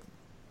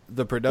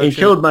 the production. He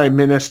killed my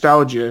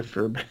nostalgia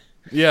for.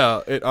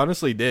 Yeah, it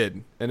honestly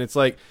did. And it's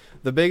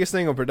the biggest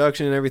thing on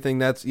production and everything,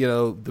 that's,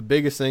 the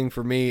biggest thing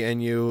for me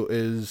and you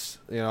is,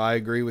 I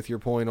agree with your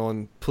point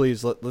on,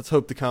 please, let's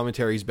hope the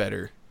commentary's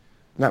better.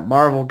 That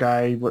Marvel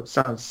guy, what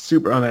sounds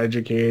super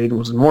uneducated,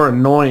 was more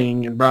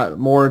annoying and brought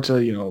more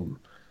to,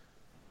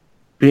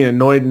 being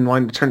annoyed and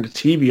wanting to turn the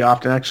TV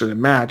off than actually the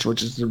match,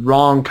 which is the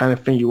wrong kind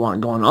of thing you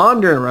want going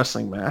on during a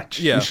wrestling match.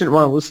 Yeah. You shouldn't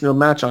want to listen to a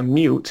match on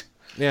mute.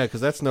 Yeah,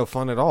 because that's no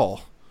fun at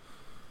all.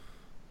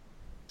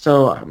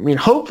 So,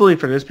 hopefully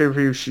for this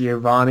pay-per-view,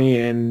 Schiavone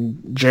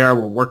and JR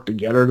will work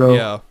together, though.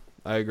 Yeah,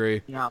 I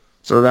agree. Yeah.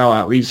 So that'll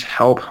at least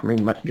help.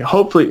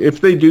 Hopefully,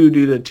 if they do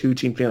the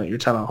 2-team thing that you're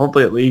talking about,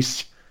 hopefully at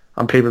least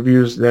on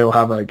pay-per-views, they'll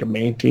have, a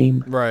main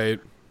team. Right.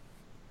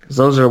 Because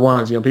those are the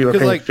ones, people are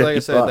paying $50, like I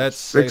said,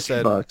 that's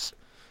 $60.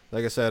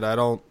 Like I said, I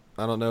don't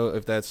know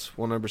if that's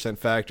 100%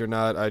 fact or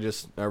not.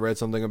 I read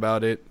something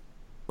about it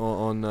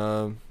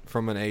on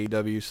from an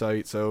AEW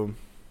site, so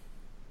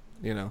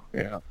Yeah.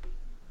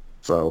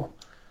 So,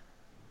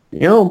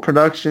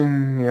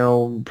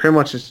 production, pretty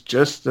much it's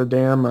just the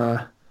damn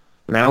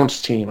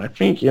announce team. I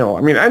think,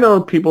 I know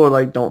people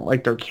don't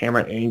like their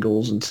camera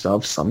angles and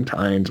stuff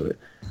sometimes, but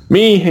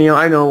me,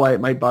 I know why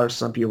it might bother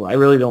some people. I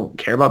really don't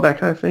care about that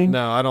kind of thing.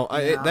 No, I don't.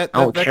 I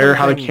don't care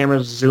how the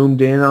camera's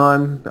zoomed in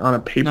on a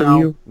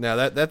pay-per-view.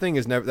 No, that thing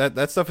is never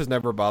that stuff has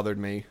never bothered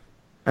me.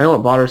 I know it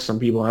bothers some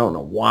people. I don't know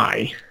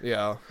why.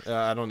 Yeah,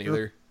 I don't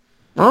either.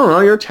 I don't know.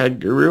 You're a tech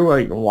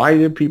guru. Why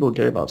did people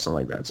care about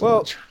something like that so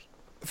much?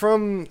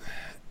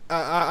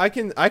 I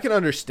can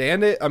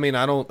understand it. I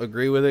don't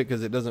agree with it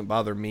because it doesn't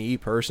bother me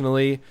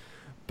personally.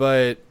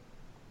 But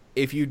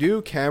if you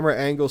do camera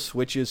angle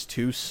switches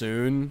too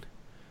soon,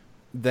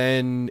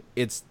 then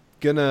it's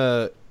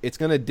gonna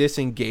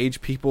disengage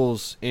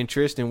people's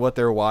interest in what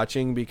they're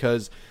watching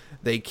because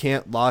they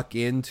can't lock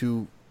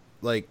into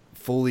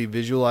fully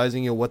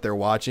visualizing what they're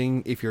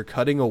watching. If you're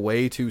cutting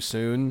away too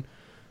soon,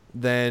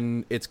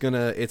 then it's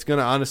gonna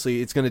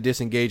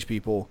disengage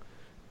people,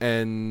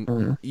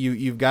 and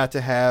you've got to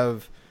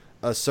have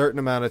a certain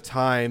amount of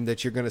time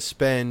that you're going to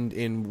spend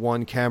in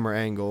one camera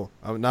angle.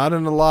 Not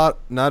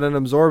an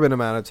absorbent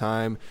amount of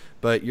time,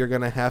 but you're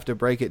going to have to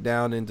break it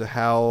down into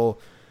how.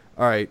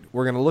 All right,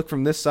 we're going to look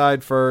from this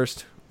side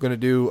first. We're going to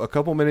do a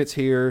couple minutes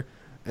here,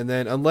 and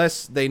then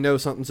unless they know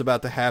something's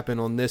about to happen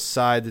on this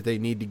side that they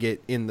need to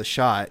get in the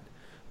shot.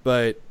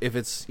 But if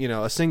it's,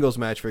 a singles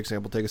match, for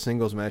example, take a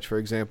singles match, for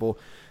example,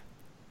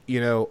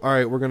 all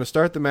right, we're going to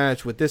start the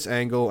match with this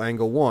angle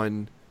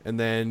 1, and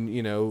then,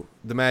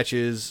 the match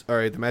is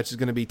going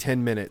to be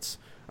 10 minutes.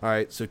 All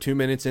right, so 2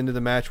 minutes into the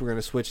match, we're going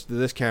to switch to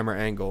this camera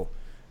angle.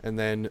 And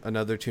then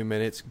another 2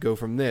 minutes, go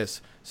from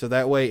this. So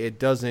that way it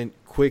doesn't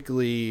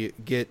quickly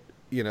get,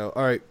 all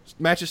right,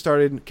 match has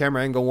started,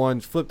 camera angle 1,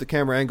 flip to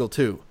camera angle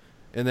 2.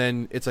 And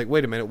then it's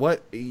wait a minute,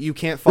 what? You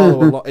can't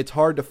follow along. It's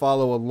hard to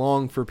follow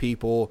along for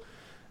people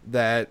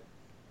that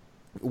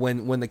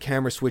when the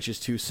camera switches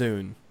too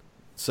soon.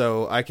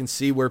 So I can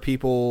see where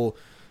people,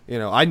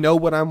 I know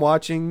what I'm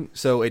watching,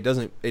 so it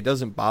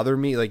doesn't bother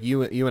me.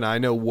 You and I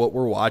know what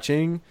we're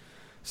watching,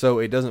 so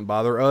it doesn't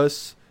bother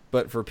us.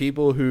 But for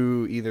people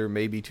who either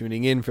may be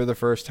tuning in for the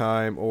first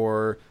time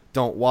or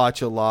don't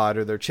watch a lot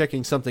or they're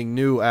checking something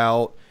new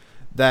out,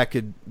 that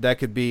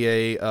could be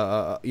a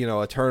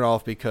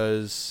turnoff,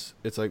 because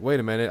it's like, wait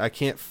a minute, I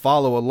can't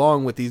follow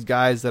along with these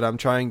guys that I'm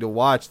trying to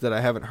watch that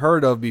I haven't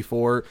heard of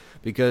before,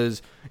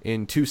 because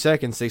in 2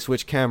 seconds they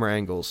switch camera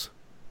angles.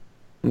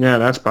 Yeah,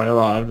 that's probably a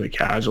lot of the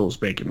casuals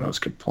making those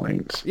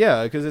complaints.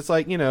 Yeah, because it's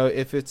like,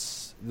 if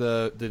it's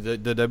the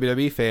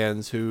WWE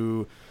fans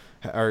who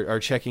are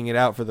checking it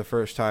out for the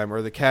first time,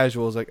 or the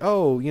casuals like,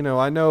 oh,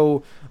 I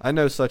know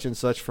such and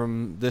such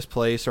from this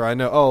place, or I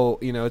know,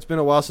 it's been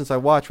a while since I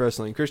watched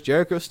wrestling. Chris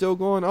Jericho's still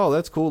going? Oh,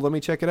 that's cool. Let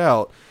me check it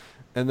out.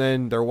 And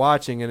then they're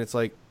watching, and it's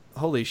like,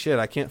 holy shit,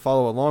 I can't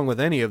follow along with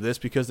any of this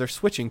because they're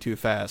switching too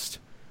fast.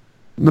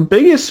 The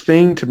biggest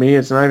thing to me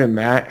is not even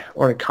that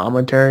or the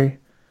commentary.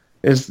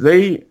 Is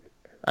we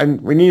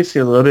need to see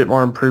a little bit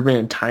more improvement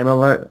in time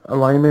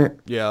alignment.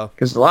 Yeah.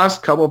 Because the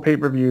last couple of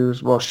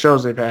pay-per-views,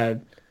 shows they've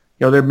had,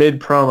 they're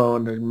mid-promo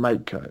and they're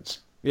mic cuts.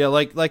 Yeah,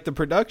 like the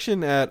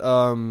production at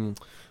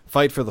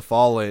Fight for the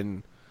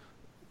Fallen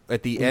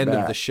at the end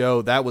of the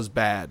show, that was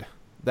bad.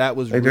 That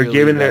was really bad.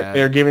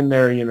 They're giving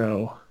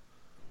their,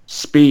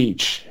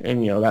 speech,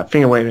 and, that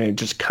thing away, and it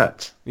just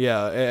cuts.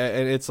 Yeah,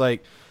 and it's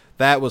like,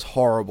 that was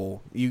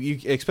horrible. You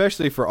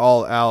especially for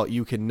All Out,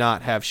 you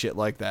cannot have shit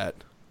like that.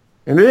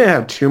 And they didn't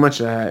have too much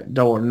of that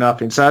Double or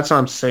Nothing. So that's what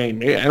I'm saying.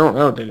 Maybe, I don't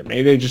know.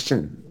 Maybe they just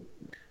didn't,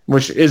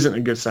 which isn't a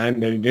good sign.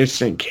 They just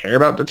didn't care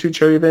about the two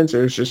charity events. It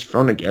was just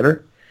thrown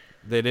together.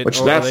 They didn't.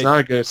 Which that's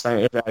not a good sign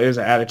if that is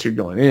an attitude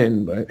going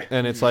in. But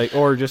and it's like,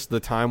 or just the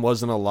time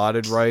wasn't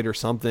allotted right or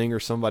something, or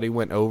somebody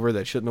went over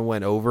that shouldn't have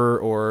went over,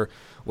 or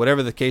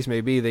whatever the case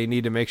may be. They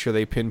need to make sure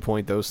they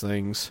pinpoint those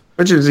things.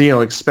 Which is,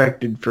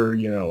 expected for,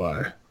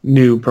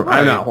 new. Right.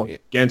 I'm not holding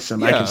against them.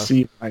 Yeah.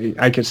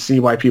 I can see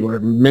why people are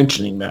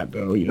mentioning that,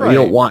 though. You Right.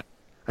 don't want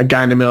a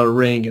guy in the middle of the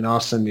ring and all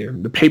of a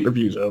sudden the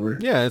pay-per-view's over.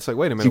 Yeah, it's like,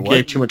 wait a minute, You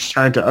gave too much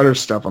time to other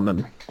stuff on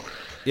them.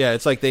 Yeah,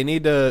 it's like they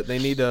need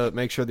to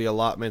make sure the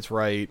allotment's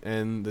right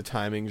and the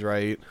timing's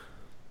right.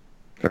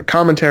 The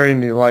commentary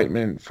and the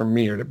alignment for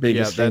me are the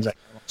biggest things I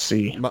don't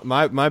see.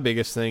 My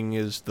biggest thing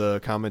is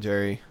the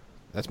commentary.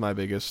 That's my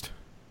biggest.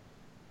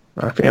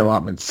 I think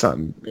allotment's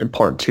something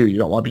important too. You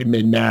don't want to be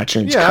mid-match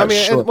and it's cut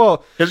short.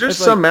 Because there's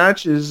some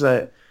matches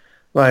that,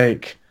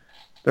 like,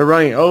 they're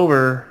running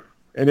over,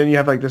 and then you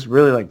have like this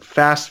really like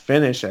fast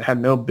finish that had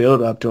no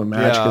build up to a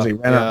match because they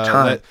ran out of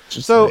time.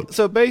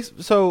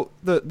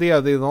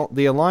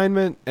 The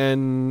alignment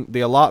and the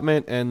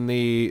allotment and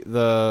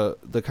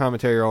the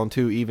commentary are on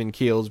two even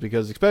keels,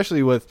 because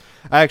especially with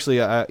let me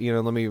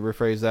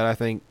rephrase that. I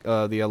think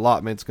the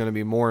allotment's going to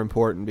be more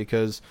important,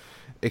 because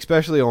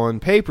especially on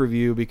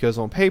pay-per-view,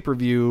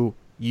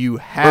 you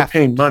have we're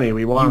paying money.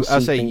 We want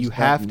to see you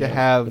have to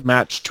have the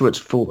match to its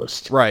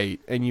fullest. Right,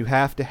 and you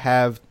have to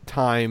have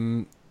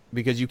time,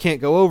 because you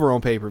can't go over on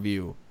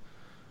pay-per-view.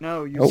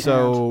 No, you can't.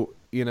 So,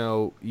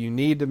 you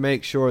need to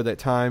make sure that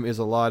time is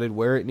allotted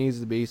where it needs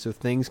to be, so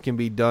things can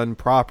be done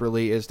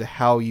properly as to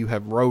how you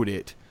have wrote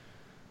it.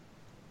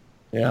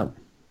 Yeah.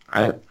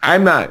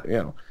 I'm not,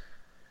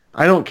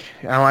 I don't,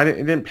 it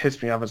didn't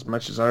piss me off as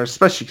much as others,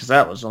 especially because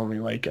that was only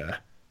like a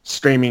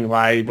streaming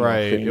live.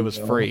 Right, thing, it was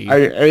free.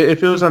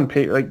 If it was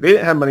unpaid, like, they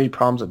didn't have many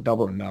problems with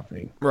Double or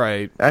Nothing.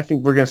 Right. I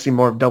think we're going to see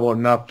more of Double or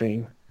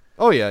Nothing.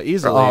 Oh, yeah,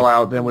 easily. All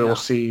Out, then we will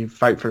see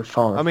Fight for the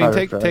Fallen. I mean,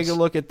 take a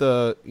look at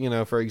the,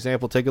 for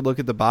example, take a look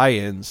at the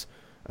buy-ins.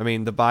 I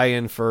mean, the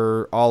buy-in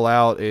for All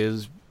Out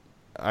is,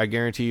 I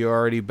guarantee you,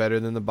 already better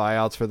than the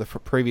buyouts for the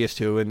previous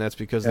two, and that's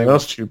because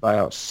those two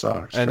buyouts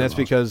suck. And that's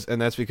because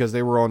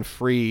they were on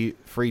free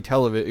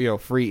television,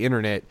 free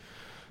internet.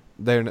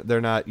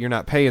 You're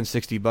not paying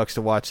 $60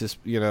 to watch this.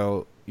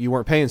 You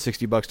weren't paying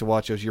 $60 to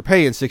watch those. You're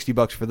paying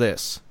 $60 for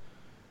this.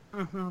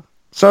 Mm-hmm.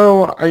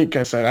 So, like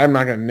I said, I'm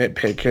not going to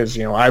nitpick because,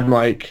 I'm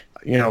like,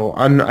 I know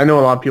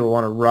a lot of people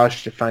want to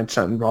rush to find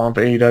something wrong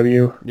with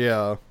AEW.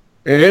 Yeah.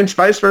 And it's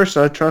vice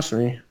versa, trust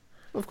me.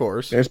 Of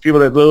course. There's people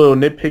that will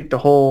nitpick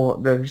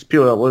there's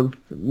people that will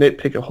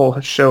nitpick a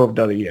whole show of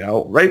WWE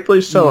out.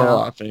 Rightfully so, a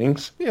lot of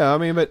things. Yeah, I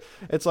mean, but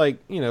it's like,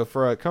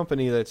 for a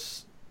company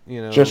that's,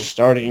 just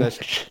starting.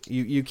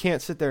 You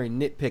can't sit there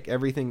and nitpick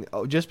everything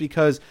just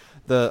because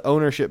the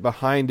ownership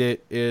behind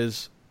it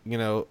is,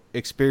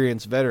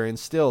 experienced veterans.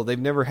 Still, they've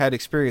never had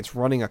experience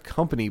running a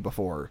company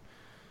before.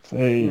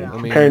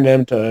 Comparing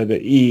them to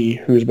the E,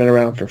 who's been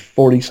around for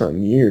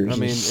 40-something years. I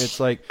mean, it's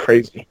like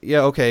crazy.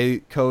 Yeah, okay,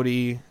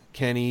 Cody,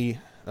 Kenny,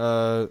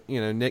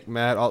 Nick,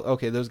 Matt.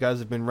 Those guys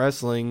have been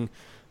wrestling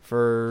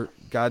for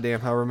goddamn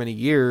however many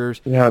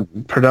years. Yeah,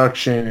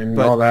 production and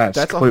all that.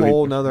 That's a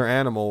whole nother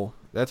animal.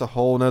 That's a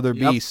whole nother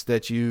beast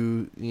that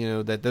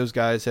that those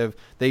guys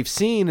they've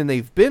seen and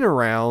they've been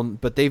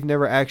around, but they've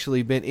never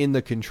actually been in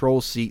the control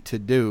seat to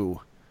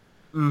do.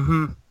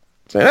 Mm-hmm.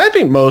 And I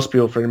think most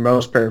people, for the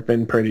most part, have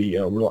been pretty,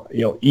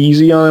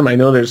 easy on them. I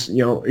know there's,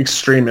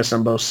 extremists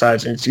on both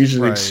sides, and it's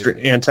usually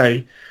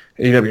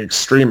anti-AEW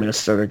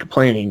extremists that are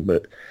complaining.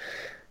 But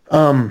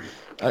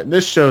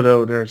this show, though,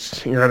 you're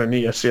going to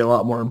need to see a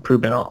lot more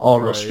improvement on all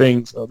those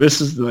things. So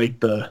this is like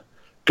the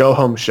go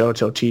home show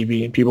till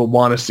TV, and people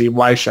want to see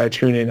why should I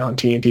tune in on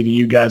TNT to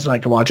you guys when I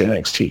can watch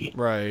NXT.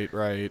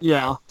 Right.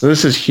 Yeah. So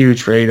this is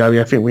huge for AEW.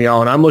 I think we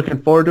all, and I'm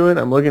looking forward to it.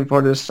 I'm looking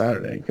forward to this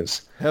Saturday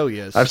because hell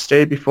yes, I've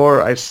stayed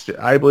before.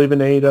 I believe in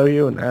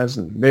AEW,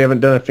 and they haven't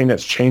done a thing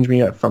that's changed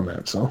me up from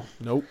that. So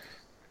nope.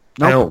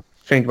 I don't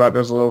think about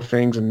those little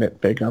things and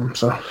nitpick them.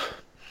 So,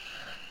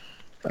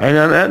 and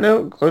on that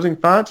note, closing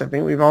thoughts. I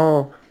think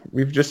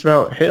we've just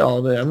about hit all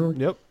of them.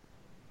 Yep.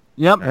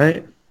 All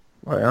right.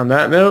 Well, on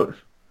that note,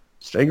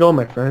 stay gold,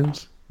 my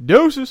friends.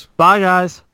 Deuces. Bye, guys.